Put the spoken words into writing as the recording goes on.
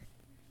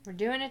We're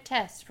doing a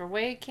test for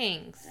Way of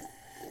Kings.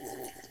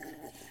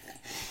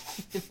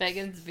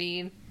 Megan's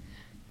being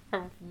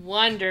her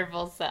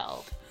wonderful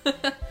self.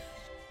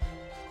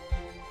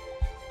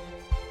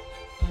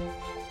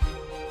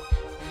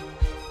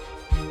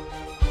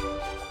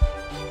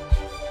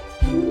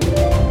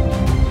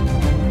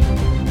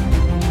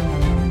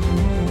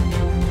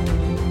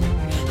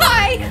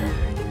 Hi!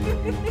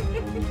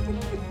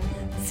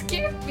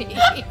 Scared me.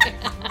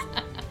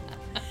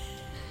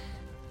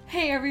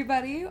 Hey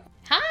everybody.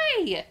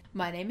 Hi!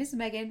 My name is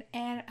Megan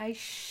and I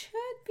should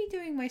be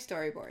doing my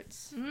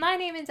storyboards. My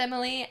name is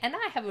Emily and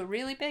I have a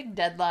really big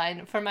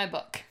deadline for my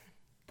book.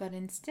 But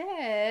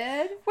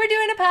instead, We're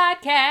doing a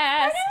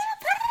podcast!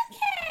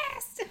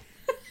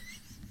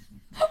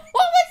 What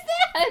was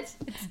that?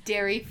 it's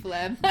dairy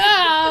phlegm.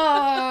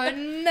 Oh,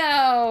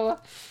 no.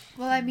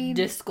 Well, I mean,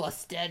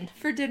 Disgusting.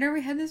 for dinner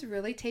we had this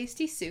really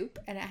tasty soup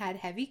and it had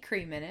heavy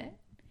cream in it.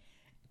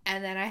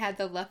 And then I had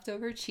the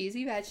leftover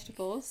cheesy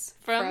vegetables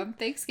from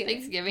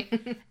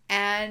Thanksgiving.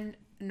 And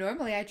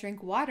normally I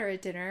drink water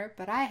at dinner,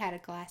 but I had a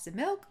glass of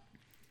milk.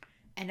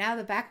 And now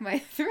the back of my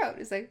throat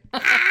is like...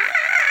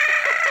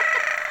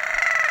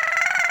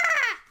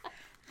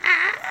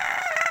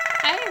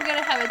 I am going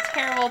to have a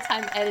terrible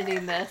time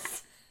editing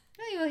this.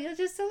 Oh, you'll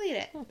just delete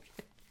it.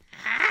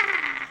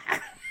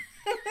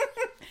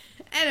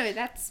 Anyway,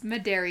 that's my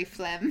dairy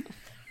phlegm.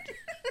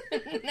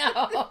 No.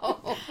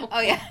 Oh,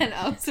 yeah, and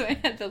also I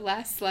had the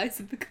last slice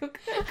of the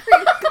coconut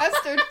cream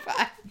custard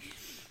pie.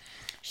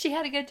 She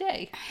had a good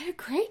day. I had a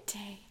great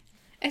day.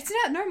 It's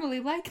not normally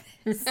like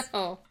this.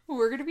 No.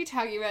 We're going to be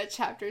talking about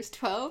chapters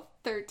 12,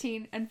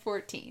 13, and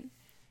 14.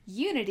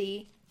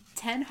 Unity,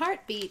 10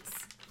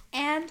 Heartbeats,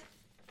 and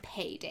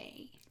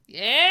Payday.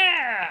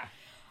 Yeah.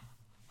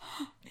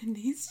 In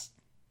these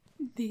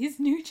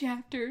new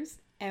chapters,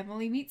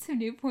 Emily meets some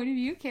new point of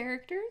view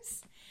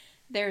characters.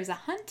 There's a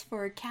hunt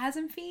for a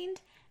chasm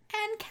fiend,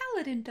 and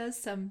Kaladin does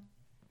some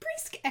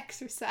brisk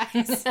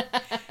exercise.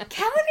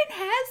 Kaladin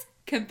has,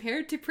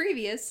 compared to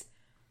previous,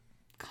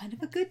 kind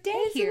of a good day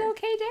It's here. an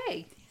okay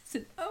day. It's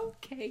an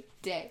okay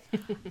day.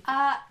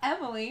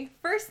 Emily,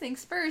 first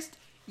things first,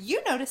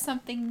 you noticed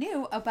something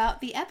new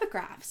about the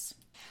epigraphs.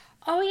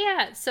 Oh,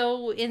 yeah.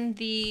 So in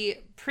the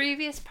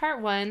previous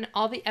part 1,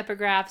 all the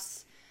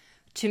epigraphs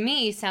to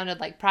me sounded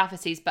like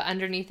prophecies, but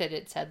underneath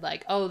it said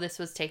like, oh, this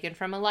was taken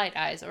from a light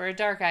eyes or a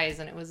dark eyes,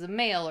 and it was a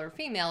male or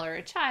female or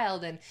a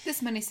child. And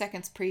This many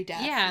seconds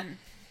pre-death. yeah.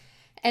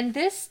 And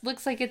this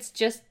looks like it's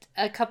just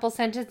a couple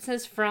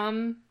sentences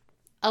from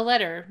a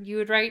letter you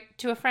would write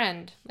to a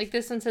friend. Like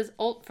this one says,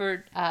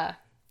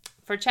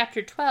 for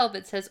chapter 12,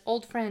 it says,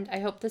 "Old friend, I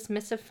hope this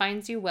missive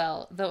finds you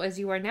well, though as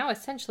you are now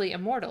essentially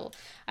immortal,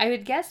 I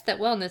would guess that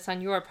wellness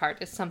on your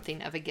part is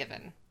something of a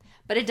given."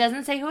 But it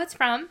doesn't say who it's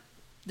from.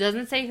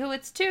 Doesn't say who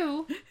it's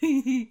to.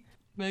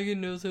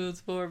 Megan knows who it's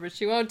for, but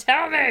she won't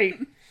tell me.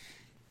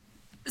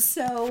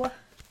 So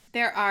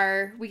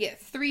we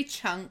get 3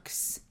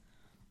 chunks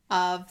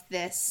of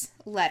this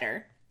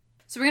letter.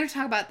 So we're going to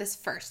talk about this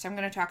first. I'm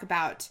going to talk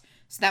about,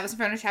 so that was in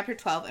front of chapter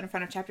 12 and in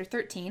front of chapter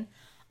 13.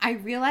 I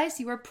realize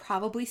you are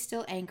probably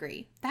still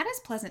angry. That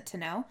is pleasant to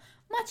know.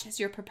 Much as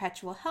your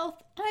perpetual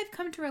health, I've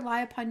come to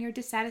rely upon your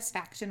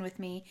dissatisfaction with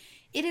me.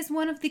 It is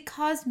one of the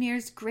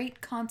Cosmere's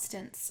great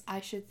constants, I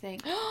should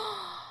think.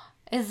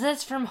 Is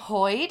this from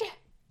Hoyd?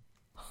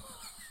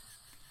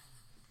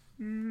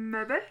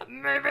 Maybe.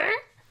 Maybe.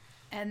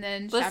 And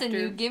then Listen,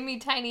 you give me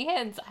tiny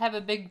hints. I have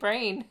a big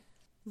brain.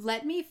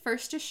 Let me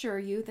first assure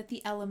you that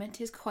the element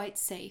is quite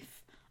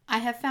safe. I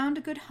have found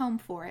a good home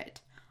for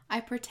it. I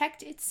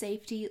protect its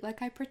safety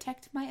like I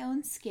protect my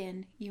own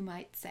skin, you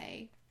might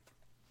say.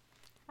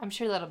 I'm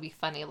sure that'll be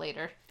funny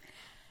later.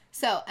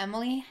 So,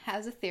 Emily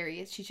has a theory,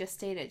 as she just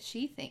stated.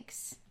 She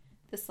thinks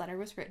this letter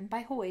was written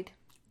by Hoyd.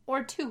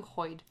 Or to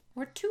Hoyd.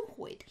 Or to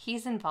Hoyd.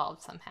 He's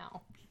involved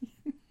somehow.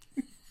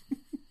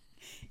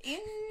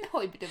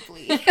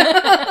 Indubitably.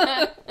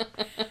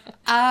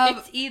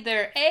 It's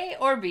either A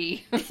or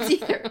B. It's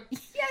either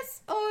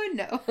yes or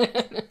no.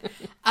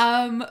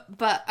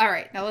 But all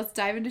right, now let's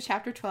dive into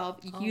chapter 12,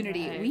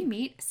 Unity. right. We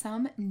meet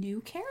some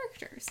new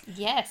characters.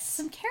 Yes.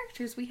 Some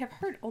characters we have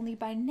heard only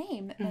by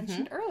name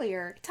mentioned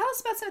earlier. Tell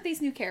us about some of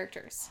these new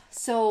characters.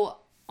 So,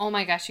 oh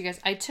my gosh, you guys,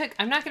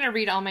 I'm not going to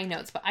read all my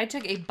notes, but I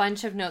took a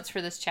bunch of notes for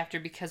this chapter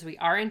because we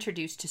are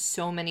introduced to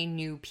so many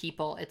new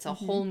people. It's a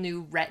whole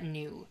new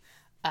retinue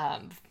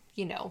of,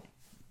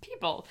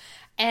 people.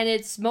 And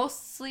it's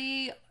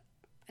mostly,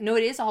 no,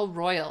 it is all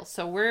royal.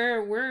 So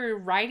we're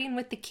riding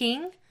with the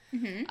king.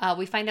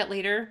 We find out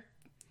later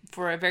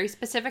for a very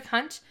specific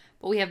hunt,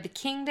 but we have the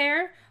king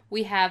there.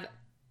 We have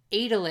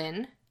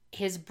Adolin,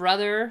 his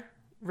brother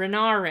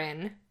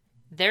Renarin,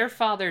 their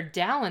father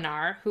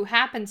Dalinar, who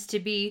happens to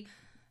be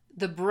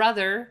the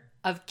brother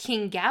of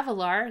King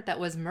Gavilar that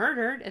was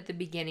murdered at the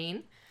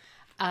beginning.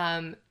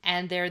 And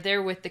they're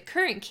there with the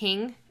current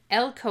king,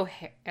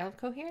 Elhokar,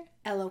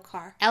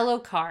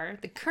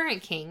 the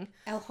current king.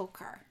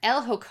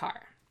 Elhokar.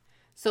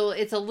 So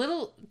it's a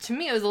little, to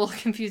me, it was a little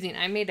confusing.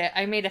 I made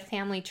a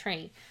family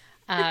tree.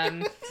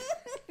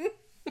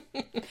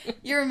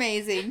 You're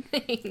amazing.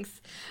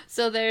 Thanks.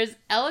 So there's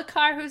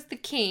Elhokar, who's the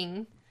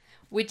king,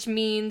 which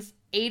means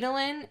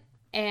Adolin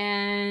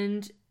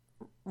and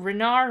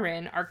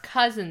Renarin are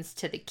cousins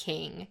to the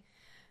king.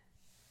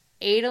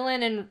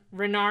 Adolin and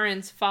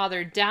Renarin's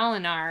father,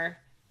 Dalinar,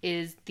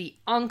 is the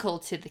uncle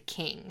to the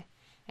king.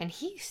 And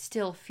he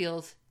still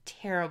feels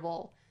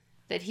terrible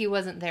that he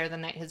wasn't there the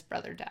night his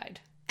brother died.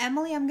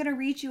 Emily, I'm going to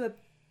read you a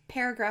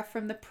paragraph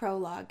from the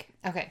prologue.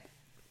 Okay.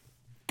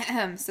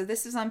 So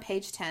this is on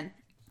page 10.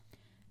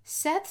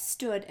 Seth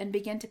stood and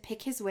began to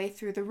pick his way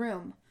through the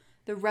room.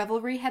 The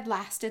revelry had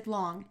lasted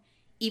long.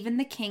 Even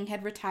the king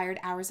had retired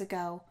hours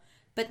ago.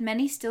 But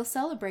many still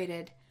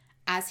celebrated.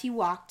 As he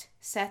walked,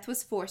 Seth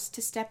was forced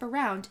to step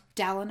around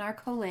Dalinar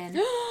Kholin,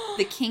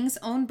 the king's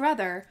own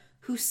brother,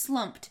 who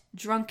slumped,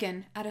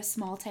 drunken, at a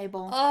small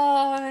table.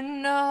 Oh,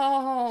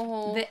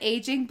 no. The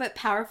aging but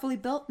powerfully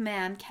built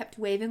man kept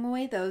waving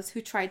away those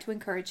who tried to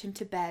encourage him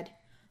to bed.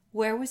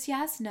 Where was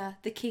Yasna,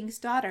 the king's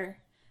daughter?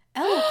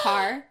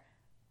 Elhokar,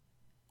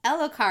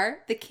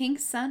 the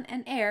king's son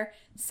and heir,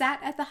 sat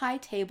at the high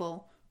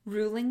table,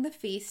 ruling the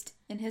feast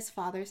in his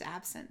father's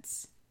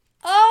absence.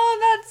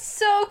 Oh, that's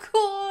so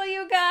cool,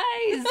 you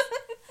guys.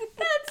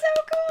 That's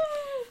so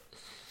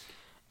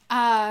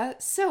cool.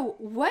 So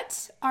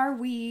what are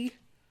we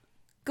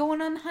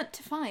going on the hunt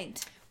to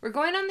find? We're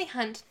going on the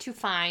hunt to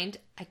find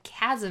a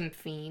chasm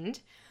fiend,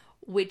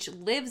 which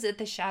lives at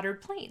the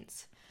Shattered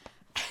Plains.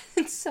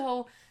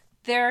 So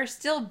there are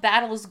still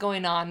battles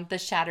going on the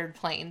Shattered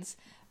Plains,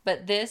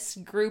 but this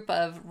group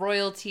of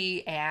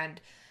royalty and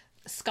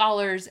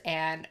scholars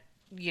and,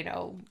 you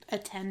know,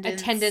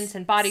 attendants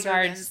and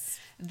bodyguards, servants.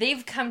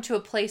 They've come to a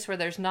place where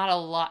there's not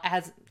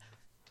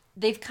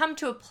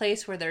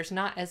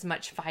as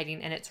much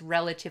fighting, and it's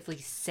relatively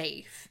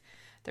safe.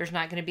 There's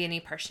not going to be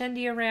any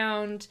Parshendi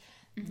around.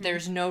 Mm-hmm.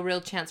 There's no real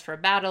chance for a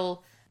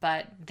battle,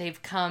 but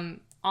they've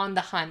come on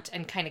the hunt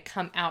and kind of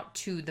come out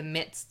to the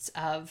midst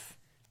of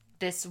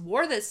this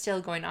war that's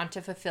still going on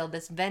to fulfill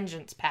this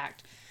vengeance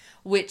pact,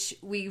 which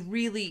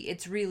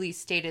it's really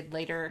stated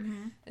later.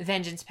 Mm-hmm.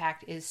 Vengeance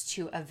pact is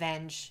to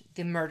avenge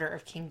the murder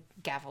of King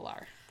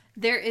Gavilar.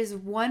 There is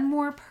one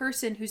more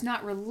person who's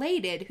not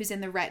related who's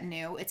in the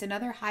retinue. It's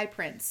another high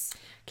prince.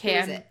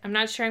 Okay, I'm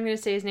not sure I'm going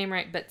to say his name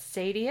right, but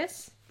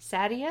Sadeas?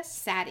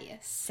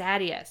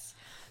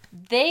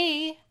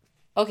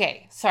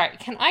 Okay, sorry.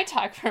 Can I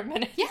talk for a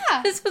minute?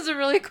 Yeah. This was a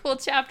really cool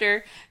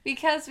chapter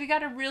because we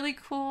got a really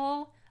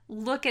cool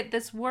look at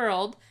this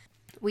world.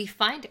 We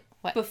find...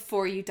 What?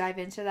 Before you dive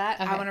into that,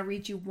 okay. I want to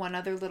read you one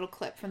other little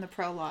clip from the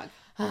prologue.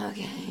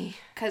 Okay.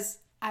 Because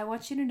I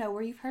want you to know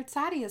where you've heard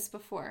Sadeas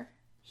before.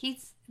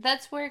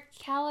 That's where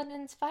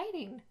Kaladin's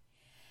fighting.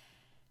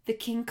 The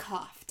king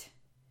coughed.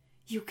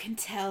 You can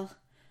tell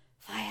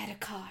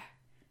Viadakar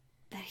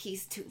that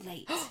he's too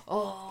late.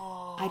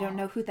 Oh. I don't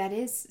know who that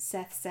is,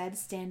 Seth said,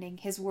 standing,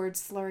 his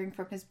words slurring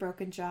from his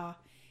broken jaw.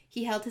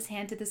 He held his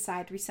hand to the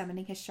side,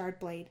 resummoning his shard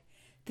blade.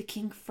 The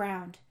king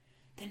frowned.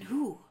 Then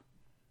who?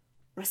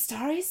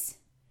 Rastaris?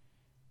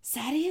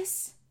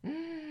 Sadeas?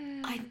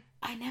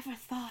 I never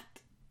thought.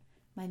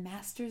 My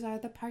masters are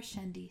the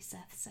Parshendi,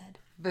 Seth said.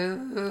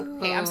 Boo.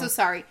 Okay, I'm so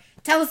sorry.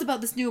 Tell us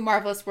about this new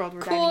marvelous world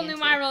we're diving into. Cool new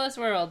marvelous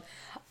world.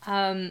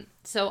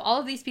 So all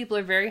of these people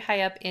are very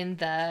high up in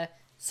the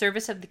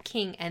service of the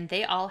king, and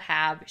they all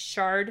have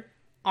shard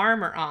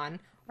armor on,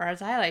 or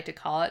as I like to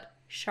call it,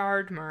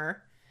 shardmur.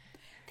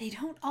 They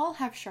don't all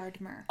have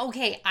shardmur.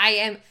 Okay,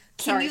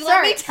 Can you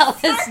let me tell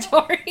this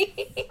story?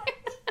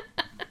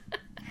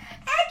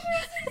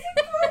 Accuracy is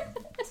important.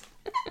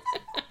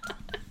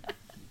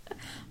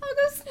 I'll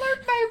go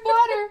slurp my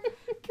water.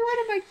 Get rid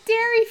of my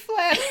dairy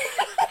phlegm.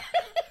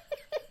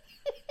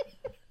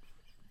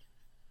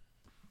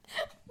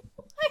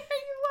 Why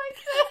are you like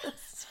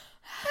this?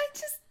 I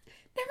just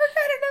never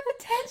got enough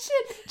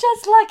attention.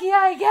 Just lucky,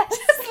 I guess.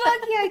 Just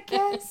lucky, I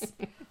guess.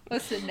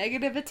 Listen,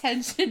 negative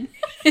attention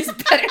is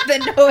better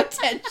than no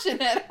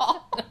attention at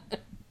all.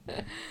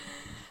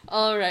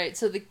 All right,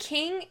 so the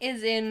king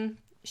is in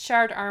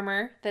shard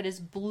armor that is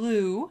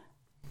blue.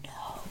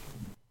 No.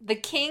 The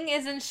king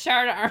is in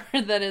shard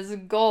armor that is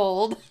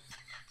gold.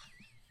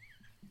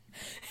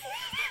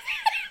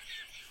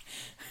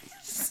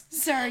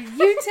 Sorry,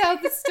 you tell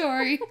the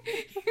story.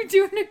 You're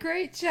doing a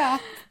great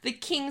job. The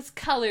king's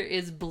color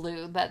is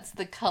blue. That's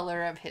the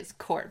color of his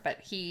court,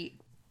 but he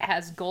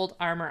has gold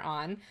armor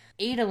on.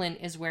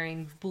 Adolin is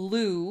wearing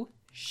blue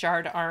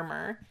shard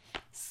armor.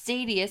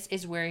 Sadeas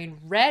is wearing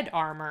red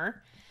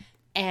armor.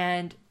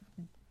 And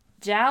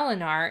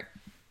Dalinar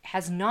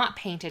has not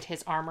painted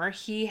his armor.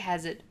 He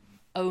has it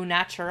au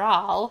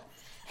natural.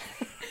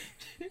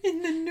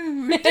 In the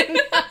nude.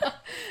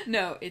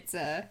 No, it's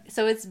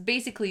So it's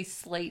basically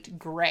slate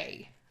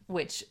gray,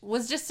 which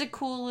was just a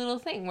cool little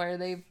thing where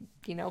they,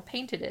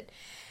 painted it.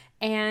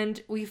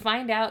 And we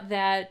find out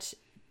that,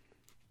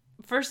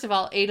 first of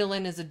all,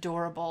 Adolin is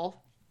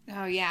adorable.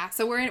 Oh yeah.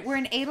 So we're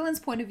in Adolin's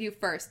point of view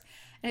first.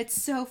 And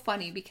it's so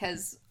funny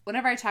because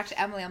whenever I talk to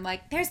Emily, I'm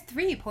like, there's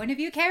 3 point of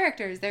view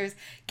characters. There's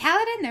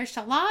Kaladin, there's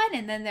Shallan,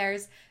 and then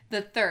there's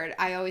the third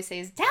I always say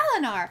is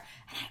Dalinar.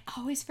 And I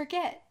always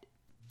forget.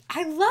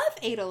 I love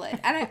Adolin,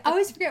 and I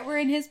always forget we're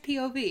in his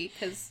POV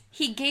because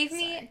he gave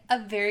me a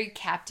very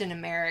Captain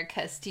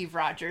America Steve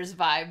Rogers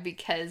vibe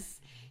because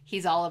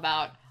he's all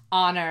about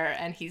honor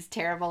and he's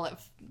terrible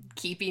at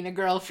keeping a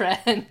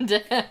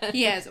girlfriend.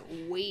 He has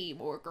way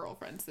more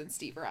girlfriends than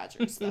Steve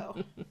Rogers,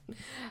 though.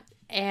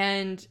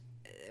 And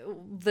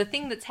the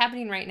thing that's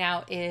happening right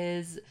now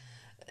is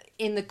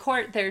in the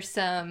court, there's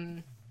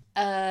some,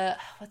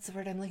 what's the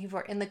word I'm looking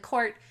for? In the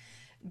court,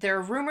 there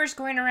are rumors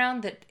going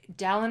around that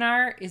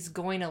Dalinar is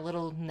going a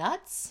little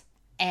nuts,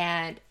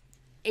 and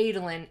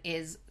Adolin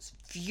is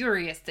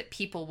furious that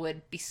people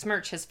would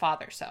besmirch his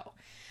father so.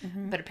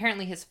 Mm-hmm. But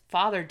apparently his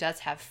father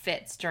does have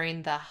fits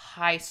during the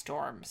high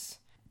storms.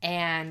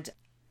 And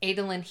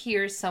Adolin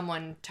hears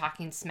someone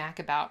talking smack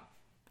about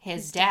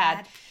his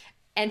dad.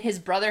 And his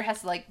brother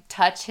has to, like,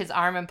 touch his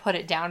arm and put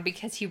it down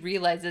because he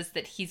realizes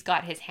that he's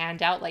got his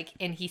hand out, like,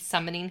 and he's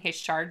summoning his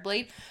shard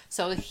blade.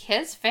 So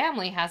his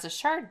family has a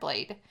shard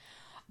blade.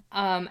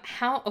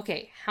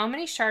 How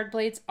many shard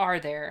blades are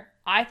there?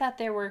 I thought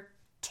there were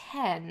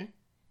 10.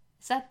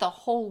 Is that the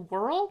whole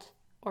world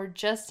or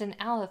just in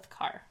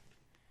Alethkar?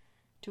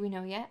 Do we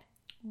know yet?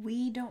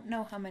 We don't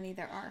know how many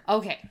there are.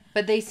 Okay,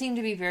 but they seem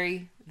to be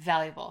very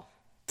valuable.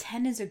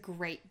 10 is a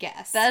great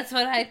guess. That's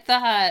what I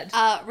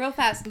thought. Real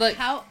fast. Look,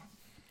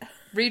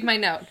 read my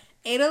note.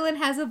 Adolin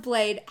has a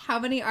blade. How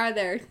many are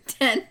there?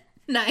 10,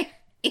 9,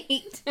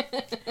 8.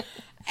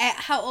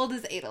 How old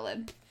is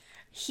Adolin?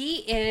 He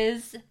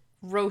is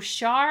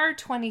Roshar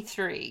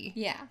 23.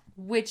 Yeah.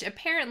 Which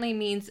apparently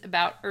means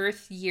about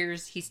Earth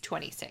years he's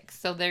 26.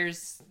 So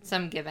there's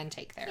some give and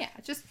take there. Yeah,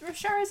 just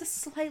Roshar is a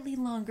slightly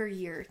longer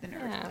year than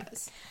Earth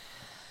does.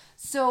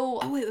 So...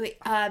 Oh, wait.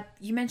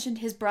 You mentioned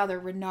his brother,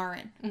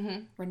 Renarin.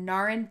 Mm-hmm.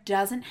 Renarin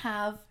doesn't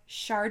have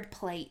shard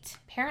plate.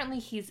 Apparently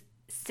he's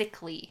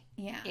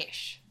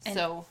sickly-ish. Yeah.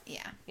 So...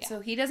 Yeah. So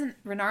he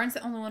doesn't... Renarin's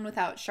the only one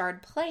without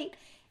shard plate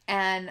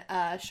and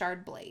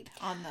shard blade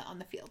on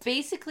the field.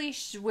 Basically,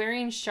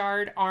 wearing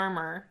shard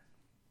armor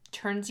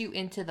turns you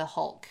into the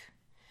Hulk,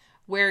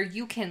 where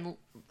you can,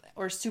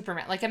 or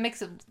Superman, like a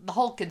mix of the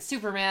Hulk and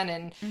Superman,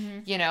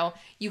 and you know,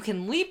 you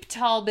can leap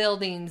tall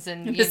buildings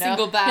and in a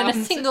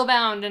single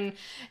bound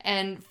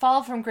and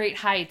fall from great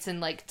heights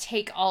and like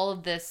take all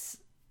of this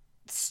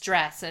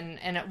stress, and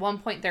at one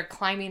point they're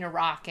climbing a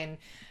rock and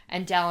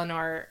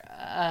Dalinar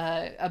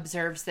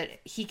observes that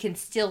he can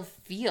still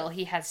feel,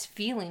 he has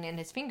feeling in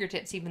his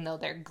fingertips even though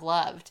they're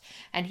gloved,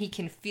 and he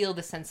can feel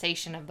the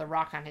sensation of the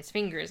rock on his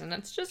fingers, and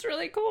that's just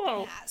really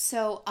cool. Yeah,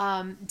 so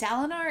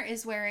Dalinar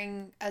is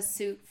wearing a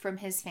suit from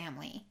his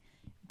family.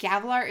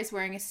 Gavilar is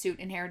wearing a suit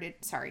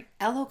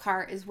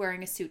Elhokar is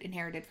wearing a suit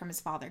inherited from his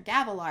father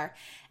Gavilar,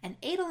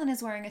 and Adolin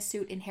is wearing a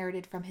suit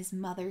inherited from his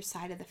mother's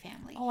side of the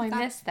family. Oh, I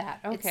missed that.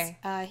 Okay.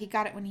 He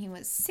got it when he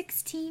was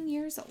 16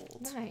 years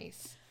old.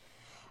 Nice.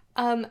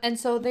 And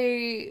so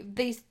they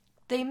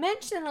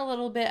mention a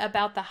little bit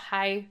about the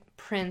High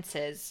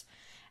Princes,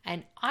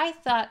 and I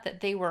thought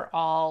that they were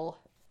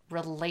all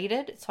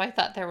related, so I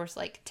thought there was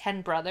like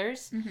 10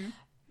 brothers. Mm-hmm.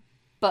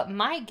 But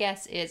my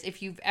guess is,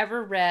 if you've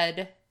ever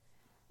read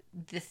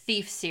the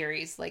Thief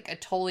series, like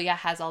Atolia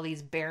has all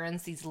these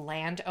barons, these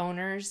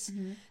landowners.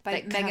 Mm-hmm.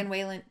 By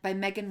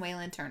Megan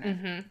Whalen Turner.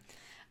 Mm-hmm.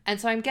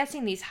 And so I'm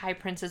guessing these High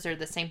Princes are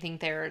the same thing.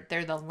 They're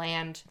the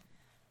land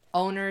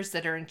owners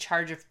that are in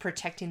charge of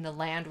protecting the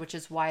land, which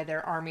is why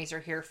their armies are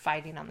here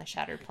fighting on the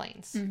Shattered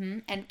Plains. Mm-hmm.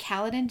 And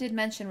Kaladin did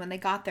mention when they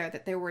got there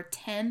that there were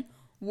 10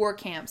 war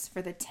camps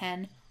for the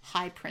 10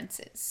 High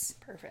Princes.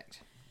 Perfect.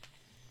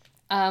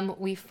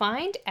 We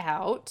find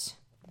out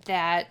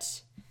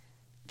that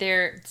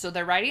they're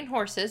riding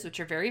horses, which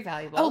are very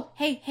valuable. Oh,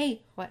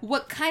 hey.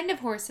 What kind of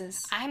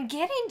horses? I'm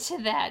getting to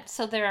that.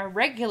 So there are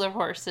regular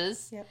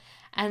horses. Yep.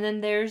 And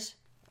then there's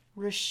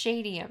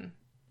Rashadium.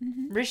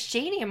 Mm-hmm.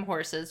 Rashadium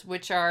horses,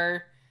 which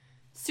are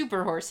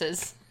super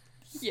horses.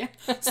 Yeah.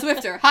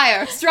 Swifter,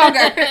 higher, stronger.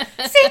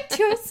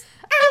 Citrus,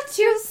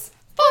 Altius,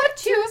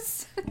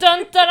 Fortius.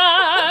 Dun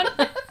dun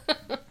dun.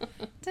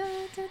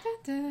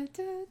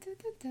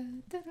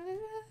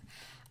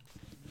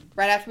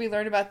 Right after we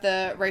learned about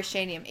the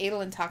Rashadium,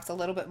 Adolin talks a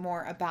little bit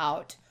more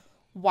about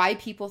why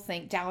people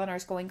think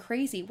Dalinar's going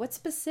crazy. What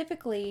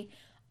specifically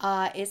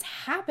is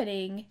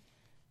happening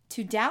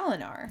to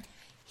Dalinar?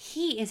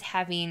 He is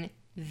having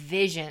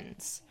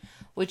visions,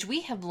 which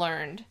we have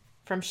learned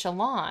from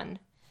Shallan.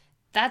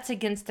 That's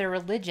against their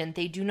religion.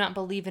 They do not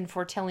believe in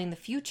foretelling the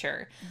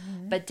future.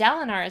 Mm-hmm. But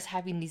Dalinar is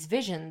having these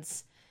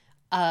visions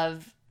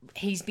of,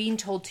 he's being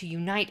told to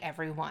unite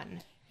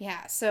everyone.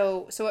 Yeah,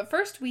 so at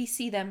first we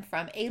see them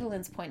from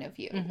Adolin's point of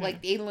view. Mm-hmm.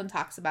 Like Adolin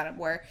talks about it,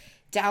 where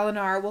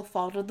Dalinar will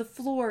fall to the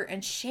floor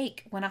and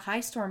shake when a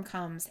high storm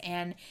comes,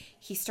 and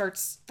he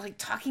starts like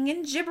talking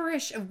in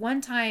gibberish. At one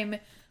time,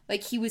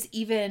 like he was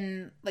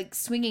even like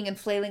swinging and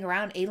flailing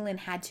around. Adolin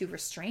had to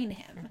restrain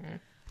him.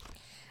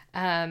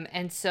 Mm-hmm.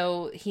 And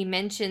so he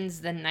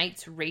mentions the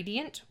Knights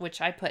Radiant,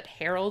 which I put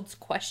Herald's ?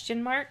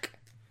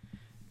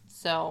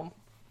 So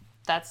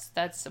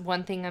that's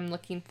one thing I'm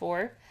looking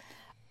for.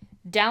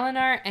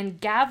 Dalinar and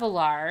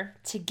Gavilar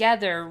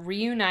together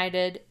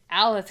reunited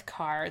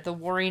Alethkar, the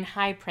warring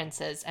high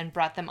princes, and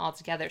brought them all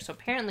together. So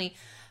apparently,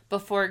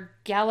 before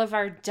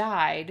Galavar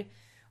died,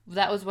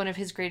 that was one of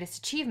his greatest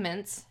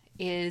achievements,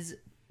 is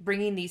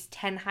bringing these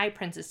 10 high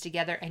princes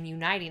together and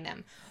uniting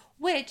them,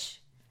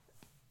 which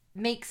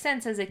makes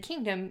sense as a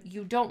kingdom.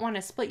 You don't want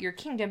to split your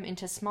kingdom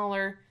into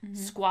smaller,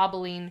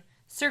 squabbling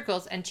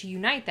circles, and to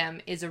unite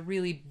them is a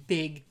really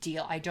big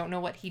deal. I don't know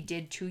what he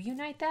did to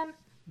unite them,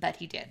 but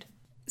he did.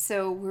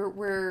 So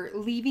we're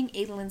leaving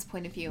Adolin's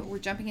point of view. We're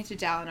jumping into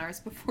Dalinar's.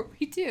 Before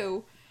we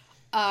do,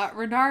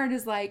 Renarin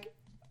is like,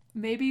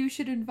 maybe you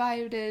should have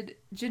invited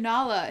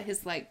Janala,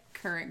 his like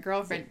current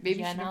girlfriend. Maybe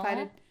you should have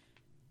invited.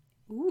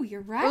 Ooh,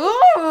 you're right.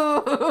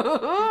 Ooh.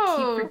 I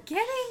keep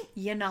forgetting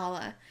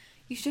Yanala.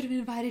 You should have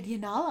invited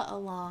Yanala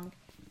along.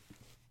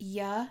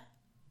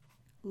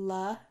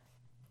 La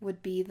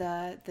would be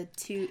the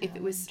two if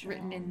it was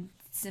written in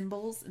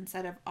symbols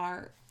instead of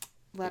our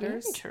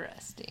letters.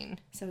 Interesting.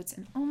 So it's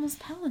an almost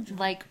palindrome.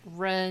 Like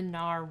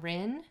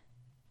Renarin?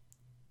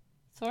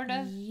 Sort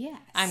of? Yes.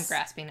 I'm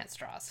grasping at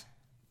straws.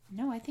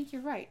 No, I think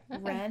you're right.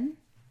 Okay. Ren,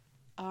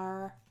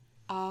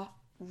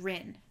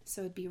 Rin.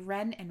 So it'd be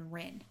Ren and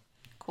Rin.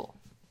 Cool.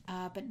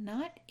 But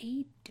not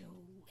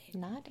Adolin.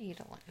 Not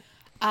Adolin.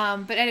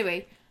 But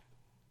anyway,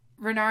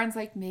 Renarin's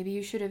like, maybe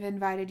you should have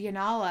invited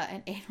Yanala.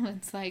 And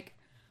Adolin's like,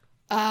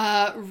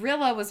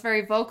 Rilla was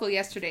very vocal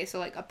yesterday. So,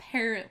 like,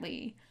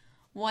 apparently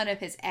one of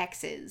his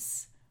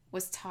exes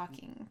was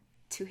talking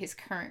to his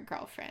current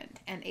girlfriend.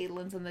 And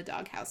Adolin's in the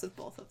doghouse with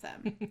both of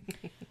them.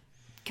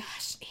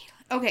 Gosh,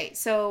 Adolin. Okay,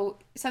 so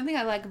something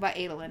I like about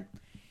Adolin.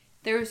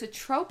 There is a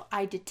trope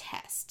I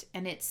detest,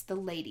 and it's the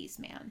ladies'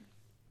 man.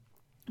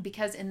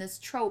 Because in this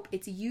trope,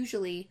 it's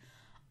usually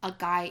a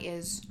guy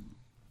is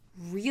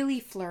really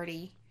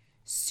flirty,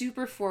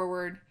 super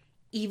forward,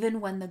 even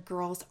when the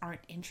girls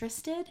aren't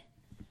interested.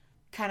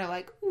 Kind of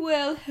like,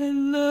 well,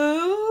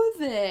 hello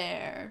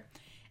there.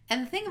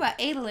 And the thing about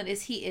Adolin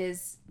is he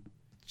is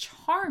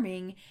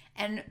charming,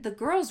 and the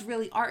girls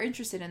really are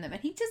interested in them.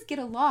 And he just get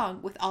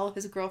along with all of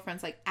his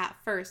girlfriends. Like, at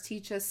first, he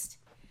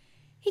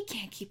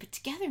can't keep it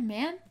together,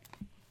 man.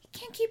 He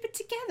can't keep it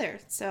together.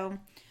 So...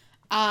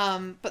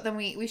 but then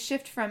we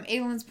shift from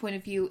Adolin's point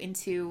of view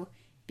into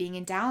being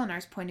in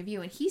Dalinar's point of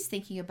view, and he's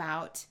thinking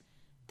about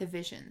the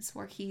visions,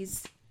 where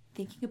he's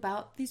thinking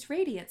about these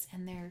radiants,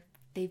 and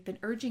they've been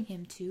urging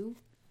him to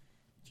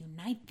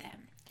unite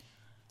them.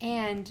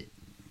 And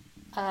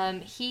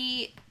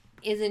he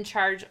is in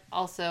charge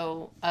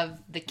also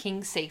of the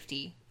king's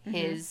safety,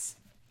 his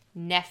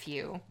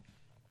nephew.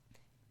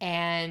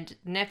 And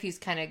nephew's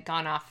kind of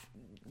gone off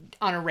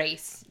on a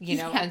race, you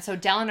know, and so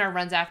Dalinar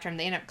runs after him.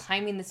 They end up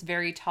climbing this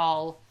very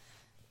tall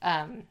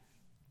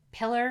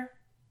pillar.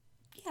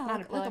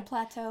 Yeah, like a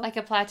plateau. Like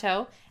a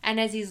plateau. And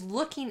as he's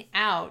looking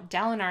out,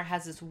 Dalinar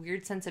has this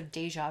weird sense of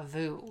deja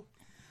vu,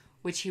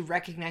 which he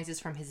recognizes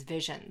from his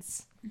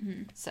visions.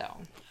 Mm-hmm. So.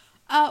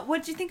 What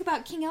did you think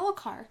about King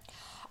Elhokar?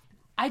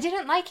 I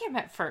didn't like him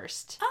at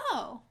first.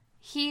 Oh.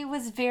 He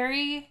was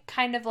very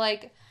kind of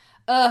like,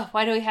 ugh,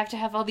 why do we have to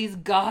have all these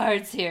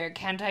guards here?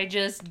 Can't I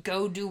just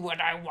go do what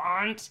I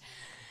want?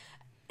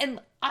 And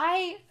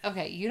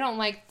okay, you don't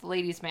like the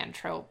ladies' man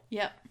trope.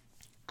 Yep.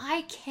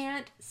 I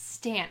can't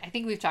stand, I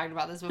think we've talked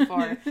about this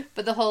before,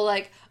 but the whole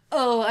like,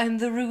 oh, I'm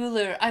the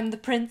ruler, I'm the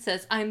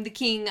princess, I'm the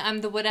king,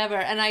 I'm the whatever,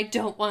 and I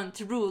don't want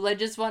to rule, I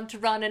just want to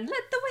run and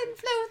let the wind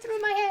flow through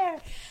my hair.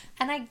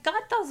 And I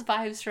got those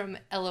vibes from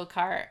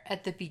Elhokar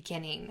at the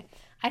beginning.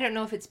 I don't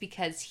know if it's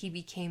because he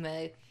became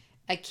a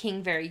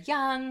king very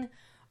young,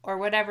 or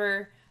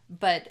whatever,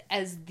 but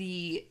as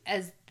the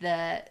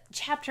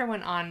chapter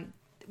went on,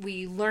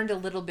 we learned a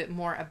little bit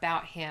more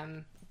about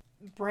him.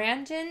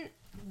 Brandon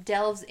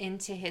delves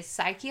into his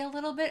psyche a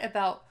little bit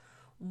about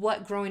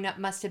what growing up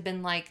must have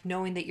been like,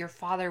 knowing that your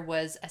father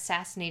was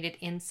assassinated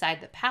inside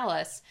the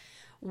palace,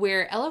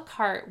 where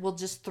Elhokar will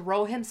just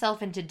throw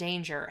himself into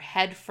danger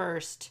head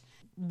first,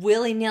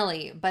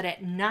 willy-nilly, but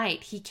at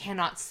night he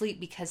cannot sleep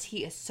because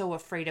he is so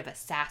afraid of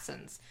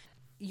assassins.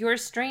 You're a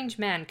strange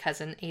man,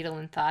 cousin,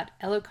 Adolin thought.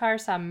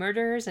 Elhokar saw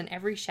murderers in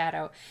every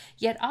shadow,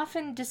 yet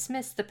often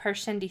dismissed the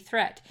Parshendi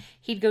threat.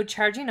 He'd go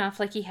charging off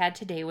like he had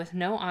today with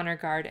no honor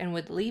guard and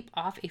would leap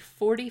off a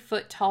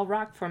 40-foot-tall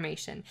rock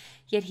formation,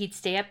 yet he'd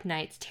stay up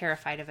nights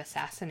terrified of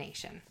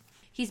assassination.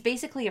 He's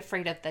basically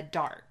afraid of the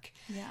dark.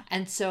 Yeah.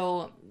 And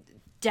so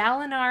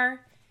Dalinar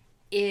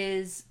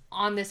is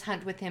on this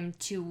hunt with him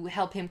to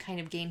help him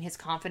kind of gain his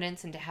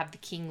confidence and to have the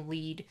king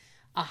lead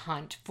a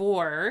hunt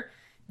for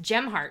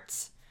gem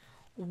hearts,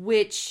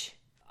 which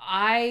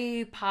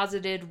I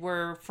posited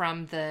were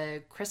from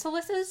the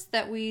chrysalises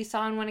that we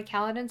saw in one of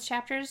Kaladin's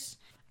chapters.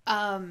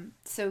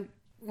 So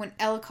when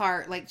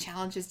Elhokar like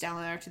challenges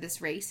Dalinar to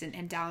this race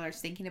and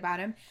Dalinar's thinking about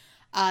him,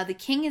 the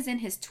king is in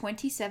his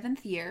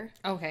 27th year.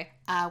 Okay.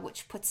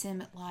 Which puts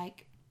him at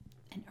like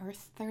an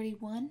Earth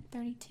 31,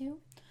 32.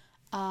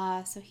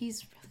 So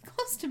he's really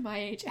close to my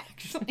age,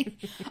 actually.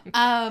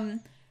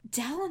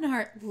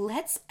 Dalinar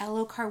lets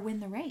Elhokar win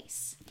the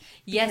race.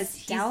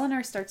 Yes.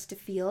 Dalinar starts to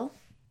feel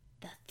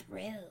the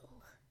thrill.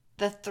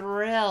 The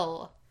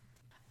thrill.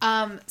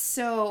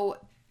 So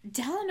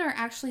Dalinar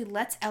actually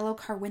lets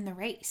Elhokar win the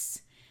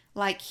race.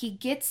 Like, he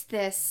gets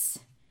this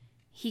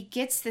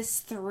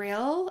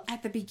thrill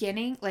at the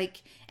beginning,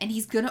 like, and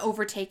he's gonna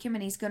overtake him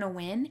and he's gonna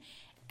win.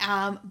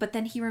 But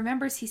then he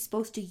remembers he's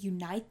supposed to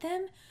unite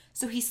them,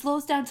 so he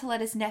slows down to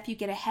let his nephew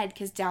get ahead,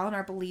 because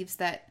Dalinar believes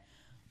that,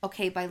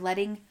 okay, by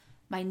letting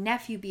my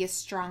nephew be a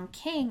strong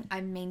king,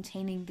 I'm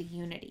maintaining the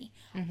unity.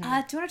 Mm-hmm. Do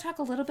you want to talk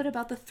a little bit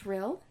about the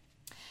thrill?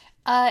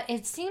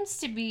 It seems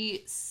to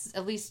be,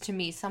 at least to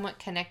me, somewhat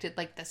connected,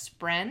 like the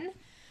spren.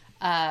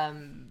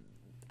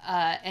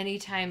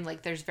 Anytime,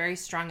 like, there's very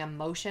strong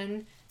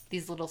emotion,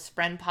 these little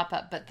spren pop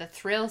up, but the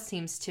thrill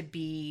seems to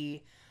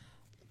be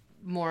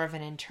more of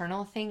an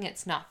internal thing.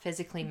 It's not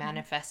physically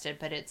manifested,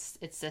 but it's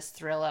this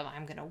thrill of,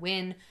 I'm gonna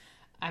win,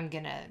 I'm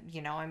gonna,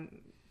 I'm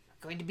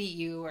going to beat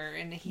you,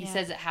 and he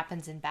says it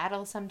happens in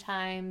battle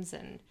sometimes,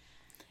 and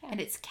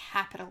it's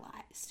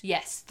capitalized.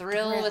 yes,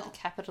 thrill with a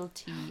capital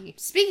T.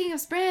 Speaking of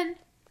spren,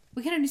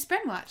 we get a new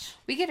spren watch.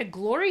 We get a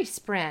glory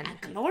spren.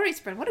 A glory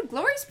spren. What do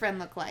glory spren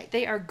look like?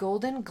 They are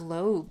golden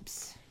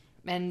globes.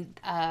 And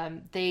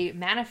they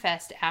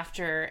manifest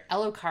after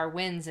Elhokar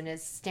wins and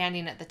is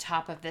standing at the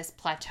top of this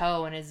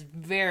plateau and is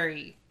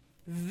very,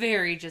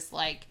 very just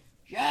like,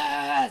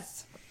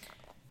 yes!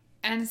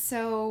 And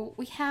so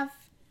we have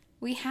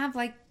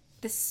like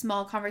this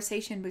small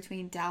conversation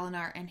between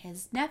Dalinar and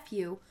his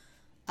nephew,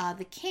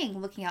 the king,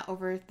 looking out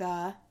over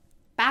the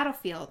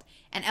battlefield.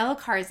 And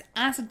Elhokar has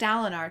asked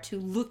Dalinar to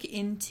look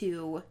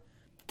into,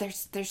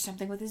 there's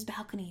something with his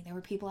balcony. There were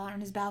people out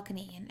on his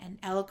balcony.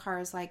 And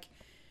Elhokar is like,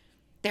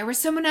 there was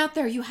someone out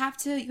there. You have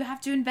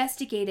to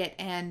investigate it.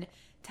 And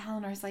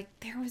Dalinar's like,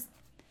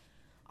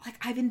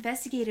 I've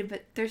investigated,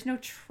 but there's no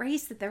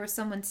trace that there was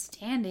someone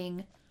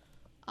standing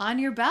on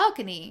your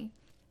balcony.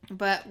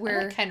 But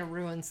that kind of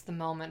ruins the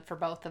moment for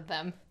both of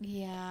them.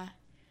 Yeah.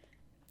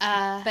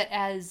 But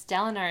as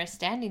Dalinar is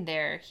standing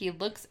there, he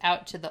looks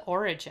out to the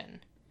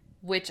origin,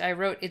 which I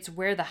wrote, it's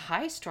where the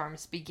high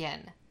storms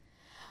begin.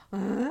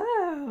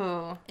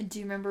 Oh. Do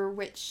you remember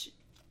which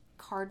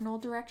cardinal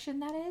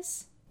direction that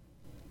is?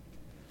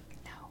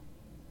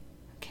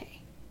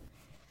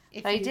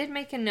 I did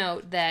make a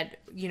note that,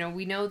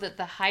 we know that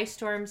the high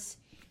storms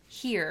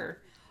here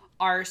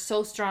are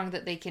so strong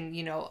that they can,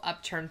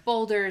 upturn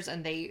boulders,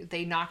 and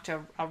they knocked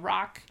a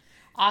rock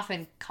off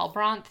in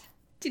Kharbranth.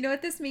 Do you know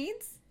what this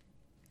means?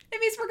 It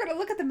means we're going to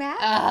look at the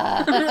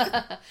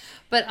map.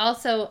 But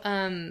also,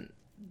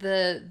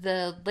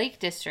 the Lake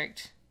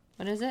District,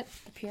 what is it?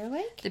 The Pure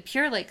Lake? The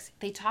Pure Lakes.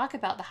 They talk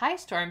about the high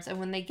storms, and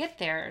when they get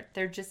there,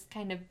 they're just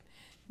kind of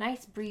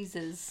nice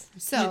breezes.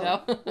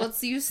 So,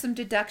 let's use some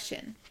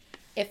deduction.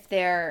 If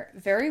they're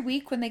very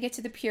weak when they get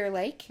to the Pure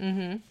Lake,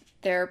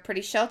 they're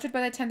pretty sheltered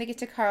by the time they get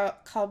to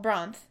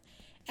Kharbranth,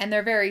 and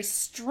they're very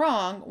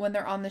strong when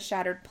they're on the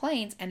Shattered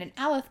Plains and in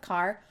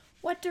Alethkar,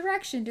 what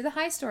direction do the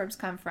high storms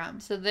come from?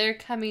 So they're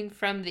coming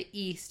from the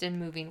east and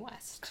moving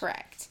west.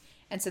 Correct.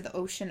 And so the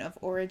Ocean of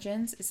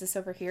Origins is this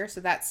over here. So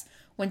that's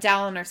when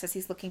Dalinar says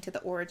he's looking to the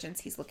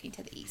origins, he's looking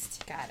to the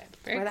east. Got it.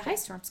 Where the high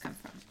storms come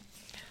from.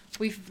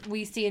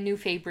 We see a new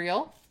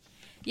Fabrial.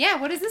 Yeah,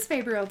 what does this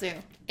Fabrial do?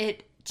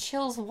 It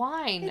chills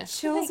wine. It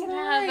chills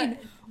wine.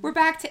 We're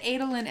back to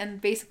Adolin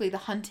and basically the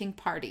hunting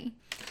party.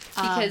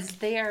 Because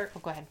they are... Oh,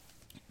 go ahead.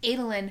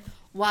 Adolin,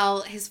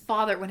 when his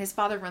father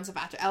runs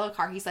up after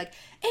Elhokar, he's like,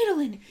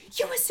 Adolin,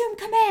 you assume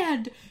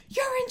command!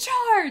 You're in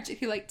charge! And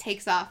he,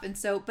 takes off. And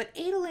so, but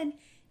Adolin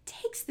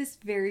takes this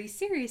very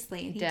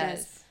seriously. And he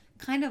does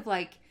kind of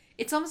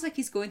it's almost like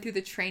he's going through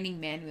the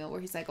training manual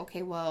where he's like,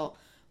 okay, well,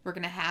 we're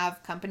going to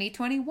have Company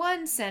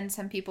 21 send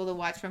some people to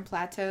watch from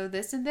Plateau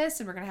this and this,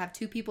 and we're going to have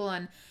 2 people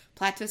on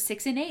Plateau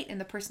 6 and 8.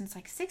 And the person's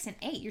like, 6 and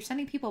 8? You're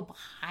sending people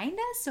behind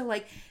us? So,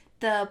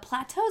 the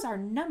plateaus are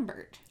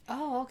numbered.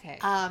 Oh, okay.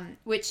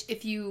 Which,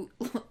 if you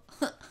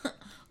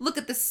look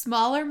at the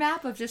smaller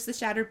map of just the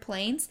Shattered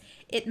Plains,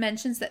 it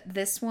mentions that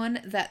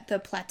the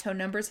plateau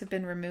numbers have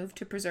been removed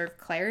to preserve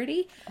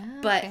clarity. Oh,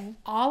 but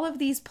all of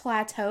these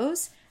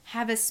plateaus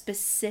have a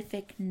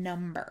specific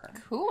number.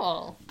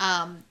 Cool.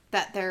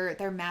 That their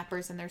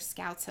mappers and their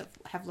scouts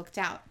have looked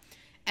out.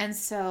 And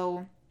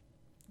so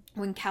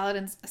when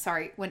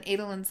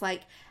Adolin's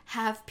like,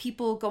 have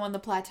people go on the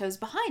plateaus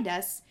behind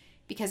us,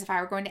 because if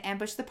I were going to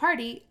ambush the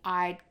party,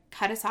 I'd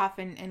cut us off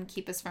and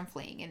keep us from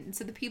fleeing. And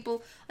so the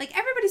people,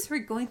 everybody's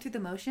sort of going through the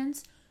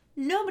motions.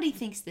 Nobody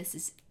thinks this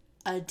is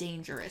a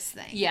dangerous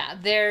thing. Yeah,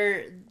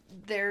 they're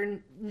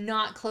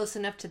not close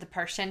enough to the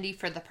Parshendi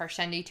for the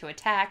Parshendi to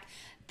attack.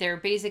 They're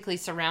basically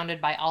surrounded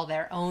by all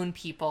their own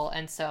people,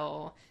 and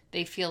so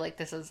they feel like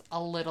this is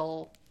a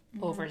little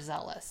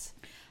overzealous.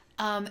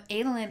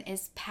 Adolin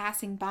is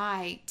passing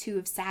by 2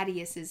 of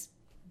Sadeas's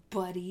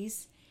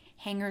buddies,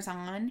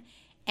 hangers-on,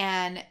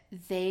 and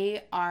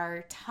they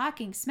are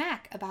talking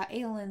smack about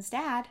Adolin's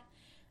dad,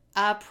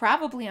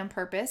 probably on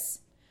purpose.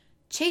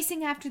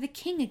 Chasing after the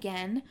king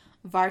again,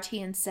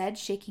 Vartian said,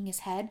 shaking his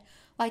head,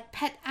 like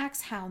pet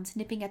axe hounds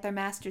nipping at their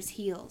master's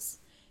heels.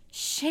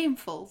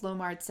 Shameful,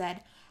 Lomard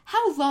said.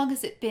 How long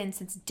has it been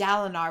since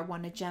Dalinar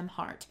won a gem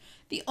heart?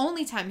 The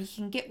only time he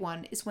can get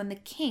one is when the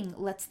king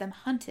lets them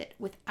hunt it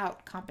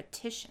without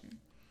competition.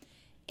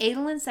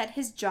 Adolin set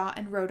his jaw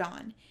and rode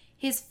on.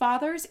 His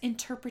father's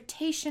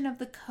interpretation of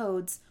the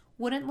codes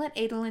wouldn't let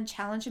Adolin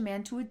challenge a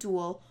man to a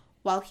duel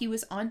while he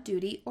was on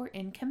duty or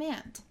in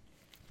command.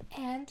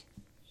 And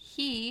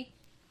he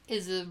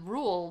is a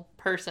rule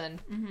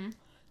person. Mm-hmm.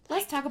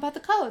 Let's talk about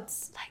the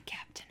codes. Like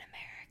Captain America.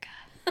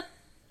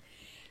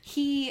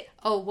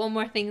 One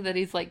more thing that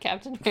he's like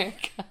Captain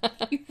America.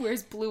 He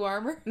wears blue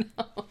armor.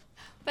 No.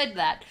 But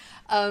that.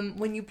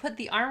 When you put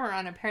the armor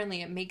on,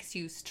 apparently it makes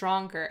you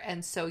stronger.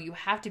 And so you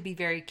have to be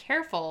very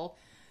careful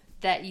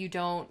that you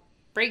don't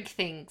break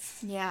things.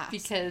 Yeah.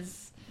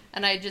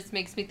 And it just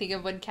makes me think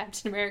of when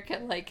Captain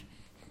America, like,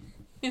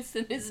 is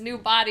in his new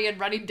body and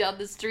running down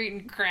the street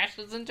and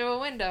crashes into a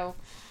window.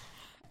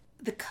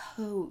 The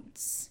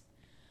codes.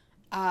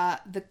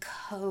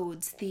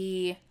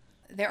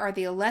 There are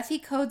the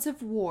Alethi codes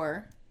of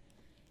war,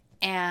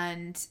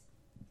 and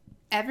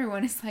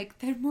everyone is like,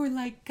 they're more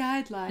like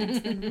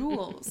guidelines than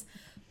rules.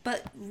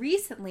 But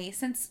recently,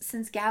 since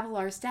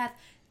Gavilar's death,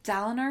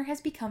 Dalinar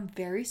has become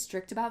very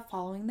strict about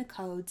following the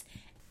codes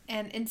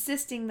and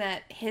insisting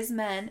that his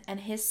men and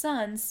his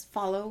sons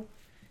follow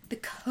the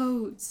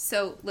codes.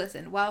 So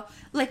listen, while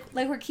like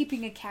we're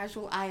keeping a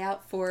casual eye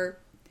out for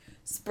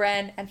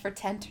Spren and for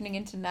 10 turning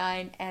into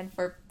 9 and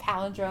for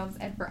palindromes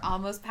and for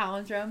almost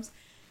palindromes,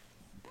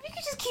 we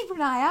could just keep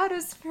an eye out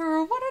as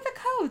for what are the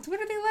codes?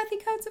 What are the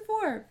Alethi codes of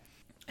war?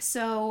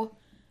 So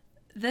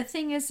the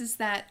thing is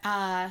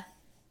that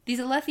these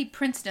Alethi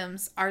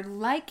princedoms are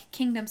like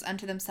kingdoms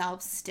unto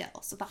themselves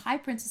still. So the high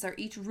princes are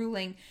each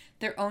ruling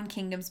their own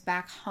kingdoms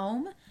back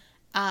home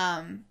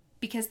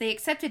because they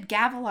accepted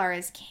Gavilar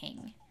as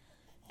king.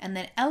 And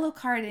then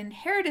Elhokar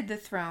inherited the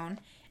throne,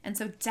 and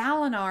so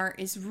Dalinar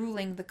is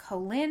ruling the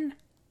Kholin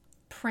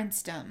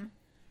princedom.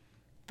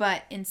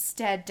 But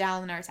instead,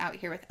 Dalinar's out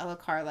here with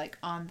Elhokar, like,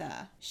 on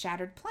the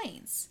Shattered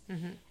Plains.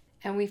 Mm-hmm.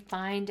 And we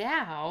find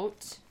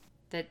out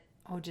that...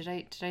 Oh, did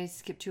I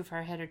skip too far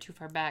ahead or too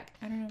far back?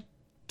 I don't know.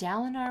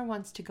 Dalinar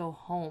wants to go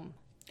home.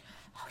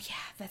 Oh,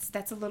 yeah,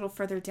 that's a little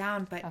further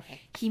down, but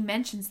okay. He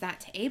mentions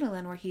that to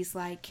Adolin, where he's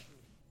like,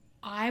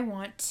 I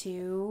want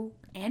to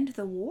end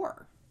the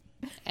war.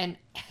 And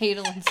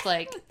Adolin's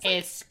like,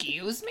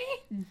 excuse me?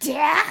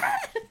 Dad?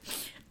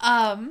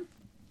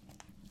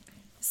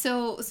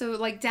 So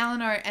like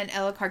Dalinar and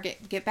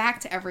Elhokar get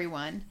back to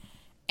everyone,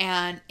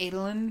 and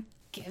Adolin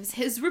gives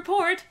his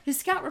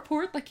scout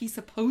report, like he's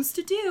supposed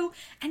to do,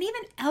 and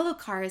even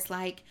Elhokar is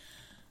like,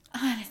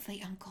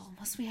 honestly, Uncle,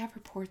 must we have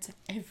reports of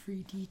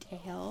every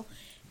detail?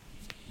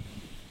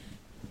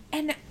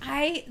 And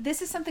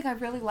this is something I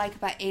really like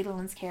about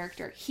Adolin's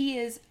character. He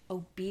is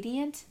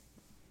obedient,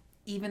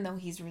 even though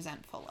he's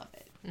resentful of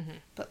it. Mm-hmm.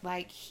 But,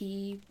 like,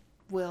 he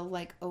will,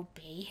 like,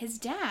 obey his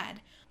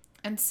dad.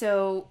 And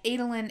so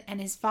Adolin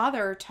and his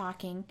father are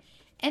talking.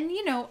 And,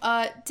 you know,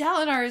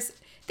 Dalinar's...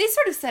 They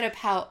sort of set up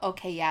how,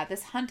 okay, yeah,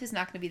 this hunt is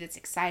not going to be this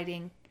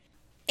exciting.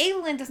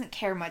 Adolin doesn't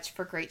care much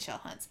for Great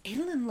Shell hunts.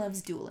 Adolin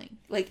loves dueling.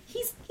 Like,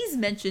 he's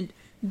mentioned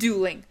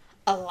dueling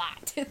a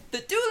lot. The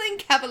dueling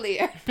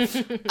cavalier.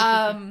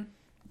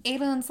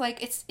 Adolin's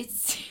like, it's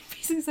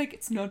basically like,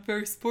 it's not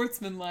very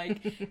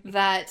sportsmanlike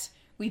that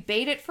we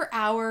bait it for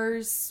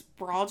hours.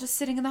 We're all just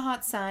sitting in the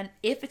hot sun.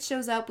 If it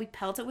shows up, we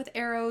pelt it with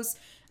arrows.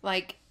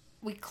 Like,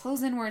 we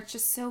close in where it's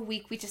just so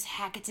weak, we just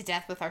hack it to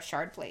death with our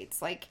shard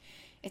blades. Like,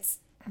 it's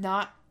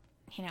not,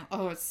 you know,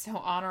 oh, it's so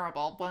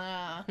honorable.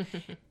 Blah.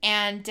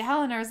 And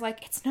Dalinar's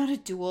like, it's not a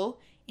duel.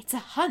 It's a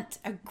hunt,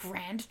 a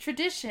grand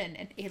tradition.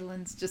 And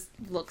Adolin's just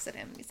looks at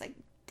him and he's like,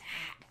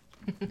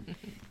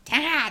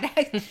 Dad.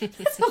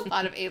 That's a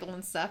lot of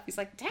Adolin stuff. He's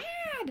like,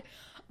 Dad.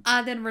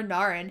 Then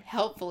Renarin,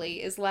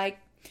 helpfully, is like,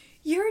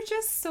 you're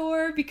just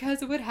sore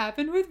because of what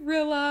happened with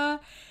Rilla.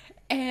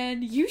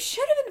 And you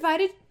should have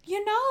invited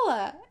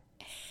Yanala.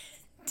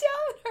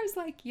 Dalinar's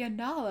like,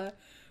 Yanala?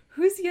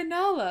 Who's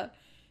Yanala?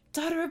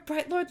 Daughter of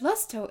Bright Lord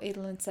Lusto,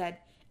 Adolin said.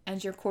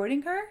 And you're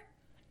courting her?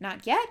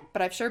 Not yet,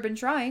 but I've sure been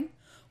trying.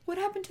 What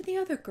happened to the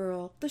other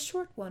girl, the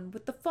short one,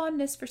 with the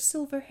fondness for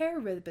silver hair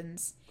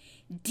ribbons?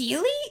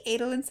 Dealey?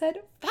 Adolin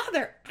said.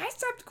 Father, I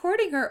stopped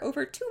courting her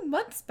over 2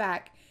 months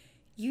back.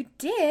 You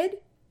did?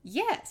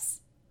 Yes.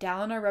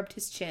 Dalinar rubbed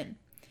his chin.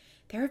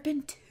 There have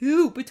been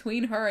 2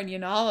 between her and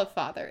Yanala,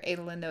 Father,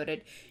 Adolin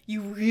noted.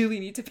 You really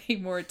need to pay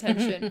more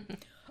attention.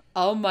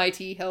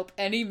 Almighty help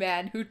any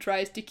man who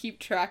tries to keep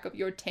track of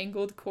your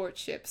tangled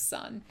courtship,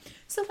 son.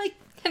 So, like...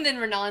 And then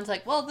Renalin's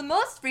like, well, the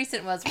most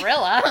recent was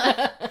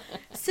Rilla.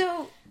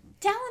 So,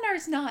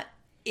 Dalinar's not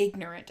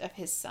ignorant of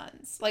his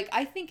sons. Like,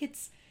 I think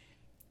it's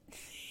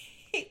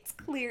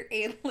clear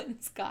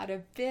Adolin's got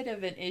a bit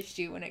of an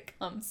issue when it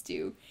comes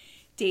to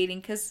dating.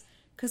 Because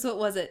what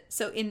was it?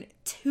 So, in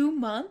 2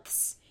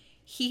 months,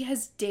 he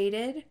has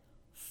dated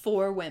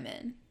 4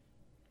 women.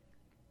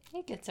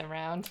 He gets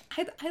around.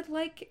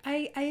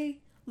 I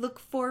look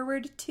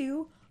forward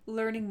to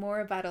learning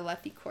more about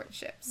Alethi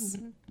courtships.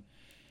 Mm-hmm.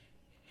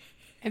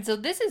 And so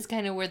this is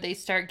kind of where they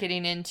start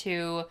getting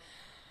into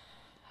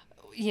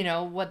you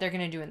know, what they're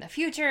going to do in the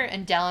future.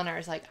 And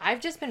Dalinar's like, I've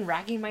just been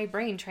racking my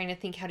brain trying to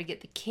think how to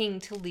get the king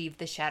to leave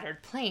the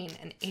Shattered Plain.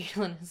 And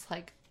Adolin is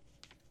like,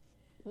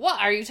 what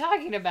are you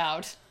talking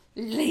about?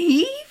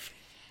 Leave?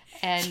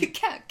 And you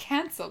can't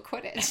cancel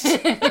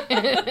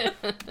Quidditch.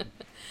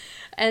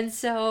 And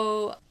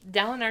so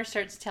Dalinar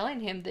starts telling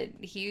him that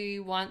he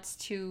wants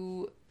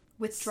to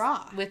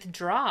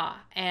withdraw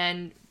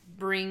and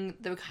bring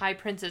the High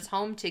Princess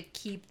home to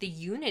keep the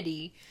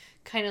unity,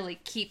 kind of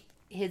like keep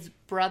his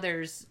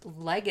brother's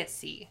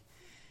legacy.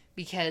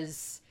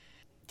 Because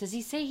does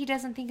he say he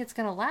doesn't think it's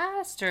gonna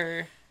last,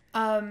 or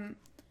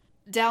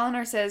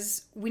Dalinar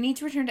says, we need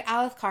to return to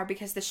Alethkar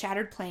because the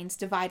Shattered Plains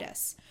divide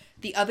us.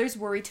 The others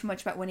worry too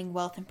much about winning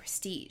wealth and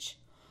prestige.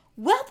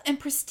 Wealth and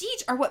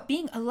prestige are what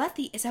being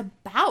Alethi is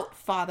about,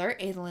 Father,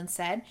 Adolin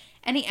said.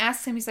 And he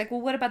asks him, he's like,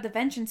 well, what about the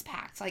Vengeance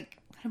Pact? Like,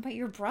 what about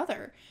your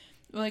brother?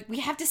 Like, we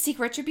have to seek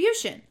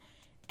retribution.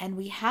 And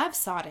we have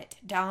sought it.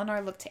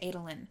 Dalinar looked to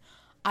Adolin.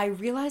 I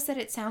realize that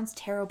it sounds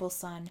terrible,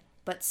 son,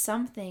 but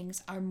some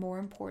things are more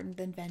important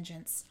than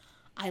vengeance.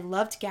 I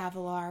loved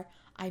Gavilar.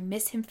 I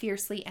miss him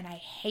fiercely, and I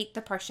hate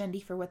the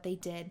Parshendi for what they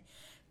did.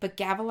 But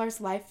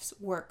Gavilar's life's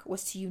work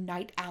was to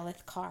unite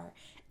Alethkar,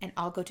 and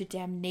I'll go to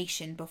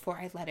damnation before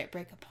I let it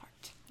break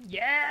apart.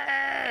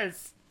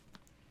 Yes!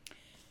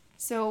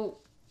 So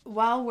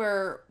while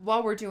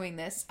we're doing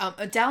this,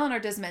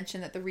 Dalinar does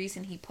mention that the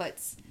reason he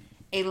puts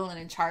Adolin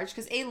in charge,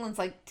 because Adolin's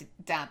like,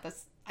 Dad,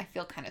 I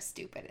feel kind of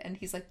stupid. And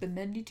he's like, the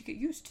men need to get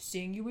used to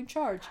seeing you in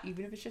charge,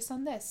 even if it's just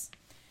on this.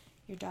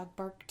 Your dog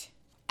barked.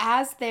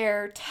 As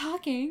they're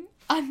talking,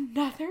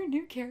 another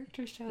new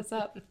character shows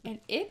up, and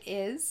it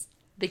is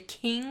the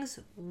King's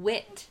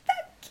Wit.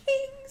 The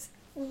King's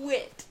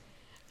Wit.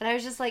 And I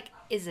was just like,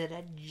 is it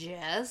a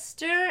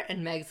jester?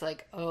 And Meg's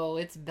like, oh,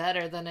 it's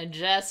better than a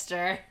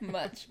jester.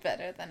 Much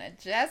better than a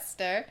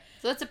jester.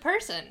 So it's a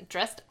person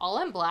dressed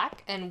all in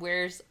black and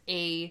wears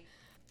a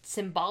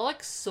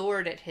symbolic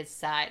sword at his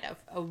side, of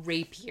a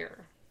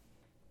rapier.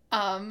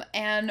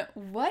 And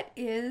what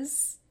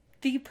is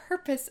the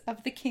purpose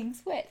of the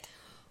King's Wit?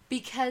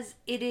 Because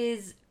it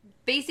is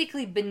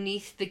basically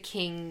beneath the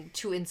king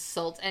to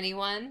insult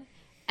anyone.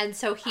 And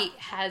so he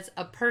has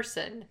a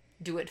person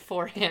do it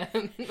for him.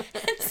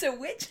 And so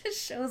Wit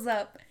just shows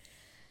up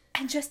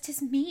and just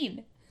is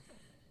mean.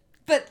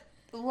 But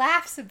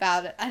laughs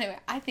about it. Anyway,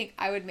 I think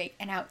I would make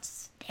an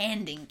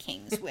outstanding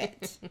King's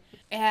Wit.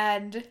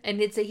 and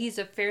he's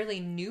a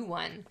fairly new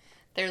one.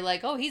 They're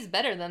like, oh, he's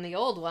better than the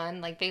old one.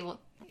 Like,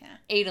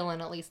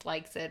 Adolin at least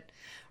likes it.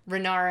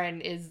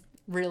 Renarin is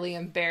really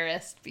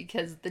embarrassed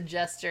because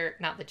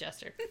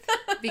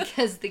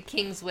because the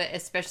King's Wit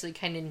especially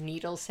kind of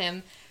needles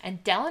him,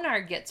 and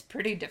Dalinar gets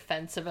pretty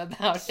defensive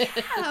about it.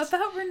 Yeah,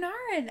 about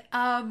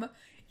Renarin.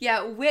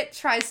 Wit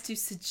tries to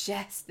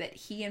suggest that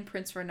he and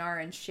Prince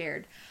Renarin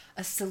shared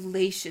a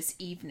salacious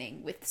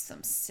evening with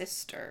some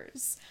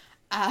sisters.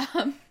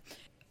 And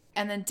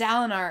then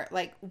Dalinar,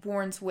 like,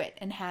 warns Wit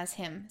and has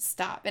him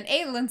stop. And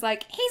Adolin's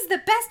like, he's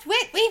the best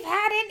Wit we've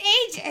had in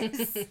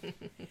ages!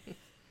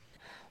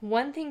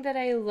 One thing that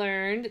I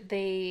learned,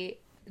 they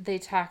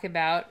talk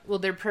about, well,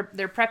 they're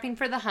prepping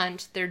for the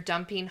hunt. They're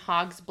dumping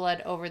hog's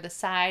blood over the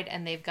side,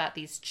 and they've got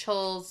these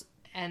chulls,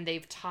 and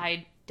they've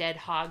tied dead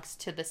hogs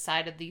to the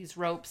side of these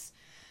ropes,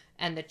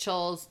 and the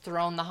chulls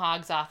thrown the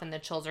hogs off, and the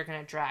chulls are going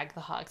to drag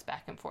the hogs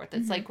back and forth.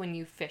 It's like when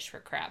you fish for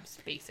crabs,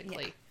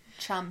 basically. Yeah.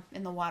 Chum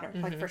in the water,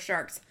 like for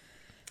sharks.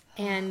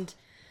 And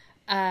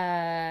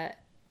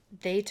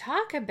they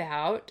talk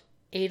about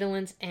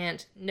Adolin's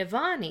aunt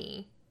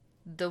Navani,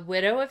 the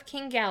widow of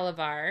King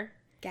Gavilar.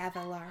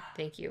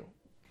 Thank you.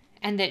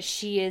 And that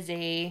she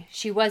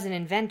was an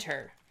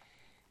inventor.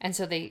 And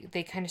so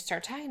they kind of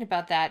start talking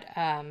about that.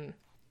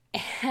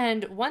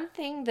 And one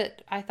thing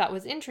that I thought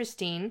was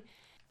interesting,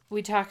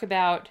 we talk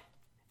about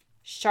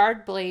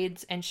shard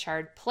blades and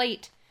shard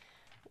plate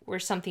were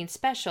something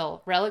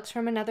special, relics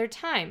from another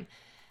time.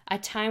 A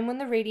time when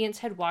the Radiants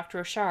had walked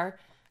Roshar,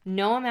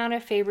 no amount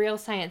of Fabrial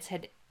science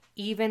had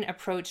even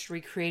approached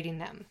recreating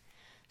them.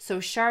 So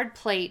shard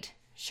plate,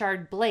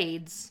 shard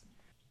blades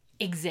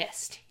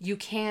exist. You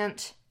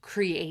can't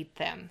create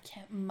them.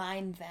 Can't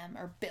mine them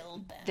or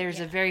build them. There's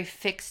a very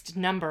fixed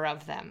number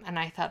of them, and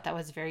I thought that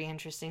was a very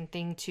interesting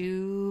thing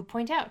to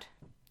point out.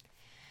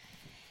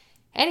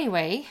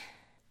 Anyway,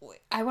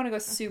 I want to go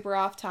super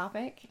off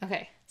topic.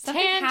 Okay.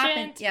 Something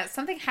happened. Yeah,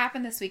 something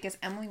happened this week as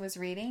Emily was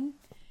reading.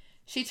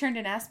 She turned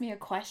and asked me a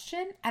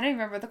question. I don't even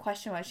remember what the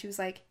question was. She was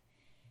like,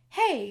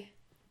 hey,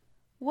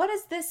 what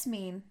does this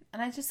mean?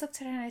 And I just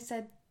looked at her and I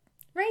said,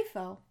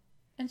 Rayfo.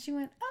 And she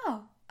went,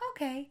 oh,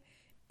 okay.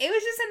 It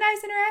was just a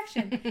nice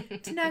interaction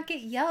to not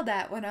get yelled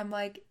at when I'm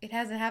like, it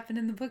hasn't happened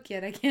in the book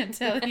yet. I can't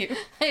tell you.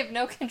 I have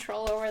no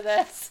control over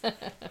this.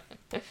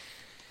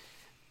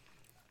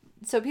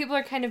 So people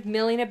are kind of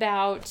milling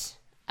about,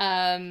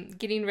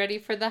 getting ready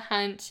for the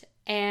hunt.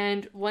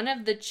 And one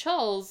of the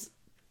chulls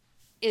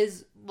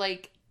is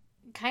like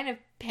kind of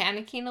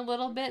panicking a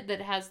little bit,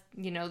 that has,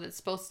 that's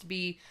supposed to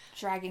be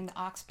dragging the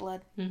ox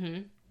blood.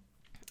 Mm-hmm.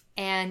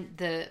 and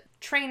the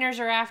trainers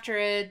are after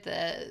it.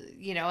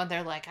 And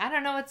they're like, I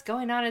don't know what's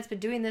going on. It's been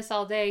doing this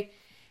all day.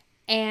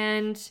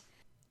 And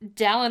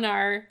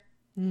Dalinar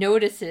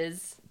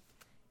notices,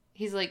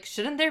 he's like,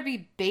 shouldn't there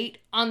be bait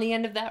on the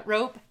end of that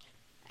rope?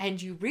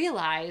 And you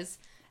realize,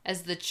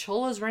 as the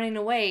Chola's running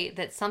away,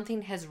 that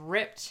something has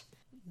ripped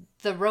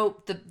the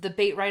rope, the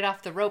bait right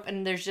off the rope,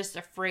 and there's just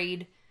a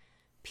frayed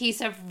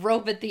piece of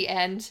rope at the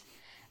end.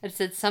 It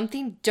said,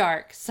 something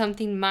dark,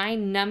 something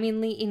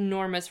mind-numbingly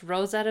enormous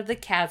rose out of the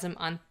chasm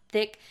on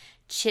thick,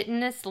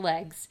 chitinous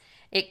legs.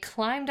 It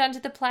climbed onto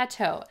the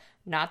plateau,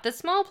 not the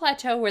small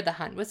plateau where the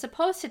hunt was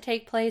supposed to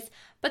take place,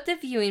 but the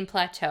viewing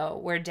plateau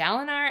where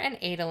Dalinar and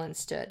Adolin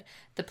stood,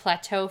 the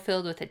plateau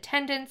filled with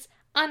attendants,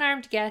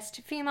 unarmed guests,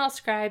 female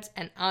scribes,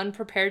 and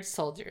unprepared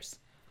soldiers.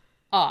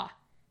 Ah,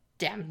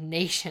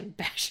 damnation,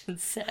 Bashan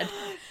said.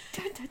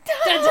 Dun, dun, dun.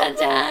 Dun, dun,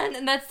 dun.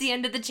 And that's the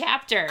end of the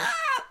chapter.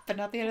 But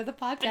not the end of the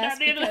podcast,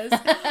 because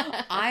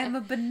I'm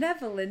a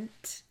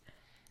benevolent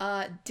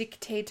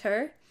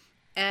dictator,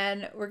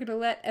 and we're going to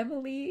let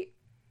Emily,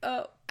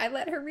 I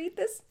let her read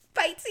this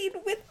fight scene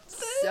with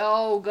the...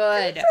 So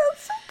good. So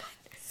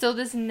good. So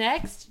this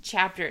next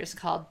chapter is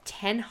called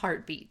 10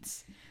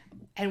 Heartbeats.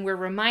 And we're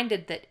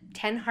reminded that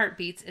 10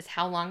 heartbeats is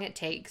how long it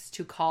takes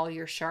to call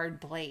your shard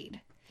blade.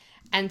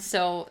 And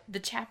so the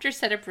chapter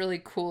set up really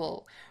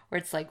cool, where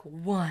it's like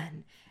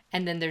 1,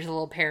 and then there's a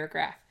little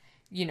paragraph,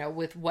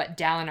 with what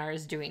Dalinar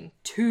is doing.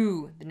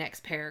 2, the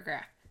next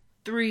paragraph.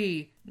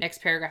 3,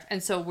 next paragraph.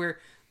 And so we're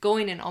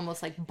going in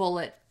almost like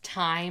bullet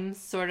time,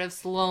 sort of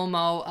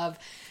slow-mo of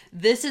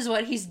this is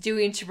what he's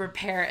doing to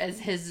prepare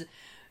as his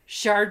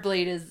shard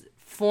blade is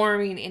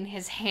forming in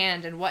his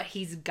hand, and what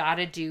he's got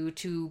to do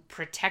to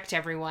protect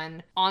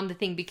everyone on the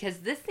thing, because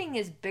this thing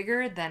is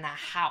bigger than a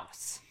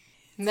house.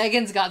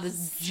 Megan's got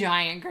this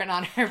giant grin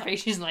on her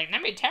face. She's like,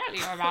 let me tell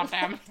you about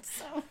them.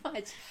 So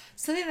much.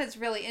 Something that's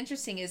really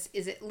interesting is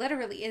it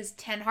literally is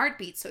 10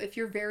 heartbeats. So if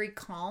you're very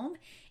calm,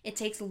 it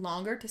takes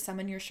longer to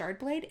summon your shard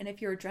blade, and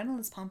if your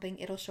adrenaline's pumping,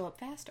 it'll show up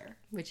faster.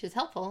 Which is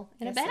helpful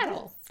in a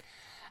battle.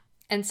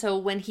 And so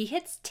when he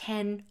hits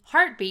 10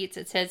 heartbeats,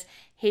 it says,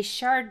 his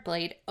shard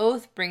blade,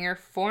 Oathbringer,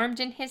 formed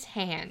in his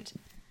hand.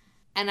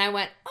 And I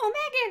went, oh,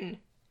 Megan!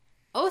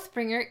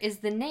 Oathbringer is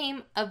the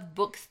name of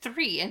book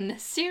 3 in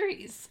this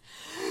series.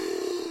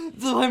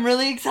 So I'm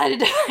really excited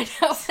to find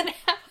out what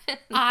happened.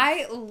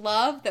 I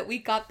love that we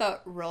got the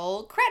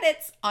roll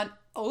credits on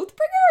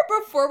Oathbringer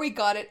before we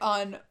got it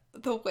on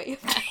The Way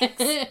of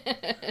Kings.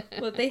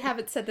 Well, they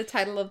haven't said the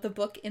title of the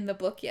book in the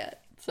book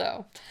yet.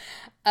 So,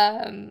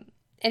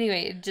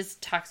 anyway, it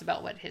just talks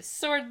about what his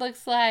sword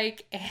looks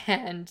like,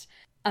 and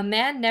a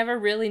man never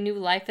really knew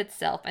life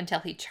itself until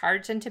he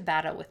charged into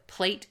battle with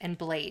plate and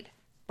blade,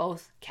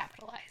 both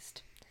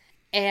capitalized.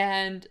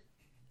 And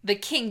the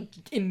king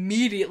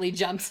immediately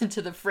jumps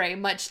into the fray,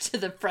 much to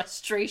the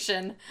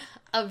frustration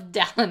of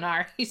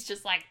Dalinar. He's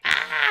just like,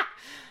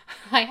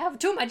 I have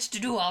too much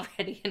to do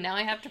already, and now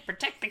I have to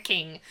protect the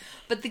king.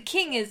 But the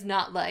king is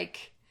not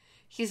like,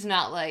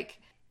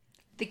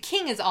 the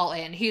king is all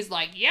in. He's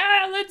like,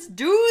 yeah, let's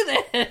do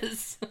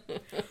this.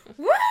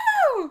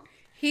 Woo!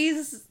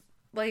 He's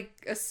like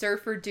a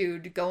surfer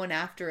dude going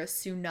after a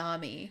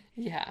tsunami.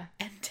 Yeah.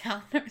 And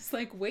Dalinar's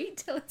like, wait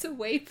till it's a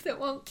wave that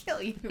won't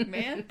kill you,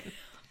 man.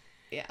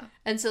 Yeah.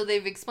 And so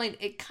they've explained,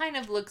 it kind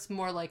of looks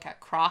more like a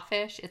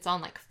crawfish. It's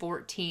on like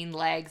 14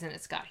 legs, and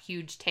it's got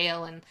huge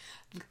tail, and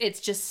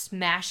it's just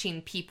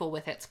smashing people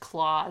with its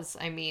claws.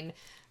 I mean,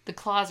 the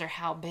claws are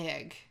how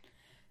big?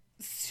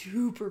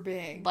 Super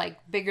big. Like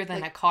bigger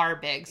than a car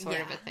big,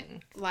 sort of a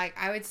thing. Like,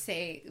 I would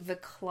say the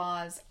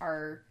claws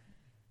are...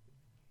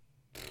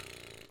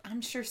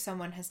 I'm sure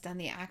someone has done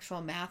the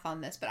actual math on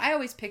this, but I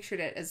always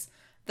pictured it as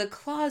the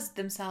claws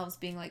themselves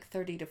being like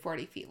 30 to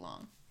 40 feet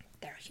long.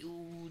 They're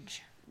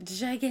huge.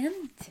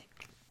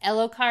 Gigantic.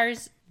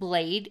 Elokar's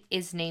blade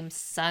is named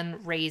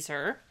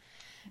Sunraiser.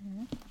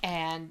 Mm-hmm.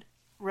 And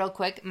real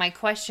quick, my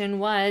question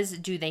was,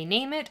 do they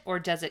name it, or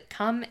does it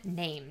come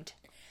named?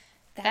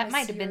 That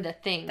might have been the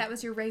thing. That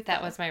was your Rayfo.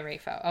 That was my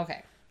Rayfo.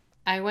 Okay.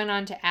 I went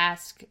on to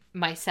ask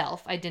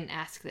myself. I didn't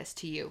ask this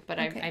to you, but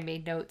okay. I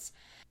made notes.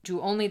 Do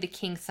only the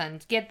king's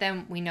sons get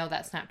them? We know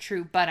that's not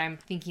true, but I'm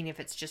thinking if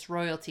it's just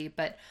royalty.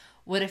 But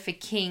what if a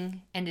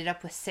king ended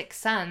up with 6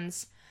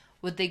 sons?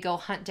 Would they go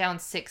hunt down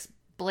 6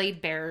 blade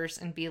bearers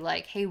and be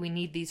like, hey, we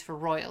need these for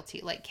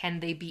royalty? Like, can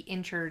they be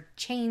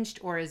interchanged,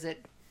 or is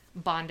it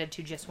bonded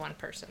to just one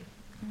person?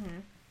 Mm-hmm.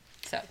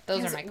 So those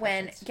are my questions.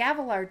 When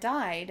Gavilar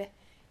died,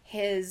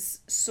 his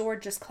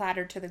sword just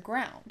clattered to the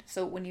ground.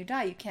 So when you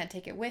die, you can't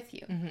take it with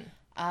you.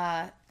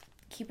 Mm-hmm.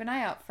 Keep an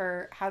eye out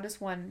for, how does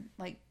one,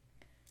 like...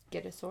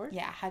 Get a sword?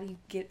 Yeah, how do you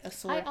get a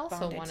sword? I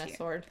also want a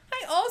sword.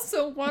 I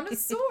also want a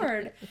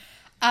sword.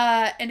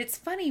 And it's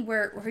funny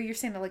where you're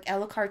saying that, like,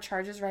 Elhokar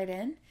charges right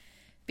in,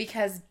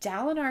 because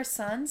Dalinar's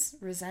sons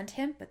resent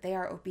him, but they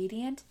are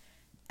obedient.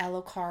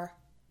 Elhokar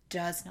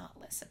does not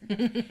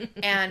listen.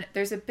 And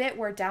there's a bit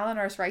where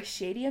Dalinar's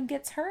Reichstadium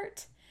gets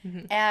hurt,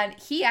 mm-hmm. and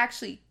he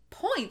actually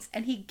points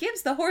and he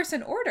gives the horse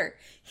an order.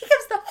 He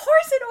gives the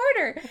horse an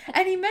order.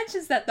 And he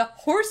mentions that the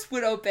horse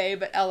would obey,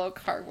 but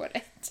Elhokar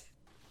wouldn't.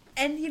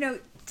 And,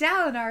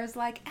 Dalinar is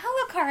like,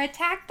 Elhokar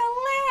attacked the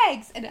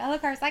legs. And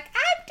Elhokar's like,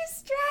 I'm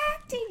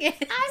distracting it. I'm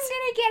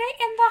gonna get it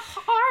in the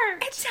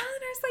heart. And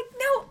Dalinar's like,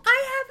 no,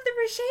 I have the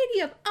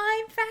Rashadium.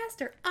 I'm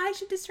faster. I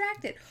should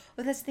distract it.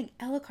 Well, that's the thing.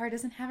 Elhokar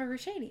doesn't have a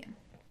Rashadium.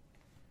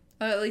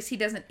 Well, at least he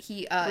doesn't.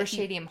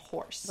 Rashadium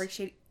horse.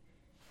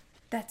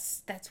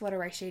 That's what a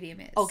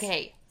Rashadium is.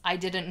 Okay, I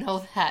didn't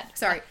know that.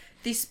 Sorry.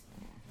 This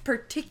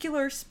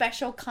particular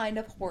special kind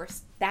of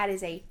horse, that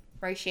is a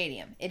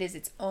Rashadium. It is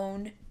its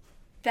own...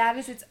 That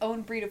is its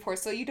own breed of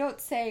horse. So you don't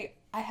say,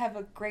 I have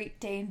a Great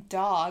Dane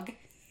dog.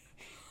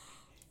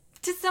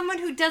 To someone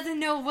who doesn't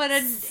know what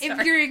if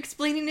you're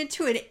explaining it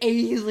to an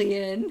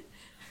alien.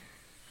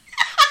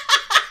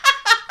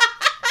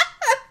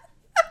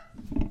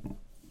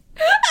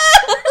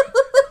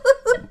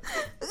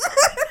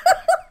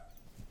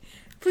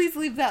 Please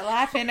leave that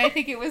laugh in. I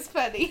think it was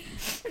funny.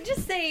 I'm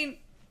just saying,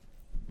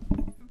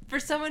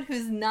 for someone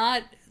who's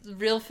not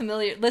real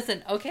familiar.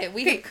 Listen, okay,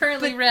 we have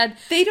currently read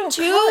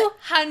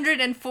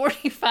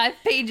 245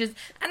 pages,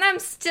 and I'm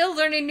still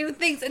learning new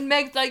things. And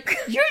Meg's like,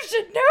 "You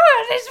should know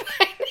this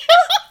by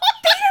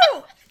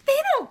now." They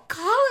don't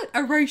call it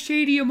a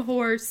Rashadium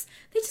horse.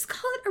 They just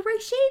call it a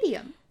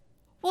Rashadium.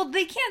 Well,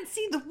 they can't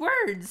see the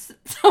words,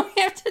 so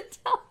we have to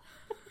tell.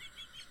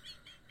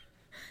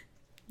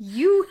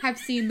 You have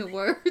seen the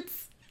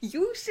words.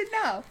 You should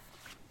know.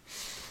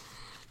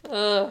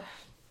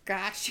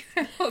 Gosh, you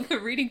have all the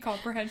reading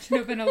comprehension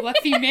of an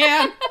unlucky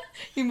man.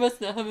 You must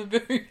not have a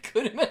very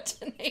good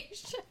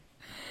imagination.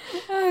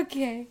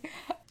 Okay.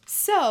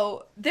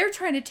 So, they're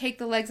trying to take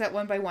the legs out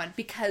one by one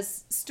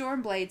because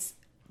Stormblades,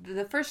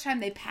 the first time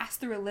they pass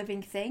through a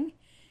living thing,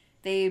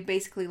 they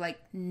basically,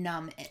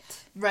 numb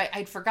it. Right,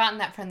 I'd forgotten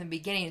that from the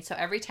beginning. So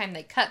every time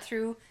they cut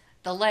through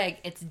the leg,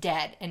 it's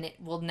dead and it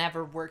will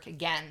never work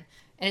again.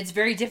 And it's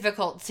very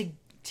difficult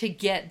to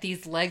get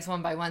these legs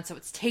one by one, so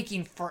it's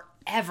taking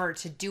forever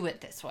to do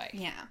it this way.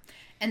 Yeah.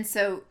 And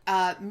so,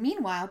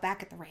 meanwhile,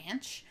 back at the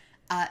ranch,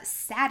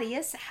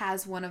 Sadeas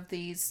has one of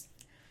these...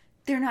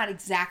 They're not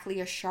exactly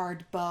a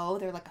shard bow.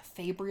 They're like a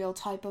fabrial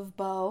type of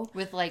bow.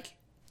 With,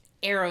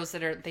 arrows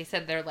that they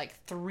said they're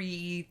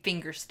 3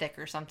 finger thick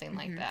or something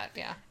like that,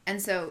 yeah.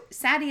 And so,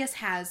 Sadeas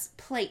has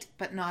plate,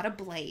 but not a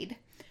blade.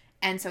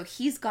 And so,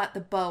 he's got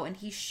the bow, and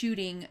he's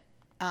shooting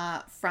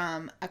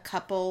from a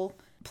couple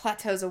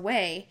plateaus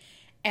away.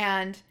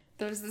 And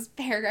there's this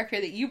paragraph here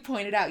that you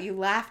pointed out, you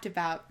laughed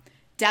about.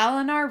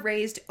 Dalinar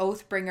raised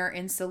Oathbringer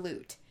in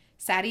salute.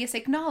 Sadeas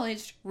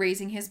acknowledged,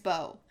 raising his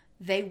bow.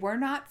 They were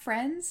not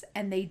friends,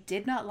 and they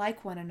did not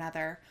like one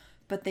another,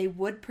 but they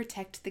would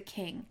protect the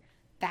king.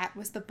 That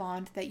was the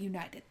bond that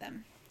united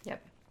them.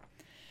 Yep.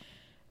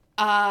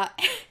 Alucard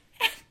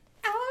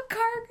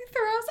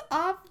throws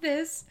off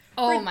this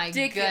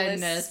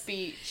ridiculous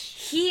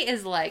speech. He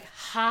is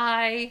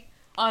high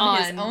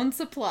on his own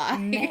supply.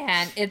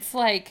 Man, it's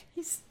like...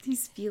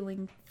 He's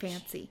feeling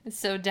fancy.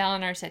 So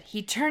Dalinar said,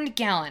 he turned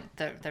gallant,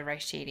 the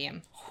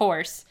Rashadium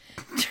horse,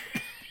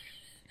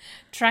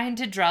 trying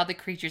to draw the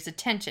creature's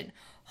attention.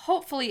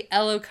 Hopefully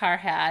Elhokar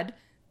had...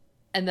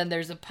 And then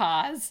there's a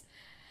pause.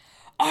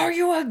 Are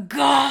you a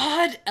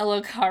god?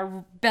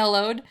 Elhokar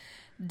bellowed.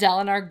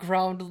 Dalinar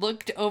groaned,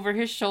 looked over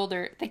his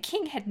shoulder. The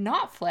king had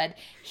not fled.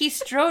 He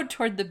strode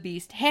toward the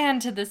beast,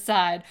 hand to the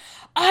side.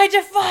 I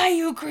defy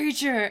you,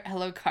 creature!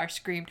 Elhokar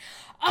screamed.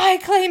 I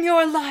claim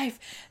your life.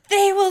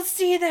 They will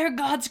see their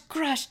gods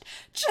crushed,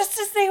 just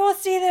as they will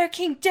see their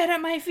king dead at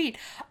my feet.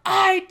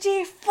 I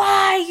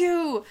defy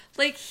you!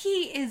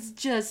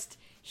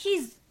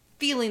 He's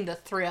feeling the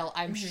thrill.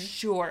 I'm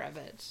sure of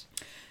it.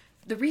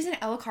 The reason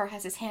Elhokar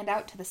has his hand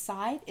out to the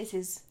side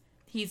is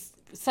he's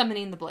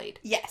summoning the blade.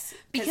 Yes.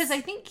 Because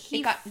I think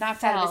he got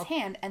knocked out of his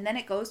hand, and then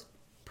it goes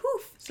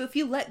poof. So if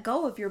you let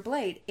go of your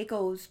blade, it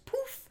goes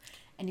poof,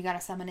 and you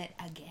gotta summon it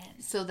again.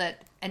 So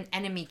that an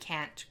enemy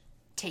can't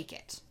take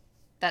it.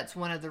 That's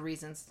one of the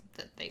reasons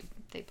that they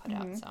put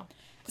out.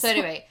 So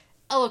anyway,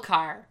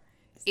 Elhokar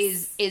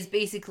is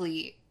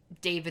basically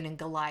David and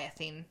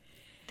Goliathing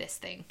this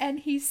thing. And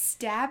he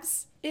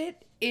stabs the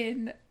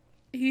thing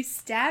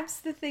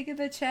in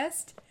the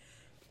chest.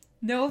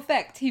 No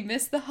effect. He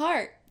missed the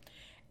heart.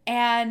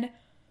 And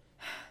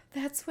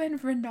that's when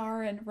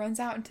Renarin runs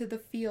out into the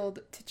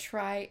field to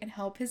try and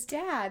help his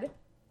dad.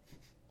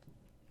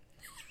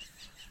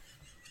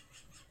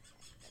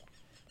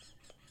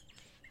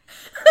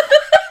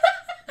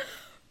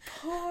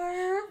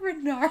 Poor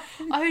Renarin.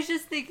 I was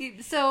just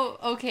thinking, so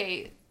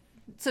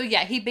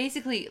yeah, he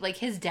basically,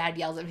 his dad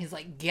yells at him, he's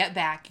like, get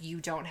back,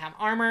 you don't have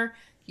armor,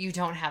 you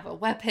don't have a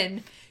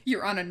weapon.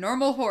 You're on a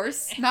normal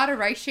horse, not a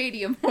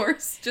Rashadium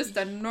horse, just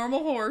a normal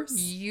horse.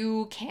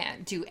 You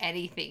can't do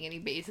anything. And he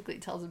basically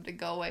tells him to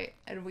go away.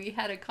 And we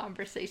had a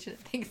conversation at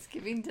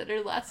Thanksgiving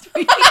dinner last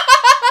week.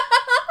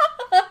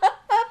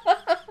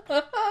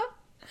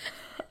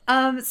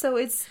 So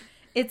it's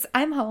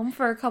I'm home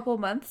for a couple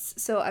months,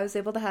 so I was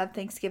able to have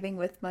Thanksgiving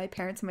with my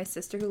parents and my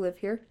sister who live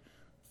here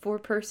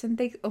 4-person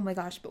thing. Oh my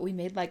gosh, but we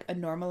made like a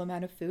normal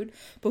amount of food,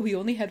 but we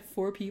only had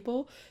 4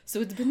 people.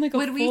 So it's been like a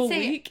when full we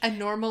say week. a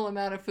normal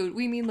amount of food,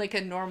 we mean like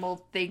a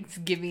normal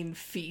Thanksgiving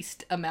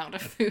feast amount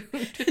of food.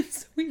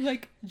 So we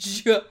like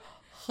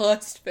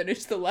just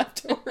finished the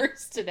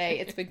leftovers today.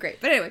 It's been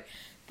great. But anyway,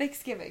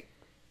 Thanksgiving.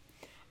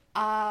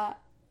 Our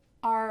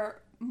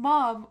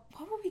mom,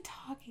 what were we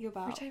talking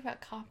about? We're talking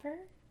about Copper?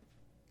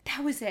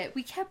 That was it.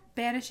 We kept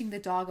banishing the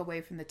dog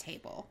away from the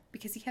table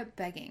because he kept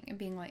begging and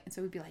being like, and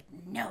so we'd be like,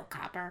 no,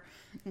 Copper,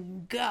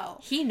 go.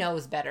 He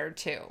knows better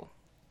too.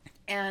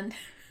 And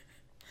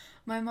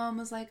my mom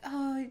was like,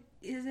 oh,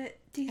 is it,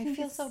 do you think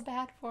I feel so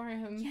bad for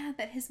him. Yeah,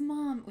 that his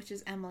mom, which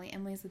is Emily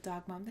is the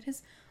dog mom, that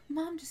his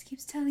mom just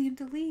keeps telling him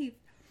to leave.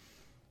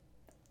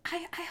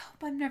 I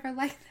hope I'm never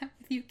like that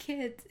with you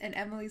kids. And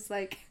Emily's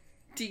like,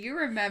 do you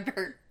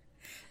remember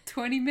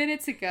 20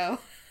 minutes ago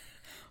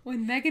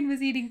when Megan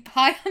was eating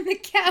pie on the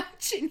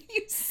couch and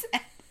you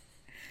said,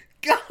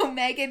 go,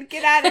 Megan,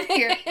 get out of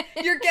here.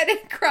 You're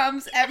getting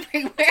crumbs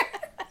everywhere.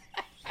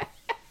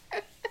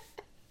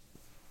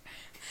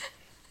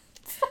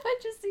 So I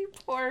just see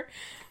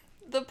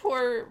the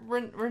poor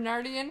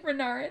Renarin.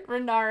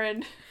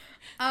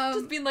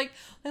 Just being like,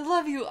 I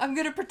love you. I'm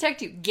going to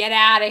protect you. Get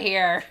out of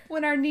here.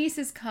 When our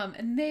nieces come,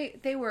 and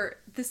they were,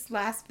 this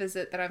last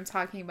visit that I'm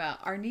talking about,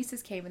 our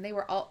nieces came and they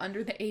were all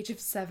under the age of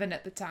 7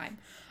 at the time.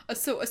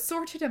 So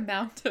assorted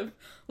amount of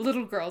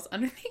little girls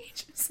under the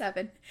age of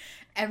 7.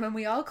 And when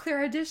we all clear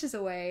our dishes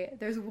away,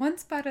 there's one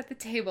spot at the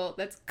table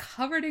that's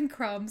covered in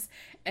crumbs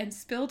and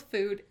spilled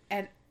food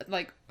and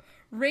like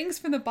rings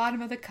from the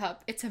bottom of the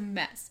cup. It's a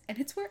mess. And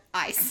it's where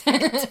I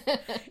sit.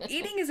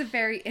 Eating is a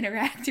very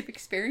interactive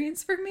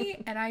experience for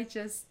me. And I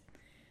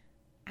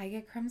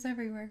get crumbs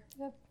everywhere.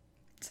 Yep.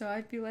 So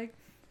I'd be like,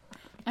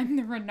 I'm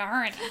the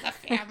Renarin of the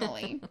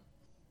family.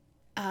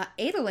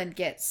 Adolin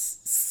gets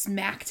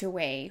smacked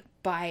away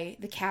by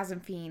the Chasm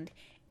Fiend.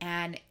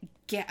 And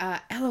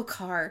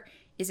Elhokar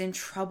is in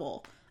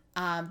trouble.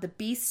 The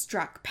beast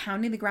struck,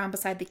 pounding the ground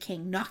beside the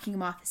king, knocking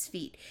him off his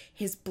feet.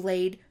 His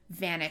blade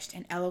vanished,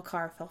 and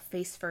Elhokar fell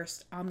face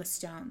first on the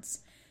stones.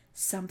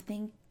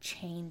 Something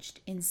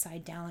changed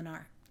inside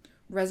Dalinar.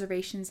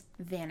 Reservations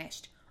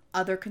vanished.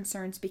 Other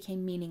concerns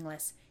became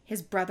meaningless.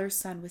 His brother's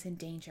son was in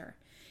danger.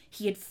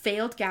 He had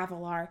failed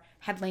Gavilar,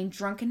 had lain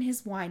drunk in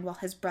his wine while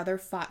his brother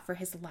fought for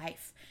his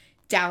life.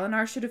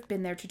 Dalinar should have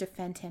been there to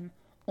defend him.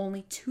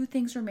 Only 2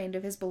 things remained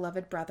of his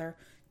beloved brother.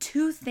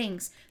 2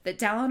 things that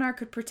Dalinar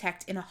could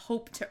protect in a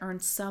hope to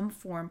earn some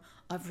form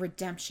of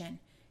redemption.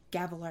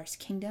 Gavilar's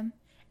kingdom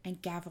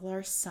and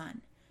Gavilar's son.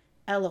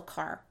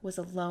 Elhokar was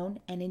alone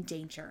and in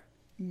danger.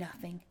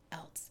 Nothing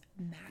else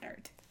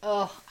mattered.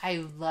 Oh,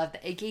 I love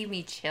that. It gave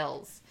me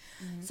chills.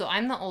 Mm-hmm. So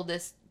I'm the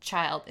oldest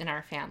child in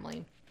our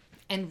family.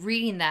 And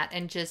reading that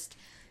and just,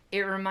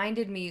 it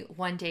reminded me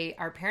one day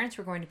our parents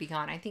were going to be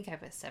gone. I think I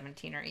was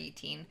 17 or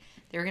 18.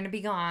 They were going to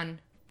be gone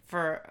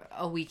for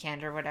a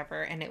weekend or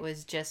whatever, and it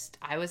was just,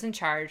 I was in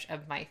charge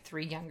of my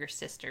 3 younger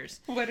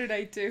sisters. What did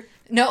I do?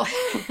 No.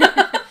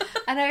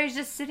 And I was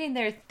just sitting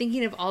there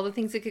thinking of all the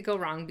things that could go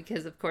wrong,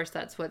 because of course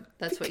that's what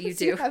you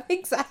do. You have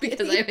anxiety.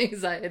 Because I have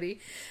anxiety.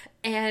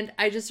 And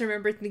I just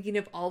remember thinking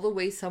of all the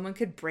ways someone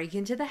could break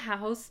into the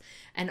house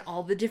and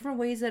all the different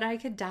ways that I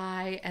could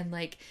die, and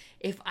like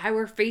if I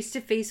were face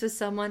to face with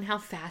someone, how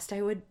fast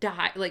I would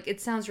die. Like,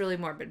 it sounds really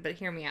morbid, but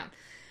hear me out.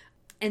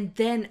 And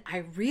then I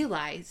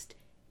realized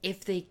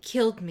if they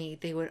killed me,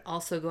 they would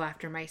also go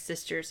after my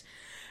sisters.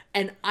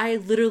 And I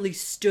literally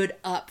stood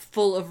up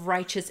full of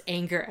righteous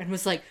anger and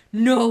was like,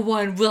 no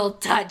one will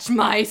touch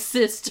my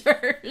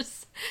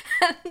sisters.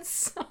 And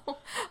so,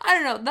 I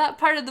don't know, that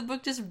part of the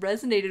book just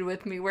resonated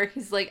with me, where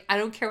he's like, I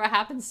don't care what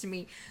happens to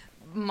me.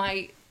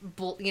 My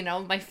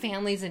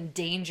family's in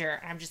danger.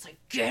 And I'm just like,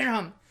 get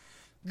him.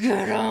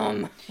 Get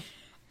him.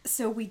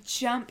 So we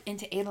jump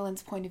into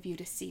Adolin's point of view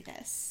to see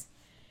this.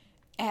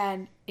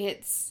 And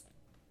it's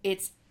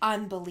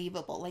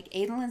unbelievable. Like,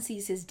 Adolin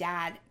sees his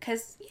dad,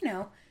 because,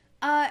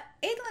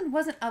 Adolin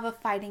wasn't of a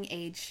fighting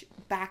age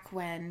back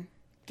when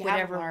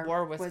Whatever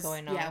war was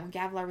going on. Yeah, when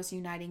Gavilar was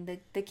uniting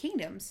the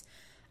kingdoms.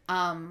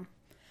 I'm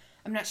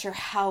not sure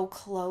how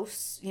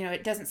close,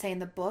 it doesn't say in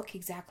the book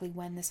exactly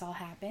when this all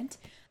happened.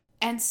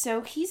 And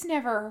so he's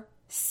never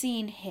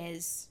seen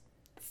his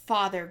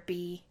father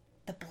be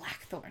the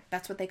Blackthorn.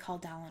 That's what they call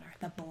Dalinar,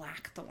 the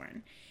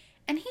Blackthorn.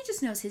 And he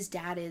just knows his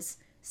dad is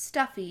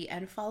stuffy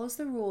and follows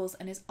the rules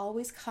and is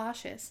always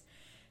cautious.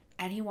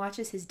 And he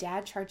watches his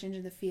dad charge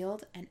into the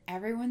field, and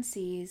everyone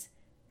sees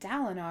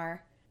Dalinar,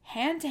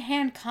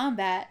 hand-to-hand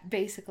combat,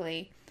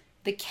 basically.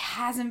 The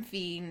Chasm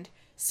Fiend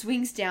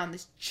swings down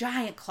this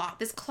giant claw.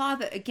 This claw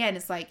that, again,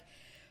 is like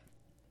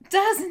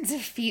dozens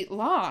of feet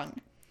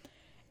long.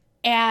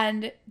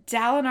 And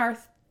Dalinar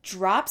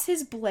drops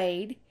his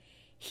blade.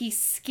 He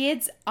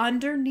skids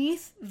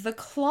underneath the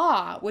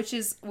claw, which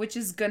is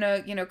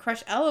gonna,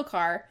 crush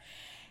Elhokar.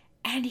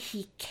 And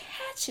he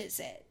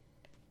catches it.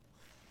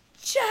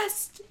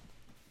 Just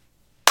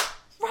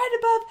right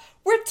above.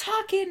 We're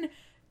talking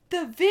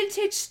the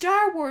vintage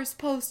Star Wars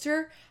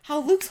poster. How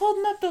Luke's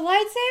holding up the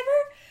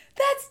lightsaber.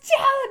 That's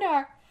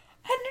Dalinar.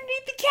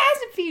 underneath the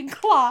Cassiopeia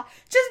claw.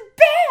 Just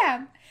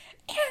bam!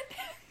 And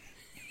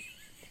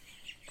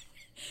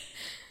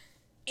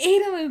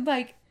Adolin,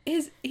 like,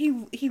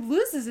 he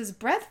loses his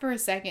breath for a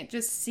second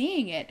just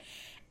seeing it.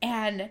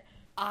 And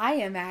I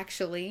am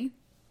actually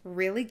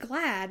really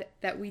glad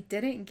that we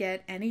didn't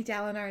get any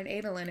Dalinar and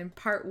Adolin in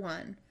part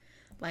 1.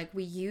 Like,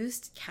 we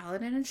used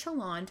Kaladin and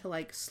Shallan to,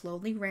 like,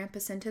 slowly ramp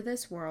us into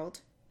this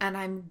world. And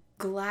I'm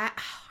glad,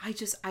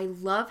 I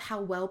love how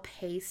well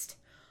paced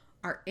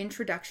our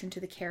introduction to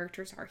the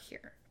characters are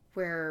here.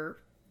 Where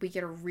we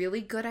get a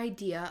really good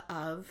idea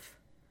of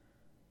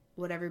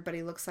what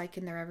everybody looks like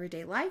in their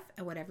everyday life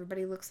and what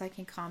everybody looks like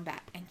in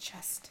combat. And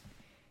just,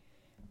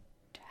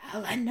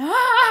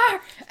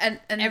 Dalinar! And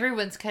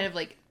everyone's kind of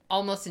like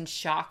almost in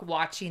shock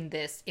watching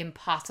this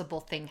impossible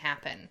thing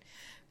happen.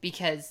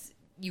 Because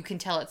you can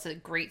tell it's a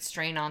great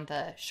strain on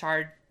the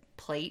shard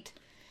plate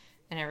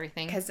and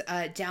everything. Because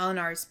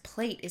Dalinar's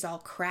plate is all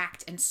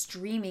cracked and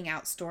streaming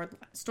out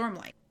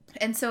stormlight.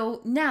 And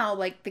so now,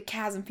 like, the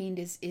Chasm Fiend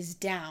is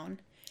down.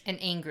 And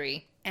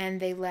angry. And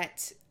they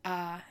let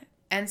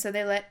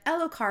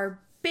Elhokar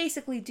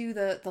basically do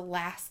the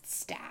last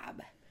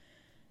stab.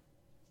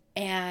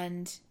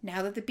 And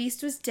now that the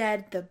beast was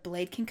dead, the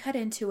blade can cut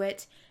into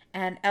it.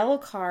 And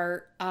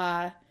Elhokar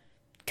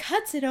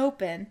cuts it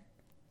open,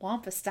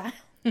 Wampa style.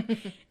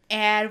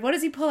 And what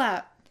does he pull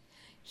out?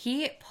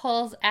 He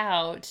pulls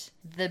out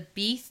the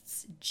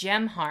beast's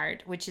gem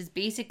heart, which is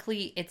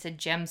basically, it's a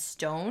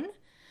gemstone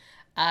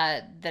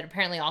that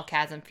apparently all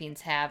Chasm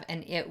Fiends have.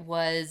 And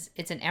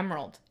it's an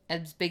emerald,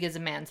 as big as a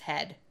man's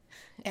head.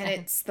 And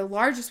it's the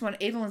largest one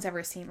Adolin's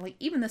ever seen. Like,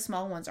 even the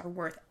small ones are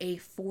worth a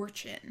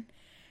fortune.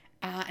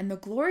 And the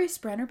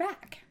Glorious-Spren are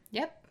back.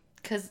 Yep,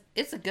 because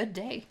it's a good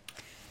day.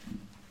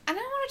 And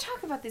I want to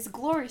talk about this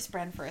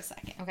Glorious-Spren for a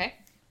second. Okay.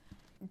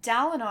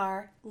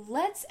 Dalinar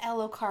lets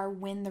Elhokar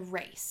win the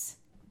race.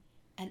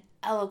 And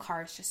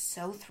Elhokar is just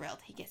so thrilled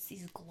he gets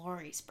these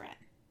Glorious-Spren.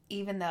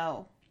 Even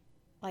though,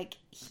 like,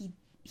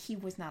 he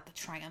was not the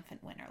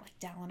triumphant winner. Like,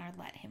 Dalinar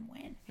let him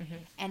win. Mm-hmm.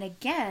 And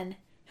again,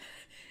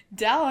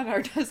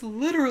 Dalinar does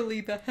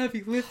literally the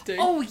heavy lifting.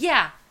 Oh,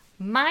 yeah.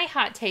 My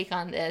hot take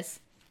on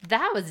this,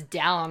 that was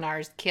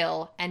Dalinar's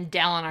kill, and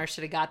Dalinar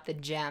should have got the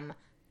gem.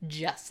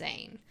 Just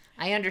saying.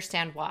 I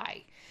understand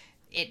why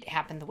it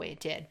happened the way it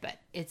did, but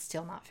it's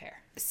still not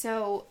fair.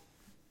 So,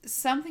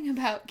 something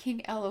about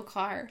King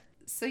Elhokar.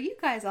 So you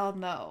guys all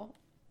know,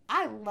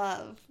 I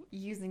love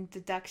using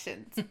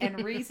deductions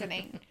and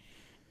reasoning.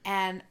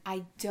 And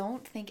I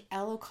don't think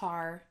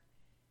Elhokar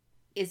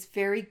is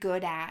very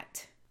good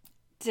at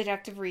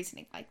deductive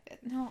reasoning like this.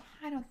 No,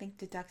 I don't think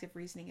deductive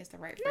reasoning is the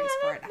right phrase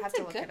for it. I have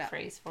to look it up. That's a good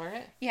phrase for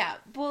it. Yeah,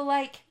 well,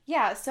 like,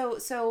 yeah, so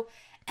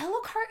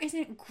Elhokar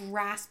isn't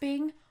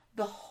grasping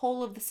the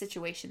whole of the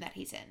situation that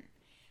he's in.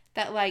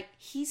 That, like,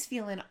 he's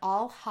feeling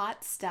all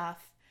hot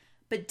stuff,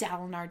 but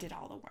Dalinar did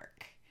all the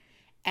work.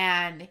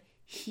 And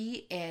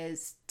he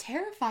is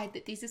terrified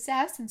that these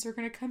assassins are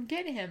going to come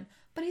get him,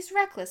 but he's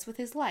reckless with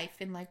his life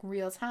in, like,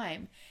 real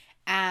time.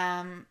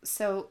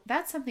 So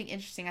that's something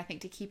interesting, I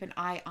think, to keep an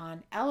eye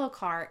on.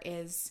 Elhokar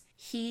is,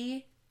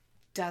 he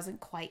doesn't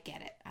quite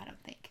get it, I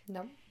don't think.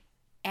 No.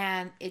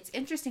 And it's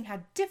interesting how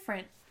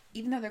different,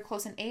 even though they're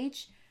close in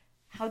age,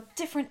 how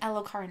different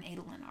Elhokar and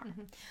Adolin are.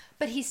 Mm-hmm.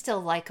 But he's still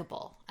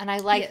likable. And I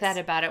like that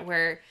about it,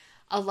 where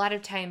a lot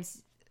of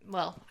times,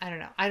 well, I don't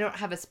know. I don't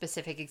have a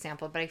specific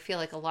example, but I feel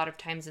like a lot of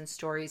times in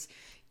stories,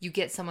 you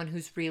get someone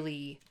who's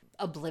really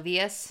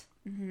oblivious,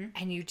 mm-hmm.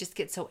 and you just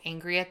get so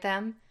angry at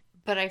them.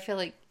 But I feel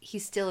like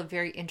he's still a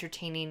very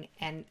entertaining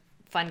and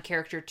fun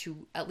character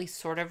to at least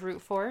sort of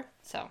root for.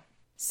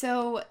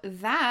 So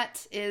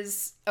that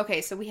is... Okay,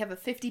 so we have a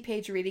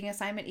 50-page reading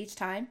assignment each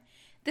time.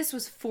 This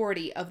was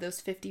 40 of those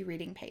 50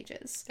 reading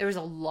pages. There was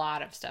a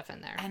lot of stuff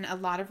in there. And a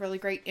lot of really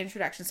great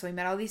introductions. So we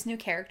met all these new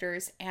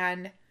characters.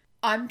 And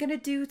I'm going to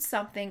do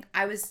something.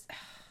 I'm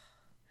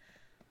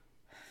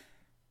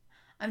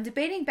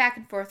debating back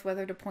and forth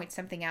whether to point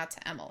something out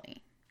to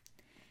Emily.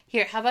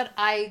 Here, how about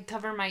I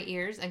cover my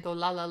ears and go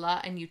la la la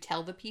and you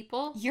tell the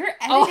people? You're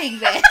editing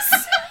this.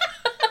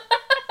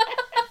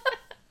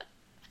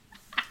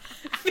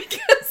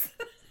 Because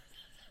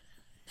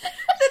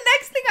the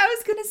next thing I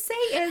was going to say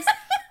is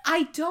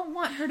I don't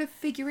want her to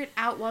figure it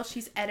out while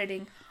she's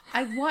editing.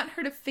 I want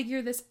her to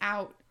figure this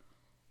out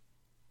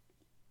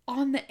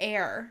on the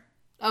air.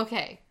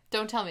 Okay.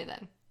 Don't tell me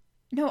then.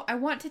 No, I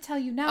want to tell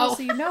you now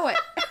so you know it.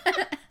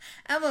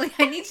 Emily,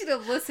 I need you to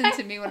listen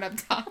to me when I'm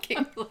talking.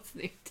 I'm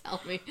listening.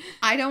 Tell me.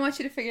 I don't want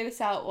you to figure this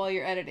out while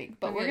you're editing,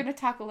 but we're going to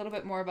talk a little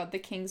bit more about the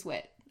King's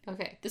Wit.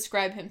 Okay.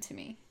 Describe him to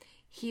me.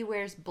 He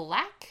wears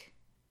black,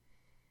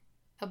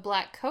 a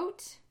black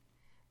coat,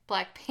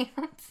 black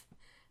pants.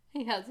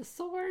 He has a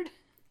sword.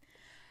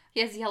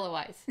 He has yellow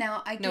eyes.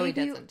 Now, I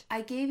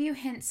gave you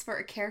hints for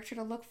a character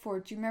to look for.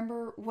 Do you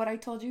remember what I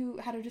told you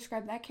how to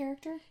describe that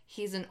character?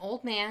 He's an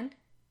old man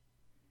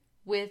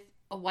with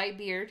a white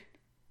beard.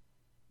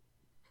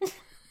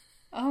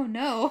 Oh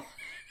no.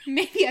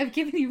 Maybe I've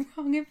given you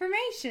wrong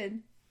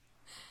information.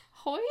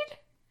 Hoid?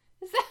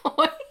 Is that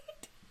Hoid?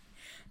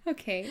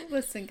 Okay,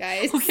 listen,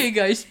 guys. Okay,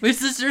 guys, my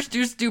sister's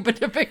too stupid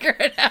to figure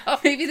it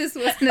out. Maybe this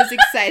wasn't as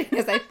exciting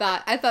as I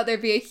thought. I thought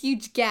there'd be a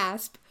huge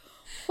gasp.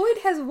 Hoyd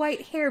has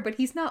white hair, but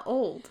he's not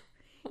old.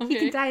 Okay. He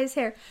can dye his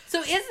hair.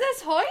 So is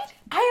this Hoyd?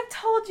 I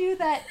have told you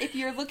that if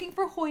you're looking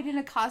for Hoyd in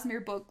a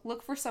Cosmere book,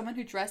 look for someone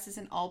who dresses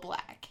in all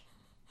black.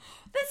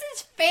 This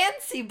is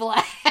fancy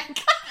black.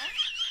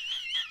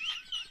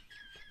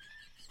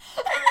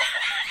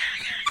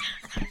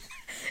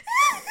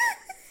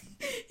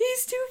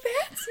 He's too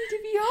fancy to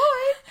be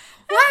Hoyd.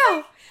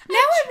 Wow. Now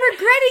I'm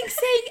regretting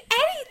saying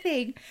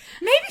anything.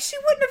 Maybe she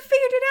wouldn't have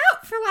figured it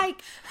out for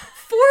like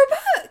 4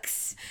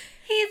 books.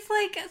 He's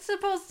like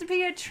supposed to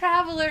be a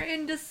traveler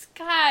in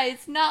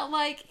disguise, not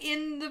like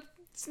in the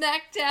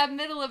smack dab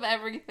middle of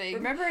everything.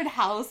 Remember in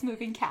Howl's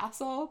Moving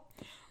Castle?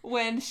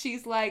 When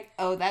she's like,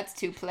 oh, that's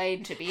too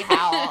plain to be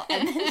Howl.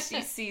 And then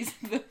she sees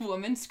the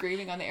woman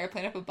screaming on the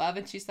airplane up above,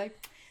 and she's like,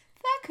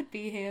 that could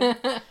be him.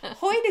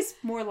 Hoyd is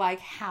more like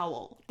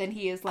Howl than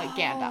he is like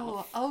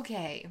Gandalf.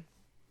 Okay.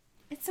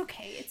 It's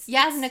okay.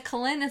 Yasna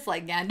Kalen is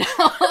like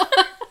Gandalf.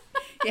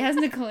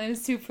 Yasna Kalen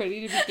is too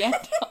pretty to be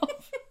Gandalf.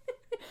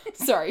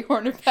 Sorry,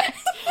 horn effect.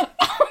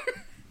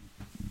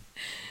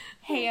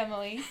 Hey,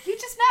 Emily. You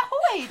just met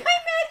Hoyd. I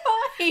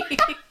met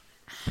Hoyd.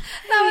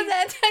 That was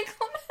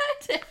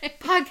anticlimactic.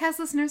 Podcast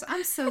listeners,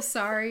 I'm so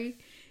sorry.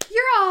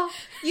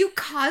 You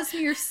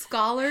Cosmere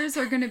scholars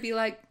are going to be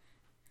like,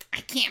 I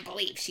can't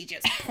believe she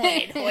just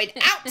pointed Hoyd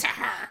out to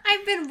her.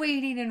 I've been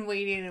waiting and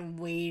waiting and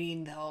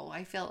waiting, though.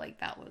 I feel like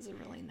that was a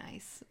really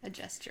nice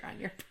gesture on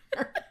your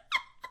part.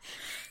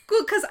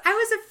 Cool, because I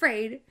was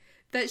afraid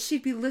that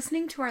she'd be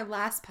listening to our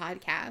last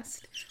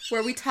podcast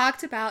where we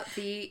talked about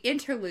the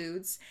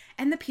interludes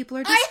and the people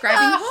are describing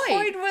I thought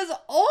Hoyd. Hoyd was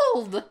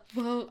old.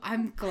 Well,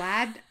 I'm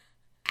glad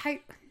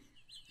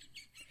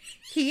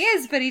he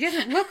is, but he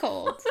doesn't look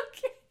old.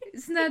 Okay.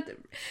 It's not...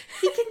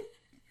 He can...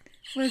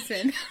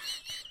 Listen.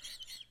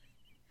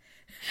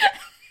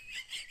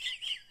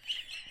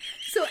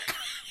 So,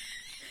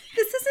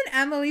 this isn't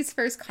Emily's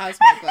first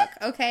Cosmere book,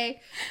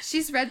 okay?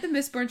 She's read the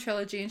Mistborn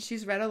trilogy and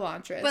she's read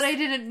Elantris. But I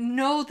didn't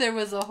know there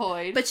was a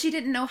Hoyd. But she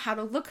didn't know how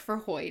to look for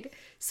Hoyd.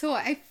 So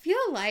I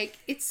feel like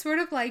it's sort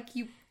of like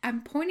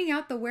I'm pointing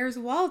out the Where's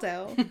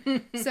Waldo.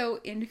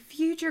 So in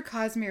future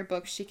Cosmere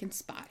books, she can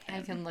spot him.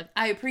 I can look.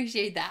 I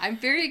appreciate that. I'm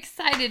very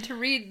excited to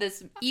read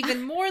this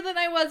even more than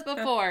I was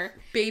before.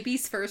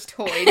 Baby's first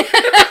Hoyd.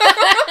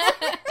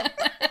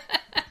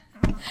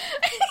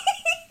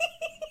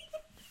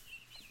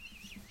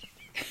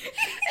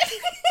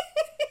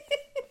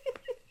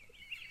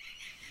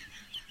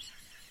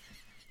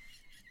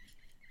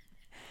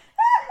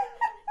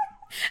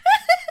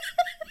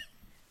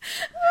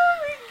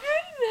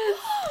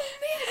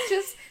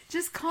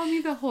 Just call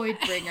me the Hoyd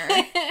bringer.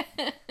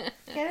 Get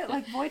it?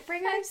 Like Void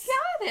bringers?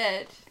 I got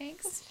it.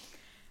 Thanks.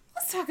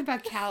 Let's talk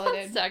about Kaladin.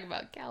 Let's talk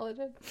about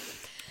Kaladin.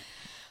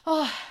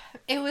 Oh,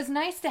 it was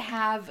nice to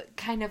have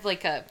kind of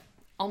like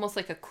almost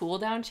like a cool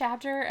down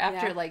chapter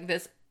after like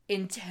this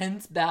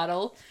intense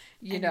battle,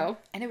 you know.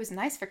 And it was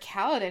nice for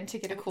Kaladin to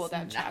get a cool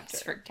down chapter.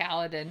 Nice for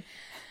Kaladin.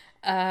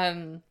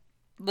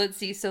 Let's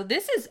see. So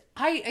this is,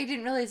 I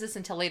didn't realize this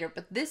until later,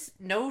 but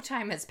no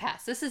time has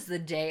passed. This is the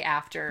day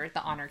after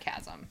the Honor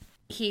Chasm.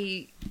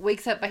 He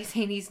wakes up by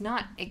saying he's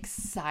not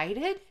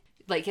excited.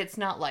 Like, it's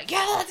not like,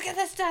 yeah, let's get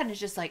this done. It's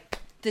just like,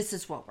 this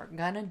is what we're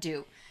gonna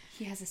do.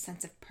 He has a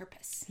sense of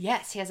purpose.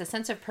 Yes, he has a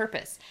sense of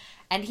purpose.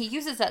 And he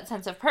uses that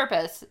sense of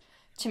purpose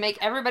to make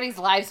everybody's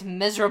lives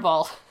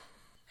miserable.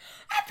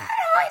 I thought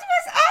Hoyd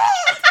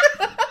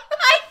was old!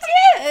 I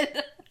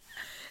did!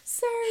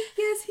 Sorry,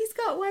 yes, he's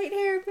got white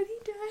hair, but he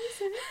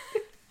doesn't.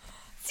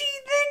 See,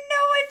 then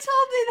no one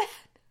told me that.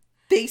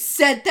 They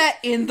said that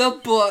in the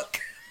book.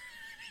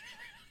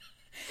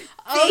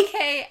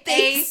 Okay,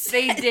 A,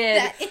 they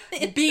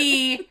did.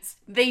 B,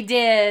 they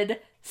did.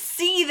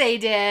 C, they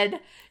did.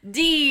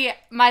 D,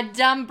 my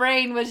dumb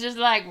brain was just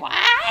like, what?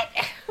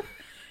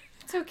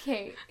 It's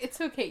okay. It's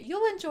okay.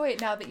 You'll enjoy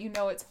it now that you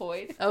know it's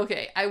Hoyd.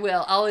 Okay, I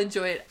will. I'll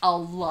enjoy it a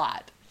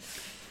lot.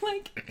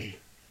 Like,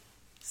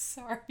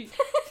 sorry,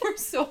 we're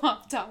so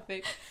off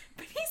topic,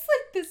 but he's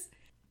like this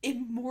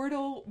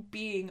immortal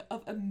being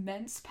of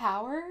immense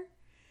power.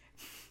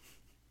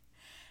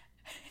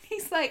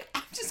 He's like,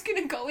 I'm just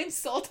gonna go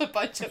insult a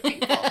bunch of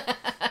people.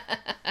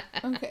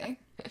 Okay.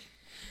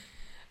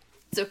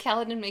 So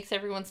Kaladin makes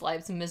everyone's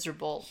lives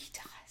miserable. He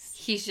does.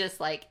 He's just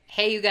like,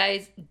 hey, you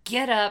guys,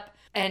 get up.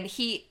 And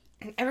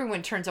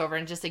everyone turns over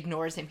and just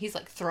ignores him. He's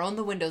like throwing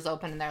the windows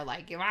open and they're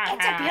like, it's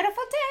a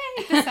beautiful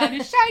day. The sun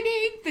is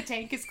shining. The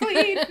tank is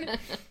clean.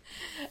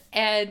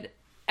 And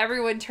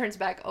everyone turns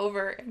back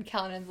over and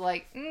Kaladin's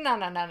like, no.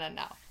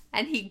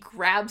 And he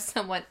grabs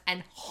someone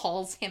and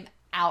hauls him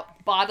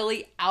out,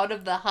 bodily out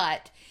of the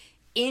hut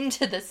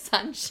into the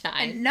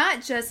sunshine. And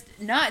not just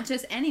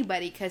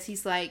anybody, because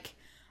he's like,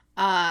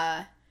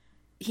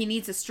 he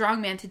needs a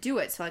strong man to do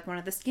it. So like one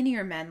of the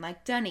skinnier men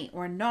like Dunny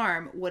or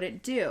Narm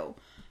wouldn't do.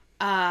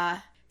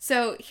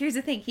 So here's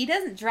the thing. He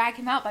doesn't drag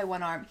him out by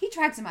one arm. He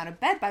drags him out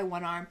of bed by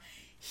one arm.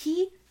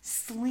 He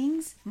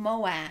slings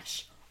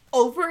Moash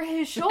over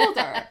his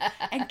shoulder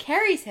and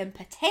carries him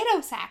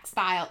potato sack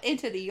style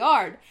into the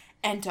yard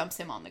and dumps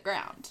him on the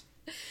ground.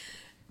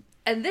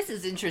 And this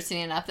is interesting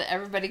enough that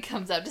everybody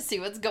comes out to see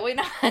what's going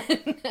on.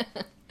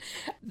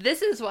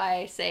 This is why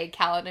I say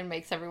Kaladin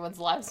makes everyone's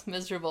lives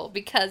miserable,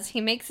 because he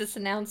makes this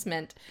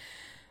announcement.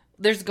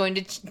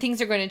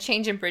 Things are going to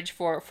change in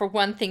Bridgefort. For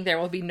one thing, there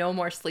will be no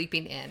more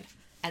sleeping in.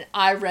 And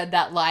I read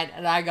that line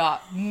and I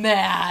got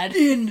mad.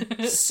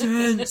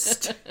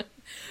 Incensed.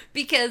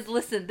 Because,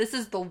 listen, this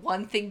is the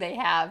one thing they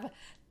have.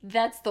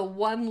 That's the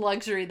one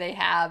luxury they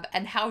have.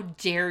 And how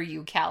dare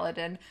you,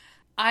 Kaladin?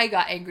 I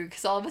got angry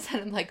because all of a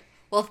sudden I'm like,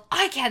 well, if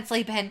I can't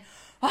sleep in,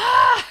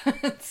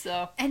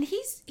 so. And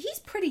he's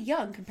pretty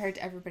young compared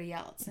to everybody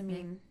else. I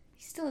mean,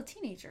 he's still a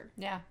teenager.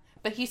 Yeah.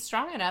 But he's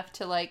strong enough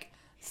to, like,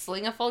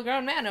 sling a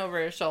full-grown man over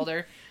his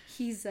shoulder.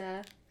 He's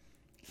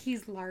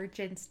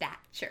large in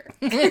stature.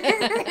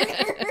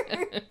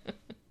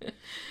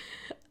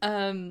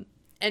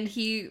 And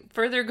he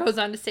further goes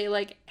on to say,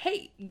 like,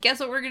 hey,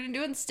 guess what we're going to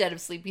do instead of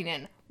sleeping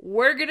in?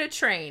 We're going to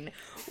train.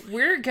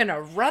 We're going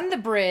to run the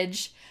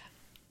bridge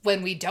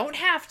when we don't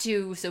have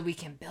to so we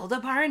can build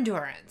up our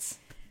endurance.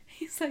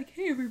 He's like,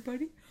 hey,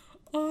 everybody,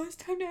 it's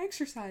time to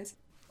exercise.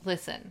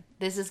 Listen,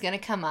 this is going to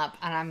come up,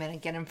 and I'm going to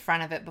get in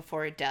front of it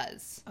before it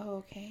does. Oh,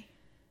 okay.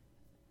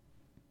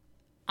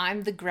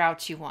 I'm the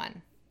grouchy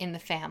one in the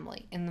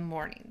family in the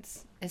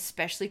mornings,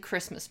 especially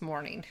Christmas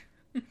morning,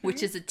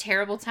 which is a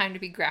terrible time to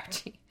be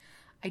grouchy.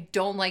 I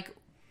don't like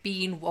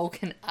being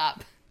woken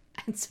up.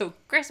 And so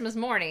Christmas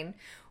morning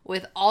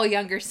with all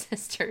younger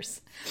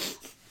sisters,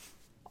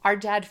 our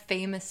dad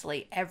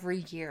famously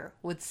every year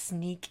would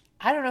sneak,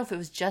 I don't know if it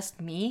was just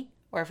me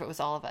or if it was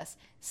all of us,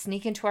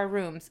 sneak into our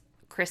rooms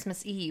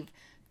Christmas Eve,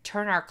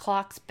 turn our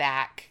clocks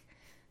back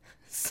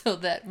so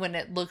that when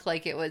it looked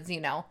like it was,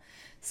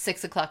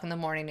 6 o'clock in the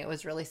morning, it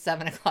was really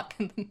 7 o'clock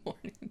in the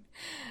morning.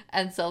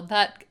 And so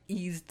that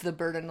eased the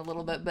burden a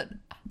little bit, but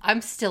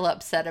I'm still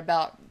upset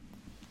about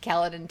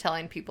Kaladin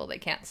telling people they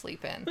can't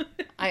sleep in.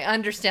 I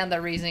understand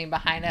the reasoning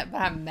behind it, but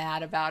I'm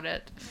mad about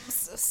it. I'm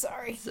so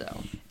sorry.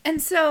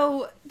 And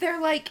so they're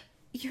like,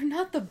 you're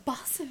not the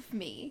boss of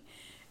me.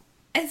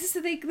 And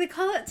so they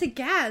call it to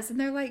Gaz, and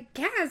they're like,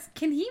 Gaz,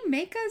 can he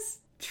make us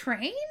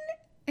train?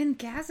 And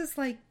Gaz is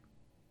like,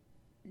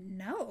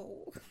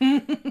 no.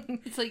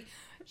 It's like,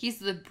 he's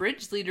the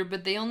bridge leader,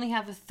 but they only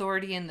have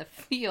authority in the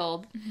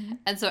field. Mm-hmm.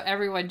 And so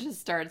everyone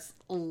just starts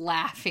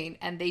laughing,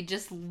 and they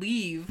just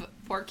leave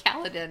poor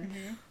Kaladin,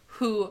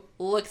 who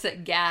looks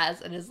at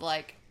Gaz and is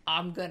like,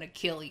 I'm gonna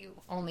kill you.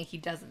 Only he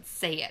doesn't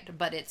say it,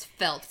 but it's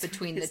felt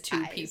between the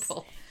two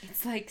people.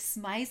 It's like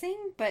smizing,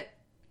 but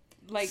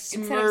like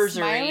Smurzering. Instead of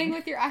smiling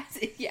with your eyes,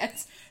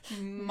 yes,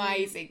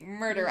 smizing,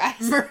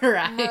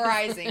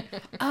 murderizing.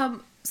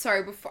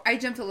 Sorry, before I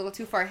jumped a little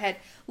too far ahead.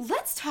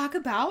 Let's talk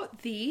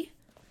about the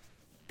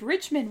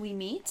bridgemen we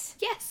meet.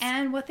 Yes.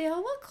 And what they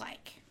all look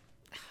like.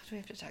 Do we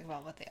have to talk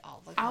about what they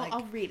all look like?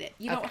 I'll read it.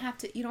 You don't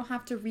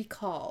have to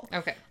recall.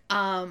 Okay.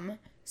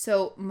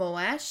 So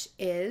Moash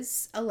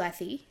is a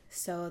Lethi,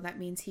 so that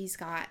means he's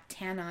got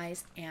tan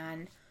eyes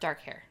and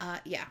dark hair.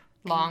 Yeah.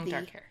 Long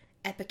dark hair.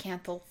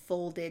 Epicanthal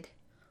folded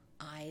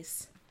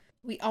eyes.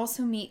 We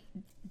also meet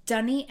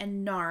Dunny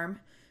and Narm,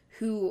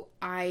 who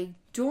I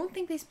don't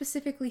think they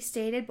specifically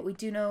stated, but we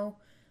do know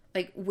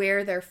like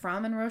where they're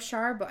from in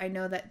Roshar, but I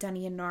know that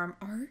Dunny and Narm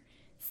are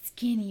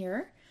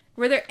skinnier.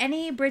 Were there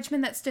any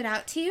bridgemen that stood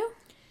out to you?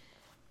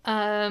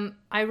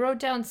 I wrote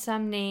down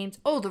some names.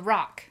 Oh, the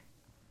Rock.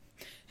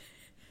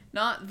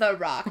 Not the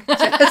Rock,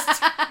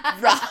 just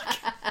Rock.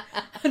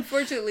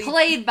 Unfortunately.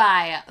 Played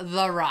by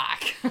the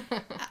Rock.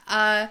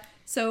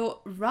 So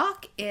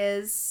Rock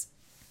is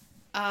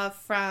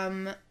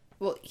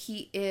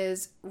he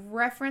is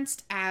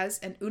referenced as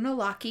an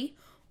Unalaki,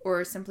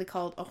 or simply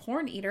called a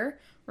Horn Eater,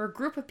 or a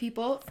group of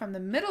people from the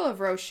middle of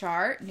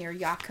Roshar near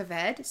Jah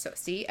Keved. So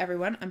see,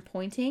 everyone, I'm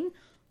pointing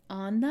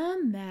on the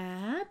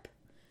map.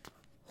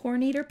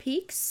 Horn Eater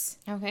Peaks.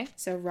 Okay.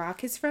 So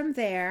Rock is from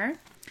there.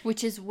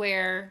 Which is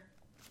where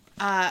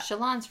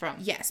Shallan's from.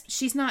 Yes,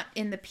 she's not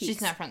in the peaks.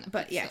 She's not from the peaks,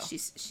 but yeah, so.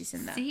 she's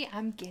in that. See,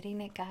 I'm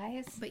getting it,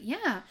 guys. But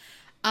yeah.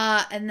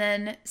 And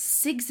then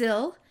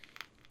Sigzil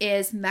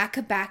is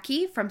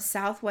Makabaki from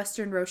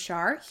southwestern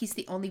Roshar. He's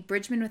the only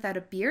bridgeman without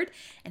a beard,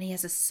 and he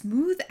has a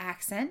smooth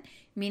accent,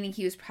 meaning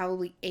he was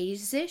probably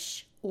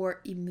Azish or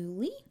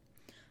Imuli.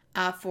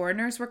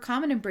 Foreigners were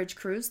common in bridge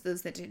crews.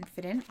 Those that didn't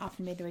fit in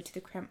often made their way to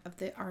the creme of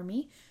the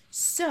army.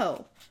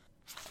 So,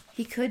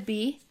 he could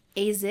be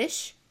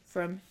Azish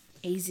from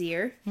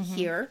Azir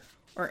here,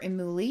 or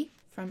Imuli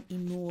from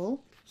Imul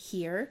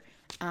here.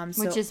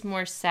 Which is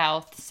more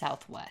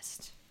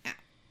southwest.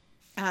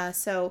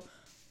 So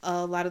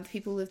a lot of the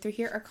people who live through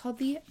here are called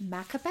the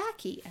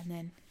Makabaki, and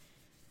then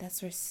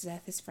that's where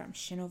Seth is from,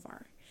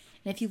 Shinovar.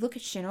 And if you look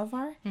at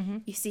Shinovar,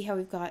 you see how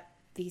we've got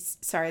these,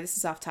 sorry, this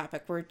is off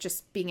topic, we're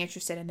just being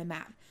interested in the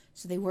map.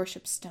 So they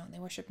worship stone, they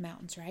worship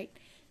mountains, right?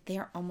 They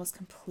are almost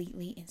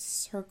completely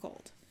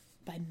encircled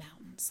by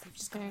mountains. They've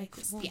just got like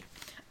this. Yeah.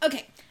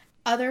 Okay.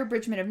 Other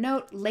bridgemen of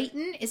note,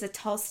 Leighton is a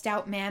tall,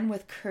 stout man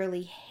with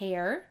curly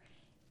hair.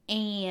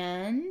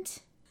 And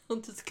I'll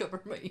just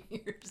cover my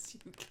ears.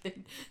 You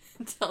can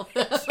tell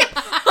them.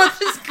 I'll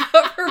just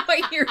cover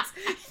my ears.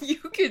 You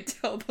can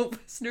tell the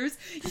listeners.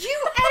 You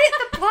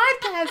edit the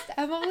podcast,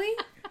 Emily.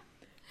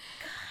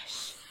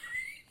 Gosh.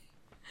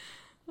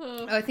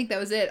 Oh, I think that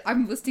was it.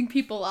 I'm listing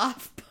people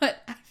off,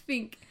 but I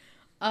think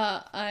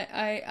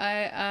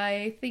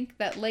I think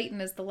that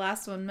Leighton is the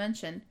last one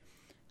mentioned.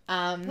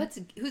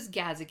 Who's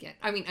Gaz again?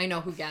 I mean, I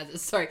know who Gaz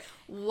is. Sorry.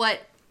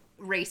 What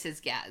race is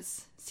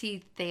Gaz? Is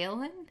he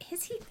Thalen?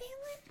 Is he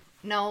Thalen?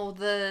 No,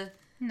 the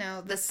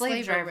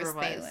slave driver was.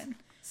 Thalen.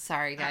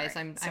 Sorry, guys.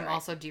 Right, I'm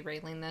also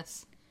derailing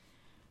this.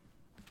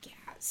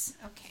 Gaz.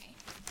 Okay.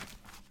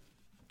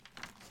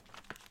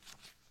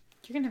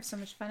 You're gonna have so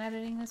much fun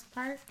editing this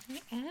part.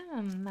 I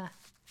am.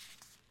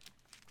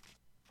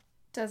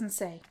 Doesn't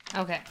say.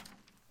 Okay.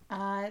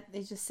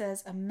 It just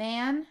says, a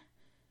man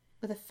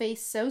with a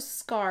face so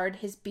scarred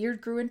his beard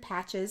grew in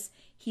patches.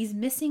 He's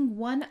missing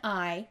one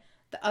eye.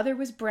 The other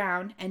was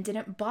brown and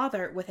didn't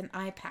bother with an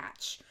eye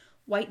patch.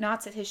 White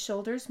knots at his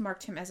shoulders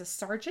marked him as a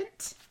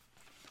sergeant.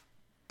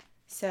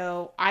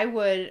 So I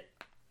would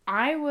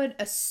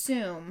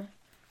assume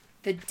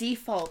the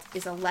default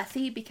is a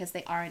Lethe because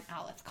they are an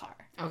Alethkar.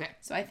 Okay.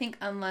 So I think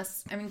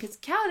because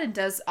Kaladin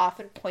does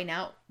often point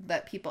out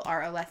that people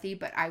are a Lethe,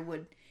 but I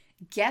would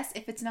guess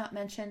if it's not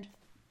mentioned,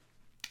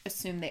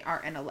 assume they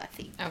are an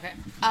Alethi. Okay.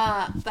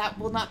 That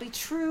will not be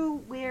true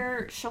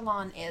where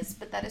Shallan is,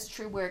 but that is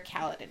true where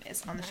Kaladin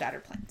is on the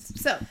Shattered Plains.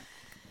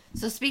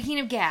 So speaking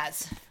of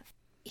Gaz,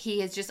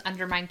 he has just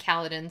undermined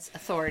Kaladin's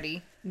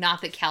authority.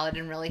 Not that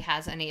Kaladin really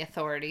has any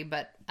authority,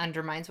 but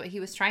undermines what he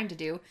was trying to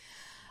do.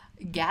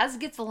 Gaz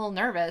gets a little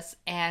nervous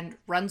and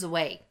runs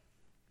away.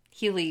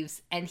 He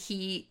leaves and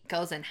he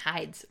goes and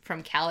hides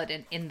from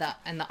Kaladin in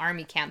the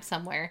army camp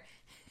somewhere.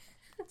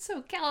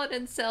 So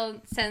Kaladin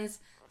sends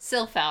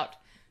Sylph out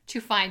to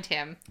find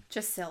him.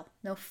 Just Syl.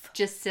 No.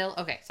 Just Syl?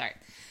 Okay, sorry.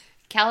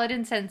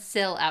 Kaladin sends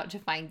Syl out to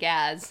find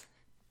Gaz.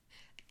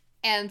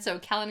 And so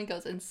Kaladin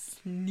goes and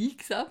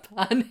sneaks up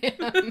on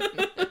him.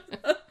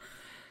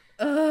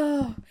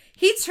 Oh.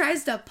 He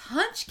tries to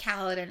punch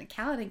Kaladin and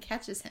Kaladin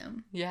catches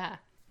him. Yeah.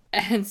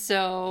 And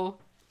so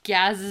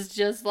Gaz is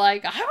just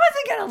like, I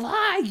wasn't gonna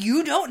lie.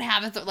 You don't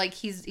have it. Like,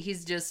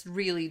 he's just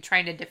really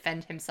trying to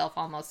defend himself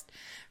almost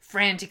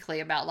frantically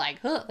about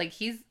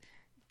he's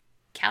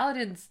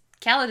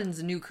Kaladin's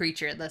a new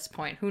creature at this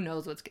point. Who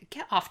knows what's good?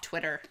 Get off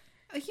Twitter.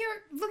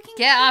 You're looking.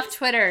 Get off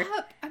Twitter.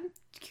 Up. I'm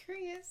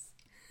curious.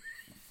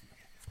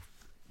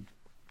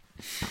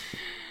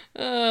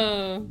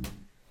 Oh.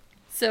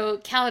 So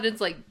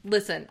Kaladin's like,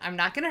 listen, I'm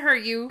not gonna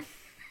hurt you.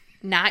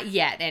 Not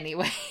yet,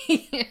 anyway.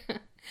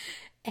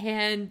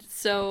 And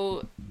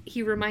so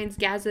he reminds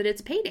Gaz that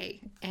it's payday.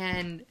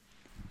 And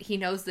he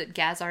knows that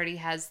Gaz already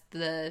has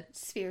the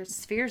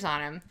spheres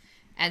on him.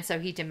 And so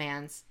he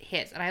demands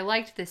his. And I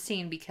liked this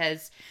scene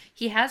because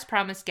he has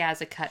promised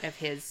Gaz a cut of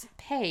his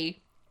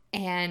pay.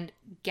 And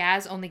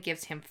Gaz only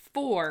gives him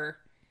 4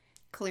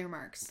 clear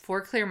marks.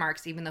 4 clear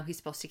marks, even though he's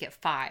supposed to get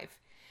 5.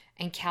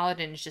 And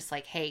Kaladin is just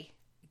like, hey,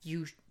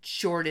 you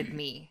shorted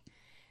me.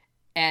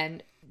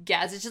 And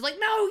Gaz is just like,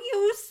 no,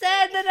 you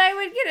said that I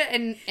would get it.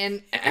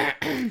 And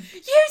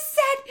you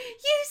said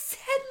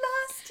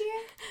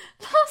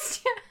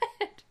lost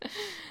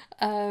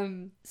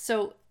yet.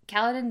 So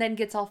Kaladin then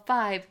gets all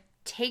 5,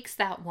 takes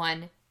that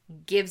one,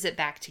 gives it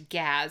back to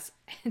Gaz.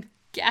 And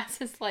Gaz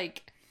is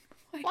like,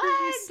 what? Why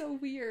are you so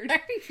weird? Why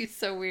are you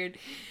so weird?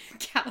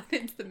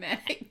 Kaladin's the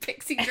manic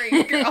pixie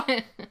dream girl.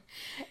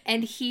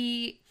 And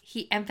he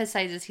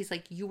emphasizes, he's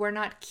like, you are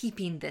not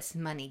keeping this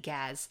money,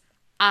 Gaz.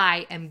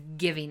 I am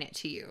giving it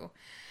to you.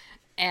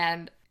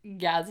 And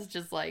Gaz is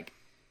just like,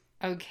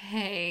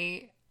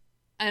 okay,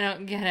 I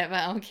don't get it,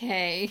 but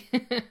okay.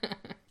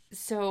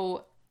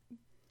 So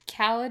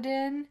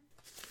Kaladin,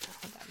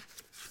 hold on.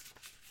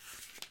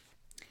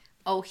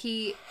 Oh,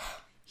 he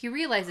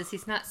realizes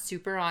he's not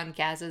super on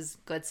Gaz's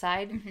good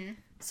side. Mm-hmm.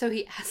 So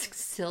he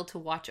asks Syl to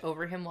watch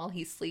over him while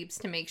he sleeps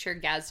to make sure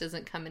Gaz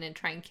doesn't come in and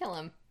try and kill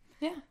him.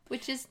 Yeah.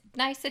 Which is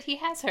nice that he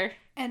has her.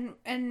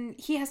 And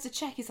he has to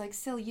check. He's like,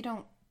 Syl, you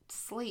don't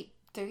sleep,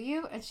 do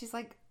you? And she's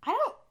like, I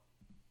don't.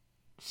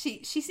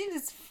 She seems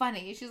it's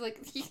funny. She's like,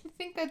 you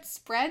think that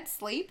spread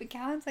sleep? And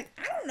Kaladin's like,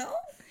 I don't know.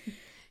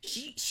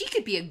 She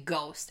could be a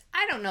ghost.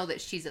 I don't know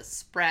that she's a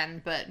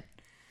spren, but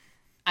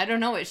I don't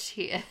know what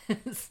she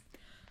is.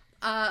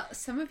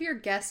 Some of your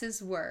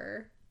guesses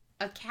were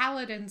a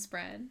Kaladin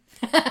spren,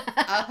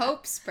 a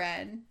Hope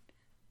spren,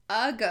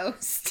 a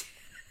ghost.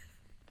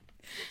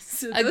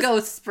 So a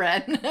ghost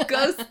spren.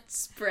 Ghost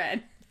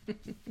spren.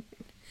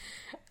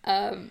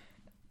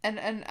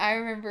 And I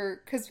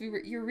remember because you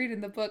were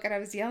reading the book and I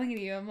was yelling at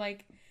you. I'm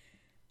like,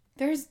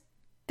 there's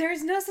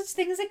no such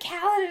thing as a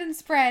Kaladin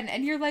spren,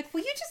 and you're like,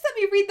 will you just let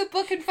me read the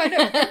book and find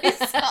out for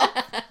myself?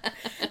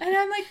 And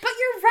I'm like, but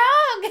you're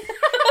wrong.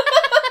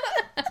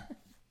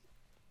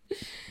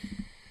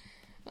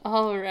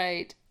 All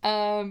right.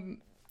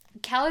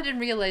 Kaladin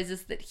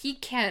realizes that he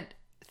can't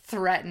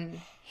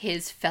threaten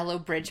his fellow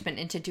bridgemen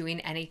into doing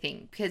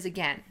anything because,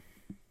 again,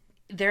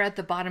 they're at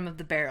the bottom of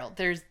the barrel.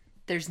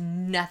 there's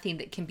nothing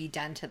that can be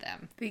done to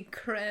them. The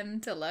creme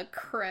de la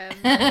creme,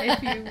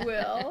 if you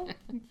will.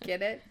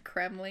 Get it?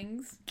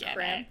 Kremlings. Get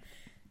creme. it.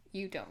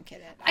 You don't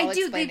get it. I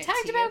do. They explain it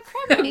talked to about you.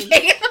 Kremlings.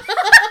 Okay.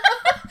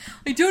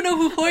 I don't know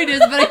who Hoyt is,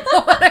 but I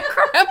know what a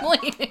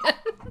Kremling is.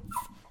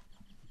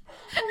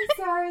 I'm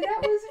sorry, that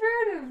was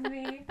rude of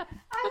me.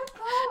 I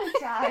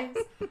apologize.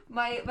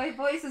 My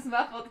voice is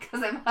muffled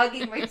because I'm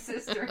hugging my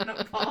sister and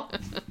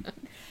apologizing.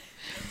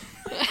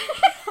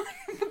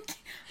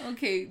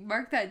 Okay,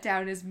 mark that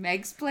down as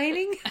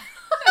Meg's-plaining.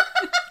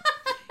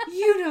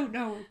 You don't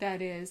know what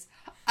that is.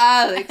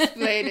 I'll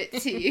explain it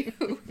to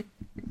you.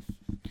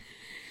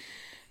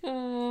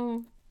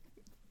 Oh.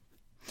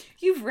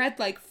 You've read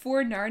like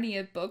 4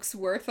 Narnia books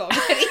worth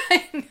already.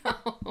 I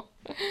know.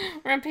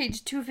 We're on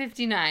page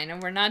 259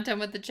 and we're not done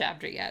with the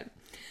chapter yet.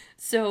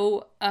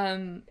 So,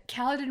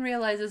 Kaladin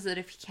realizes that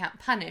if he can't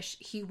punish,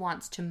 he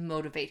wants to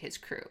motivate his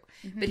crew.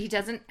 Mm-hmm. But he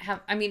doesn't have,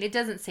 I mean, it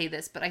doesn't say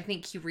this, but I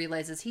think he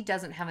realizes he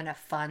doesn't have enough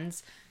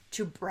funds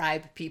to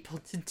bribe people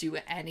to do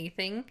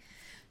anything.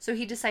 So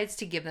he decides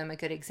to give them a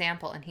good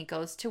example, and he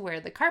goes to where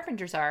the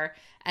carpenters are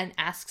and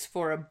asks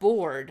for a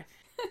board.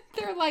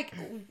 They're like,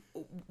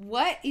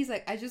 what? He's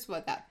like, I just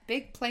want that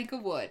big plank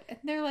of wood. And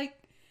they're like,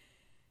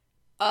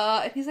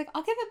 and he's like,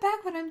 I'll give it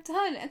back when I'm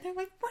done. And they're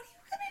like, what are you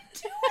going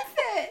to do with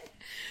it?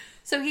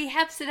 So he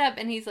hefts it up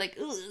and he's like,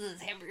 ooh, this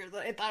is heavier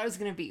than I thought it was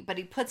going to be. But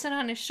he puts it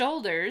on his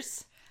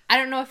shoulders. I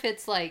don't know if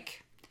it's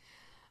like,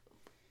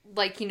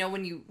 you know,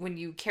 when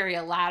you carry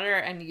a ladder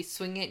and you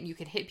swing it and you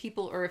can hit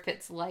people, or if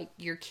it's like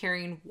you're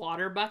carrying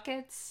water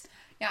buckets.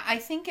 Yeah, I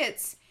think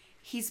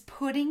he's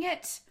putting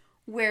it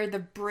where the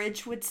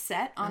bridge would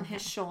set on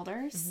his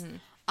shoulders.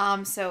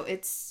 Mm-hmm. So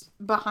it's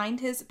behind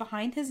his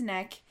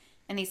neck,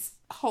 and he's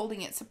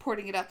holding it,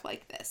 supporting it up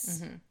like this.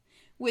 Mm-hmm.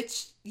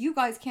 Which you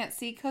guys can't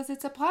see because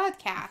it's a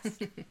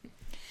podcast.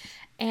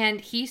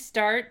 And he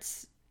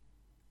starts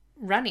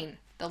running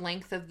the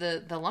length of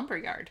the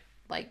lumberyard,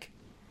 like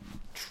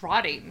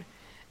trotting.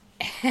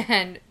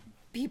 And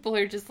people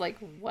are just like,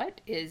 what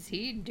is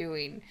he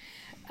doing?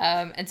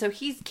 And so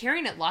he's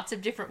carrying it lots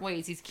of different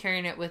ways. He's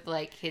carrying it with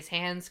like his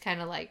hands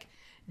kind of like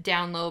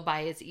down low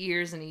by his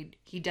ears, and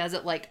he does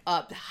it like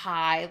up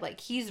high.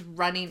 Like he's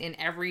running in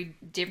every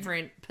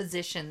different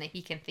position that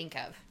he can think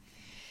of.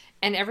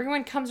 And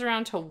everyone comes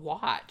around to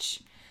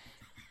watch.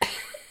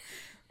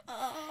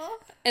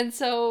 And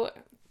so,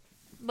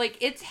 like,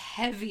 it's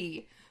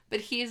heavy,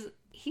 but he's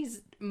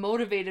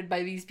motivated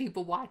by these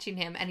people watching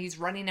him, and he's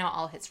running out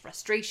all his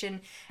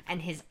frustration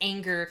and his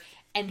anger,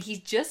 and he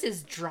just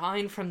is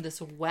drawing from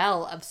this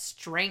well of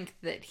strength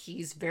that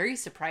he's very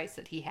surprised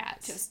that he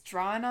has. Just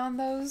drawing on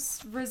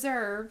those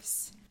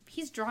reserves.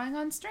 He's drawing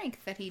on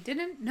strength that he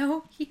didn't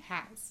know he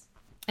has.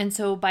 And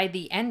so by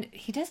the end,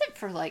 he does it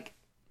for, like,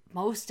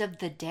 most of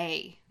the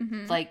day,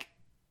 like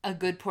a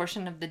good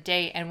portion of the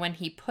day. And when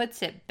he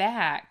puts it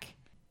back,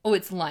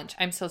 it's lunch.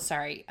 I'm so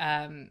sorry.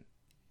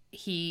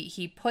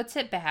 He puts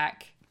it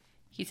back.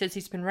 He says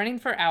he's been running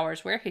for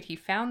hours. Where had he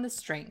found the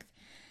strength?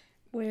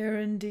 Where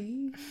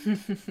indeed?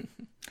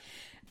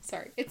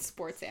 Sorry, it's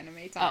sports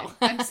anime time. Oh.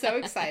 I'm so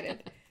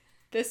excited.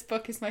 This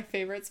book is my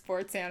favorite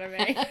sports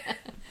anime.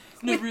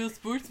 The real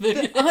sports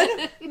video.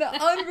 The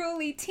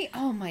unruly teen.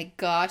 Oh my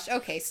gosh.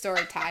 Okay,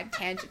 story time.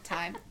 Tangent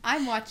time.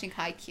 I'm watching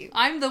Haikyuu.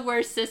 I'm the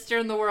worst sister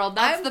in the world.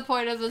 That's the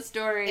point of the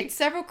story. It's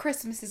several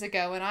Christmases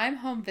ago, and I'm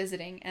home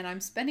visiting, and I'm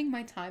spending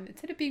my time,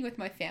 instead of being with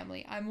my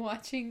family, I'm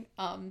watching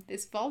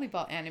this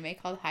volleyball anime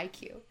called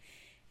Haikyuu.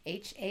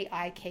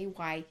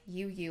 HAIKYUU !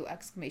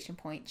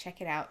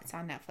 Check it out. It's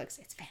on Netflix.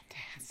 It's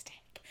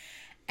fantastic.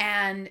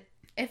 And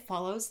it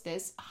follows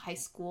this high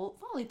school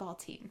volleyball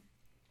team.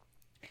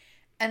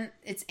 And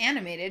it's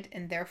animated,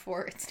 and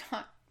therefore it's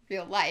not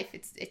real life.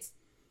 It's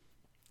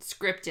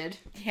scripted.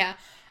 Yeah.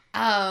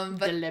 But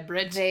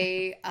deliberate.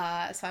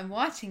 So I'm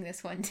watching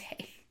this one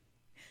day.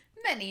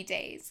 Many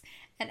days.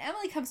 And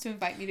Emily comes to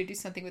invite me to do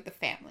something with the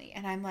family.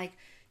 And I'm like,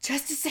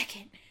 just a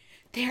second.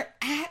 They're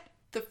at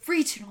the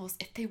regionals.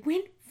 If they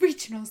win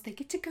regionals, they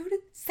get to go to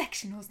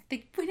sectionals. If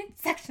they win in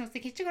sectionals, they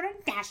get to go to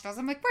nationals.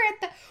 I'm like, we're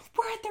at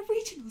the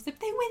regionals. If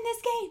they win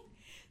this game,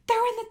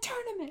 they're in the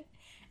tournament.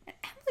 And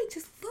Emily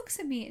just looks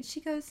at me and she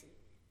goes,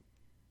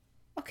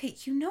 okay,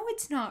 you know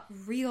it's not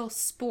real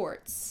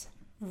sports,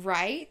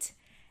 right?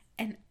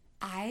 And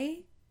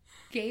I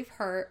gave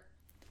her,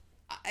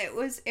 it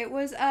was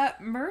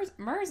Mers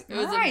Rise.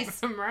 What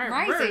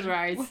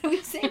do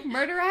we say?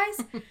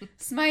 Murderize?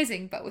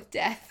 Smizing, but with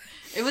death.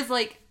 It was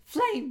like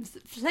flames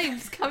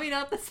coming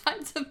out the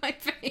sides of my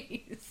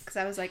face. Because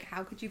I was like,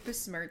 how could you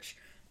besmirch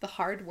the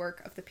hard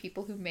work of the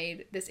people who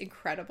made this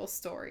incredible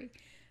story?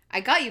 I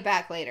got you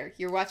back later.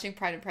 You're watching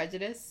Pride and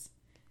Prejudice?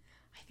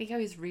 I think I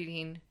was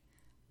reading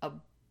a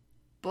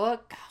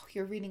book. Oh,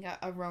 you're reading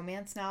a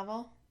romance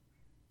novel?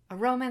 A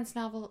romance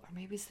novel? Or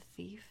maybe it's The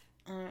Thief?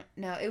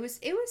 No, it was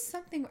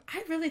something.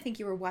 I really think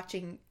you were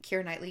watching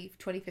Keira Knightley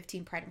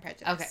 2015 Pride and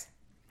Prejudice. Okay.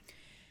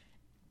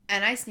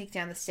 And I sneak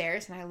down the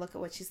stairs and I look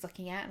at what she's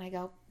looking at and I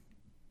go,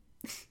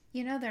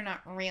 you know they're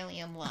not really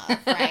in love,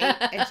 right?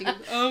 And she goes,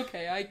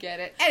 okay, I get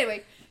it.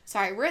 Anyway,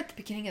 Sorry, we're at the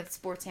beginning of the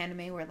sports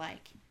anime where,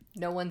 like,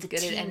 No one's the good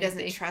at team anything.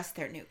 doesn't trust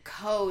their new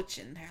coach,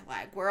 and they're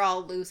like, we're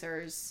all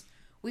losers.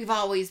 We've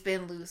always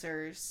been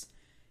losers.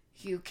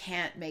 You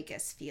can't make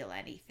us feel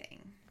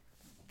anything.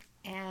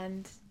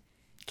 And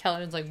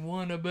Kaladin's like,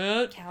 wanna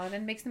bet?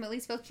 Kaladin makes them at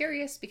least feel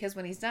curious, because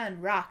when he's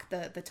done, Rock,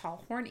 the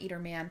tall horn eater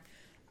man,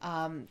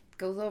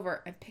 goes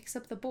over and picks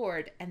up the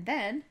board, and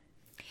then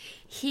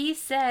He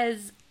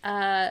says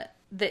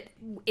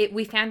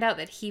we found out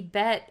that he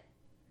bet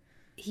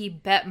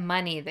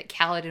money that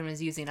Kaladin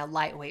was using a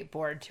lightweight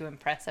board to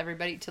impress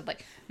everybody, to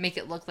like make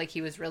it look like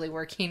he was really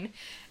working,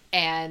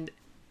 and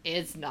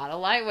it's not a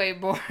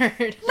lightweight board.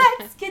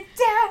 let's get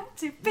down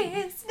to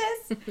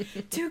business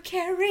to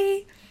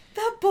carry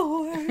the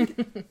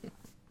board.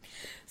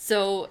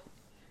 So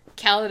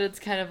Kaladin's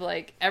kind of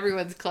like,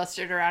 everyone's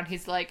clustered around.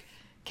 He's like,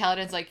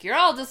 Kaladin's like, you're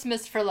all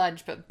dismissed for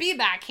lunch, but be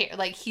back here.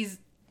 Like, he's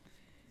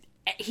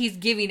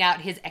giving out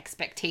his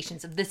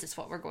expectations of this is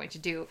what we're going to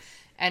do.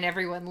 And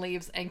everyone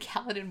leaves, and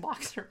Kaladin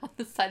walks around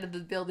the side of the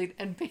building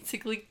and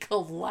basically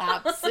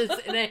collapses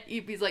in a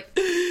heap. He's like,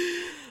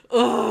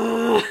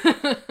 ugh.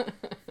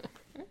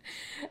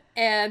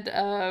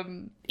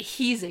 And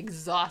he's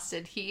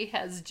exhausted. He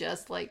has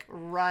just like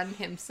run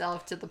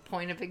himself to the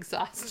point of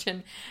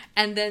exhaustion.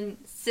 And then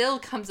Syl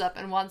comes up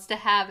and wants to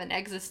have an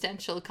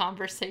existential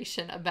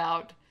conversation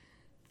about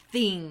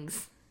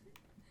things.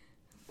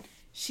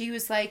 She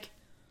was like,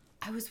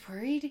 I was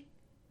worried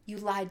you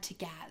lied to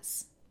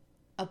Gaz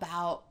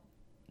about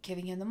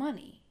giving him the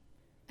money.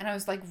 And I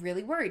was like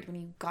really worried when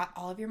you got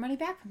all of your money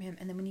back from him.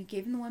 And then when you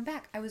gave him the one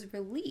back, I was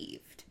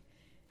relieved.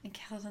 And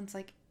Kaladin's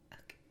like,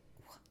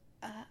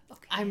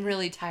 okay. I'm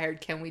really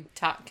tired. Can we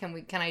talk?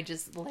 Can I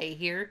just lay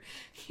here?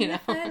 You know?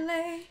 I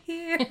lay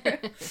here.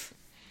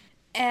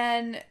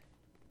 And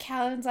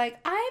Kaladin's like,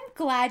 I'm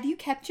glad you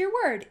kept your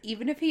word,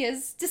 even if he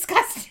is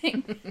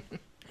disgusting.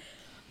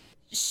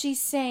 She's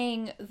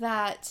saying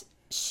that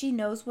she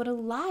knows what a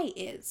lie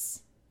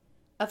is.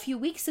 A few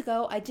weeks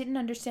ago, I didn't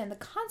understand the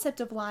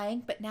concept of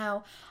lying, but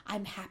now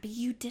I'm happy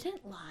you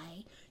didn't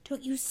lie.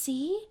 Don't you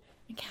see?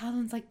 And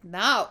Kaladin's like,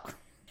 no,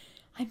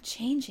 I'm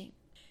changing.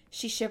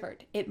 She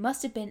shivered. It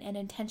must have been an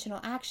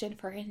intentional action,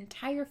 for her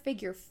entire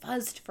figure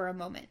fuzzed for a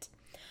moment.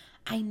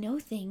 I know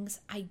things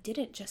I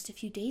didn't just a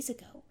few days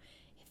ago.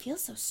 It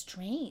feels so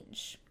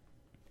strange.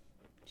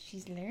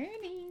 She's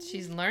learning.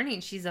 She's learning.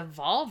 She's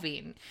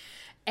evolving.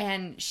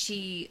 And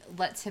she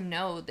lets him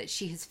know that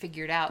she has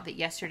figured out that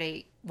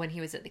yesterday when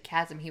he was at the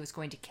chasm, he was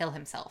going to kill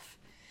himself.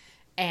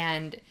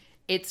 And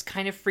it's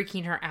kind of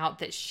freaking her out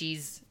that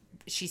she's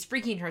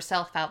freaking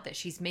herself out that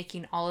she's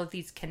making all of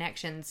these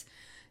connections,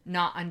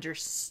 not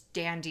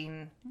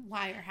understanding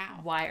Why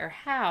or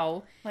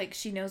how. Like,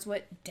 she knows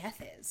what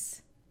death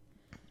is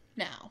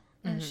now.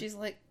 And she's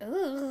like,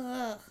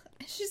 ugh.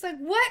 And she's like,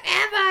 what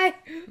am I?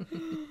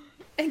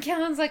 And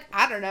Kaladin's like,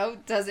 I don't know.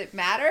 Does it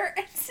matter?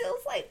 And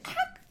Syl's like,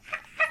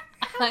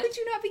 how could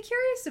you not be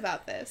curious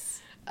about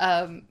this?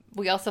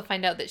 We also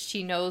find out that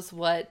she knows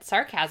what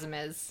sarcasm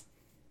is.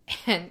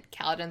 And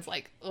Kaladin's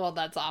like, well,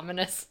 that's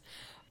ominous.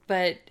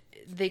 But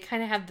they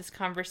kind of have this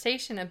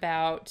conversation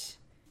about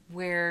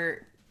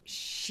where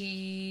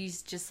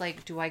she's just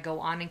like, do I go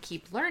on and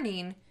keep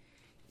learning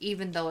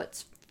even though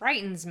it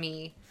frightens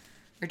me?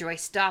 Or do I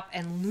stop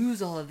and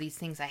lose all of these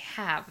things I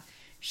have?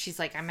 She's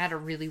like, I'm at a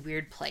really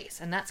weird place.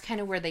 And that's kind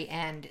of where they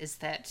end, is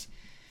that,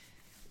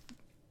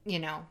 you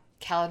know,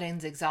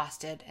 Kaladin's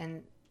exhausted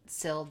and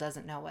Syl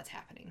doesn't know what's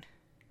happening.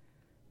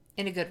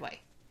 In a good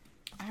way.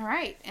 All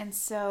right. And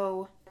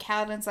so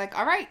Kaladin's like,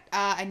 all right,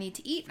 I need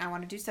to eat and I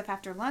want to do stuff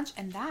after lunch.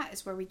 And that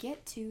is where we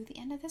get to the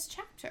end of this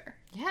chapter.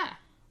 Yeah.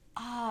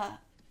 That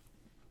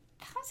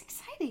was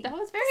exciting. That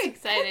was very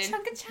exciting. Good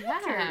chunk of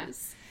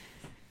chapters.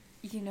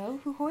 You know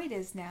who Hoyt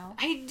is now.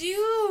 I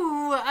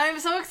do. I'm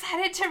so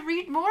excited to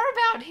read more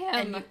about him.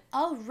 And you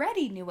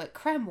already knew what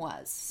creme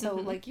was. So,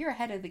 like, you're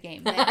ahead of the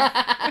game there.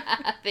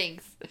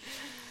 Thanks.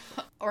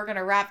 We're going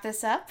to wrap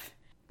this up.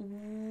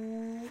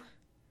 Ooh.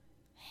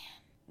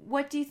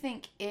 What do you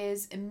think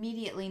is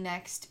immediately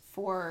next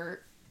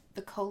for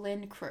the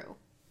Kholin crew?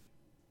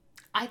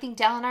 I think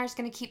Dalinar is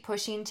going to keep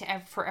pushing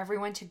for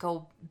everyone to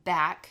go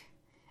back.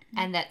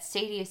 And that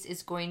Sadeas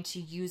is going to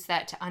use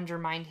that to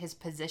undermine his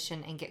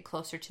position and get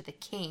closer to the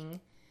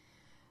king.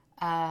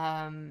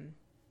 And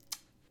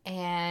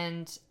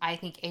I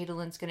think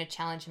Adolin's going to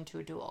challenge him to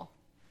a duel.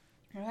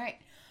 All right.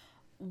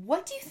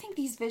 What do you think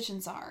these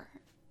visions are?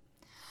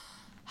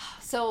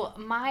 So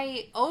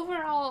my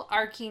overall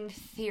arcing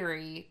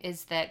theory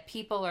is that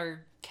people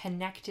are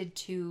connected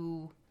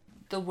to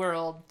the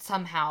world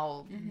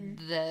somehow.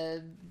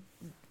 The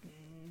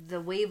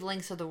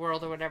wavelengths of the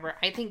world or whatever.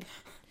 I think...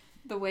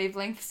 The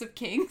wavelengths of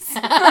kings.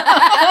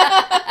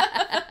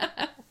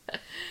 I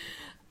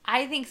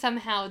think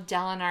somehow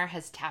Dalinar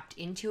has tapped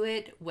into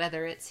it,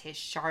 whether it's his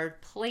shard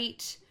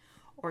plate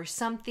or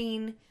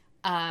something.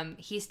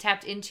 He's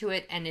tapped into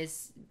it and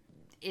is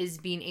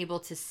being able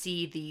to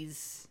see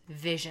these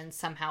visions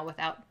somehow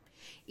without...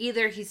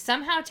 Either he's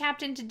somehow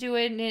tapped into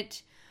doing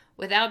it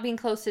without being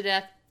close to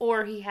death,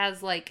 or he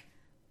has like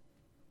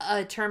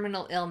a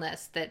terminal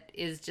illness that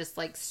is just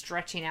like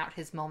stretching out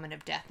his moment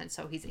of death, and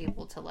so he's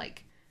able to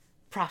like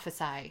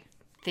prophesy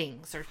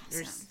things or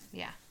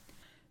yeah.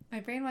 My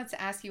brain wants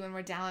to ask you when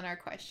we're down our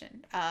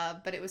question,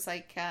 but it was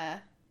like,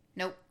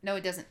 nope, no,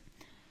 it doesn't.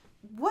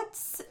 What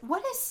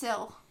is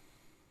Syl?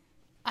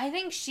 I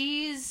think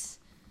she's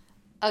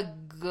a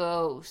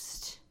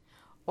ghost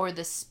or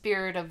the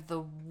spirit of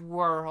the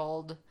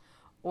world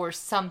or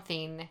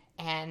something,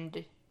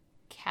 and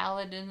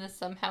Kaladin is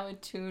somehow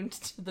attuned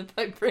to the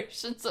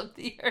vibrations of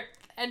the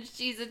earth, and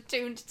she's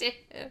attuned to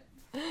him.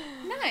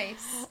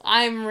 Nice.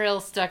 I'm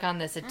real stuck on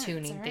this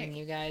attuning right. thing,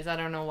 you guys. I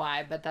don't know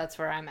why, but that's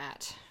where I'm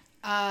at.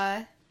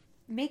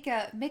 Make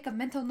a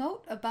mental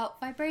note about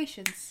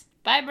vibrations.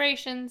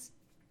 Vibrations.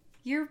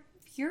 You're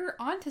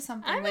onto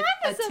something I'm with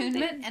onto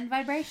attunement something. and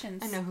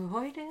vibrations. I know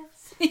who it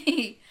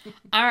is.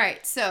 All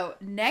right, so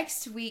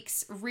next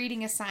week's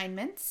reading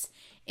assignments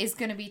is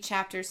going to be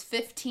chapters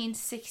 15,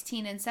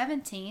 16, and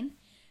 17.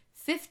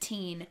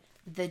 15,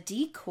 The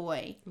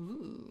Decoy.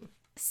 Ooh.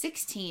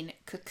 16,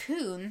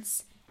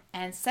 Cocoons.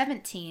 And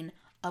 17,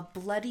 A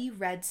Bloody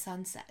Red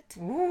Sunset.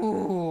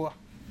 Ooh.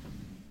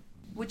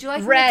 Would you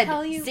like me Red. to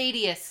tell you?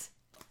 Zadius.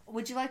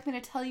 Would you like me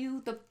to tell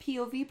you the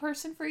POV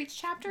person for each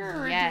chapter?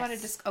 Or Yes. do you want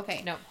to just...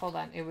 Okay. No, hold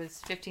on. It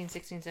was 15,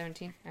 16,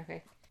 17.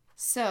 Okay.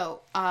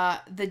 So,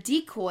 The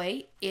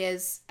Decoy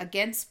is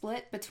again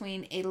split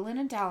between Adolin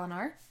and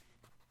Dalinar.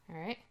 All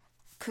right.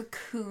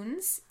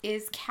 Cocoons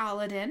is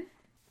Kaladin.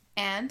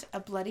 And A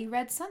Bloody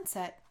Red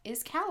Sunset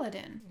is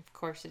Kaladin. Of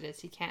course it is.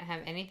 He can't have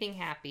anything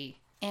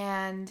happy.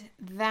 And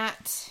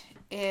that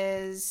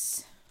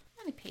is...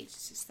 How many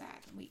pages is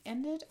that? We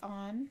ended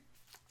on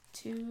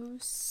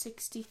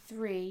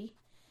 263,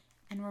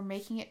 and we're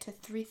making it to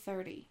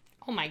 330.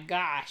 Oh my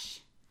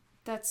gosh.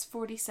 That's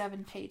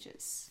 47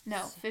 pages. No,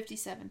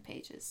 57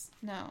 pages.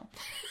 No.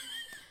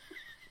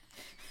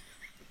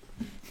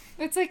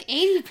 It's like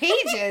 80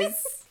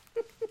 pages.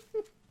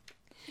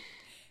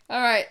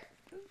 All right.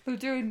 We're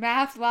doing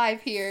math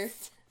live here.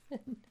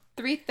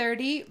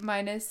 330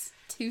 minus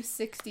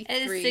 263.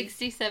 It is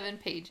 67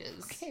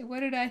 pages. Okay, what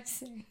did I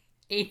say?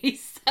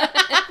 87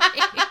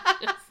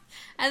 pages.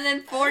 And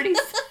then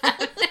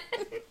 47.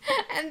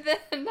 And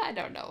then I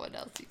don't know what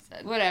else you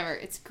said. Whatever.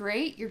 It's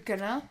great. You're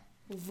gonna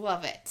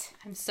love it.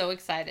 I'm so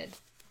excited.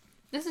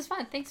 This is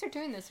fun. Thanks for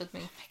doing this with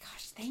me. Oh my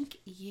gosh, thank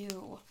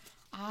you.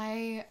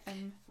 I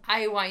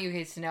want you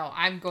guys to know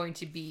I'm going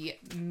to be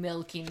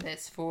milking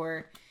this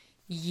for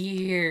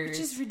years. Which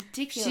is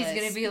ridiculous. She's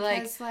going to be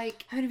because, I'm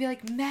going to be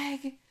like,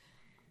 Meg,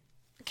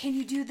 can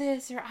you do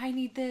this? Or I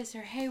need this.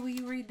 Or hey, will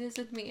you read this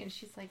with me? And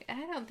she's like,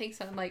 I don't think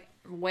so. I'm like,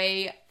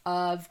 Way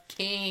of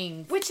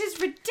Kings. Which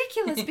is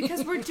ridiculous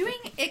because we're doing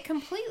it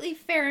completely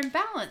fair and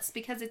balanced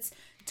because it's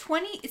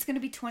going to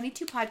be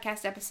 22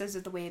 podcast episodes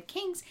of The Way of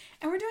Kings,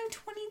 and we're doing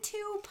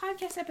 22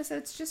 podcast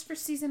episodes just for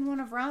season 1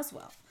 of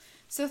Roswell.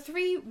 So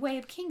 3 Way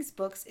of Kings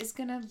books is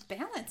going to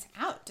balance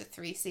out to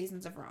 3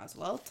 seasons of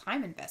Roswell,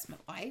 time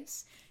investment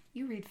wise.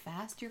 You read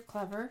fast, you're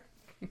clever.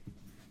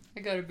 I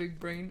got a big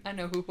brain. I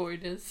know who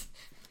Hoyt is.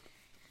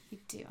 You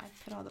do. I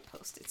put all the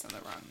Post-its on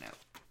the wrong note.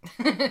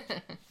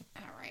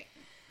 All right.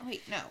 Oh,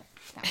 wait, no.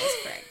 That was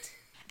correct.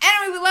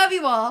 Anyway, we love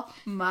you all.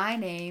 My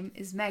name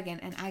is Megan,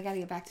 and I gotta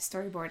get back to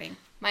storyboarding.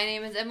 My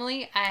name is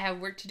Emily. I have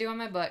work to do on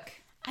my book.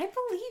 I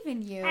believe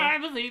in you. I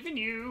believe in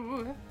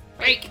you.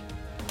 Break.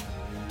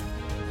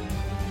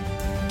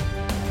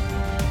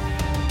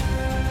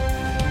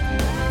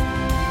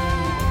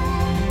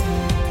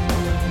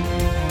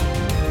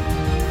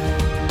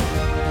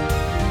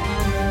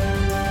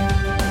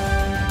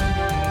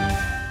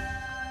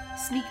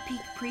 Sneak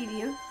peek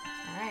preview.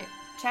 All right.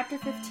 Chapter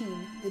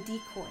 15, The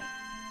Decoy.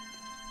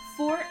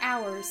 4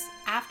 hours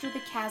after the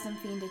Chasm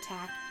Fiend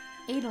attack,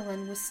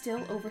 Adolin was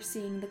still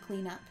overseeing the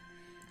cleanup.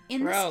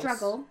 In the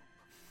struggle,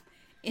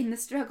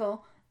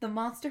 the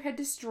monster had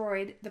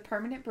destroyed the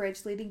permanent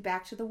bridge leading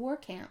back to the war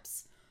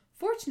camps.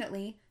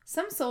 Fortunately,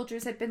 some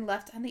soldiers had been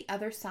left on the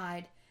other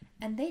side,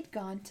 and they'd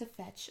gone to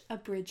fetch a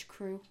bridge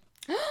crew.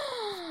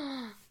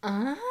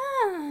 Oh,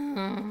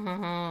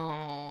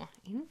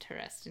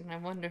 interesting. I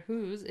wonder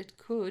whose it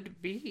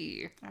could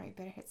be. All right,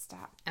 better hit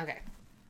stop. Okay.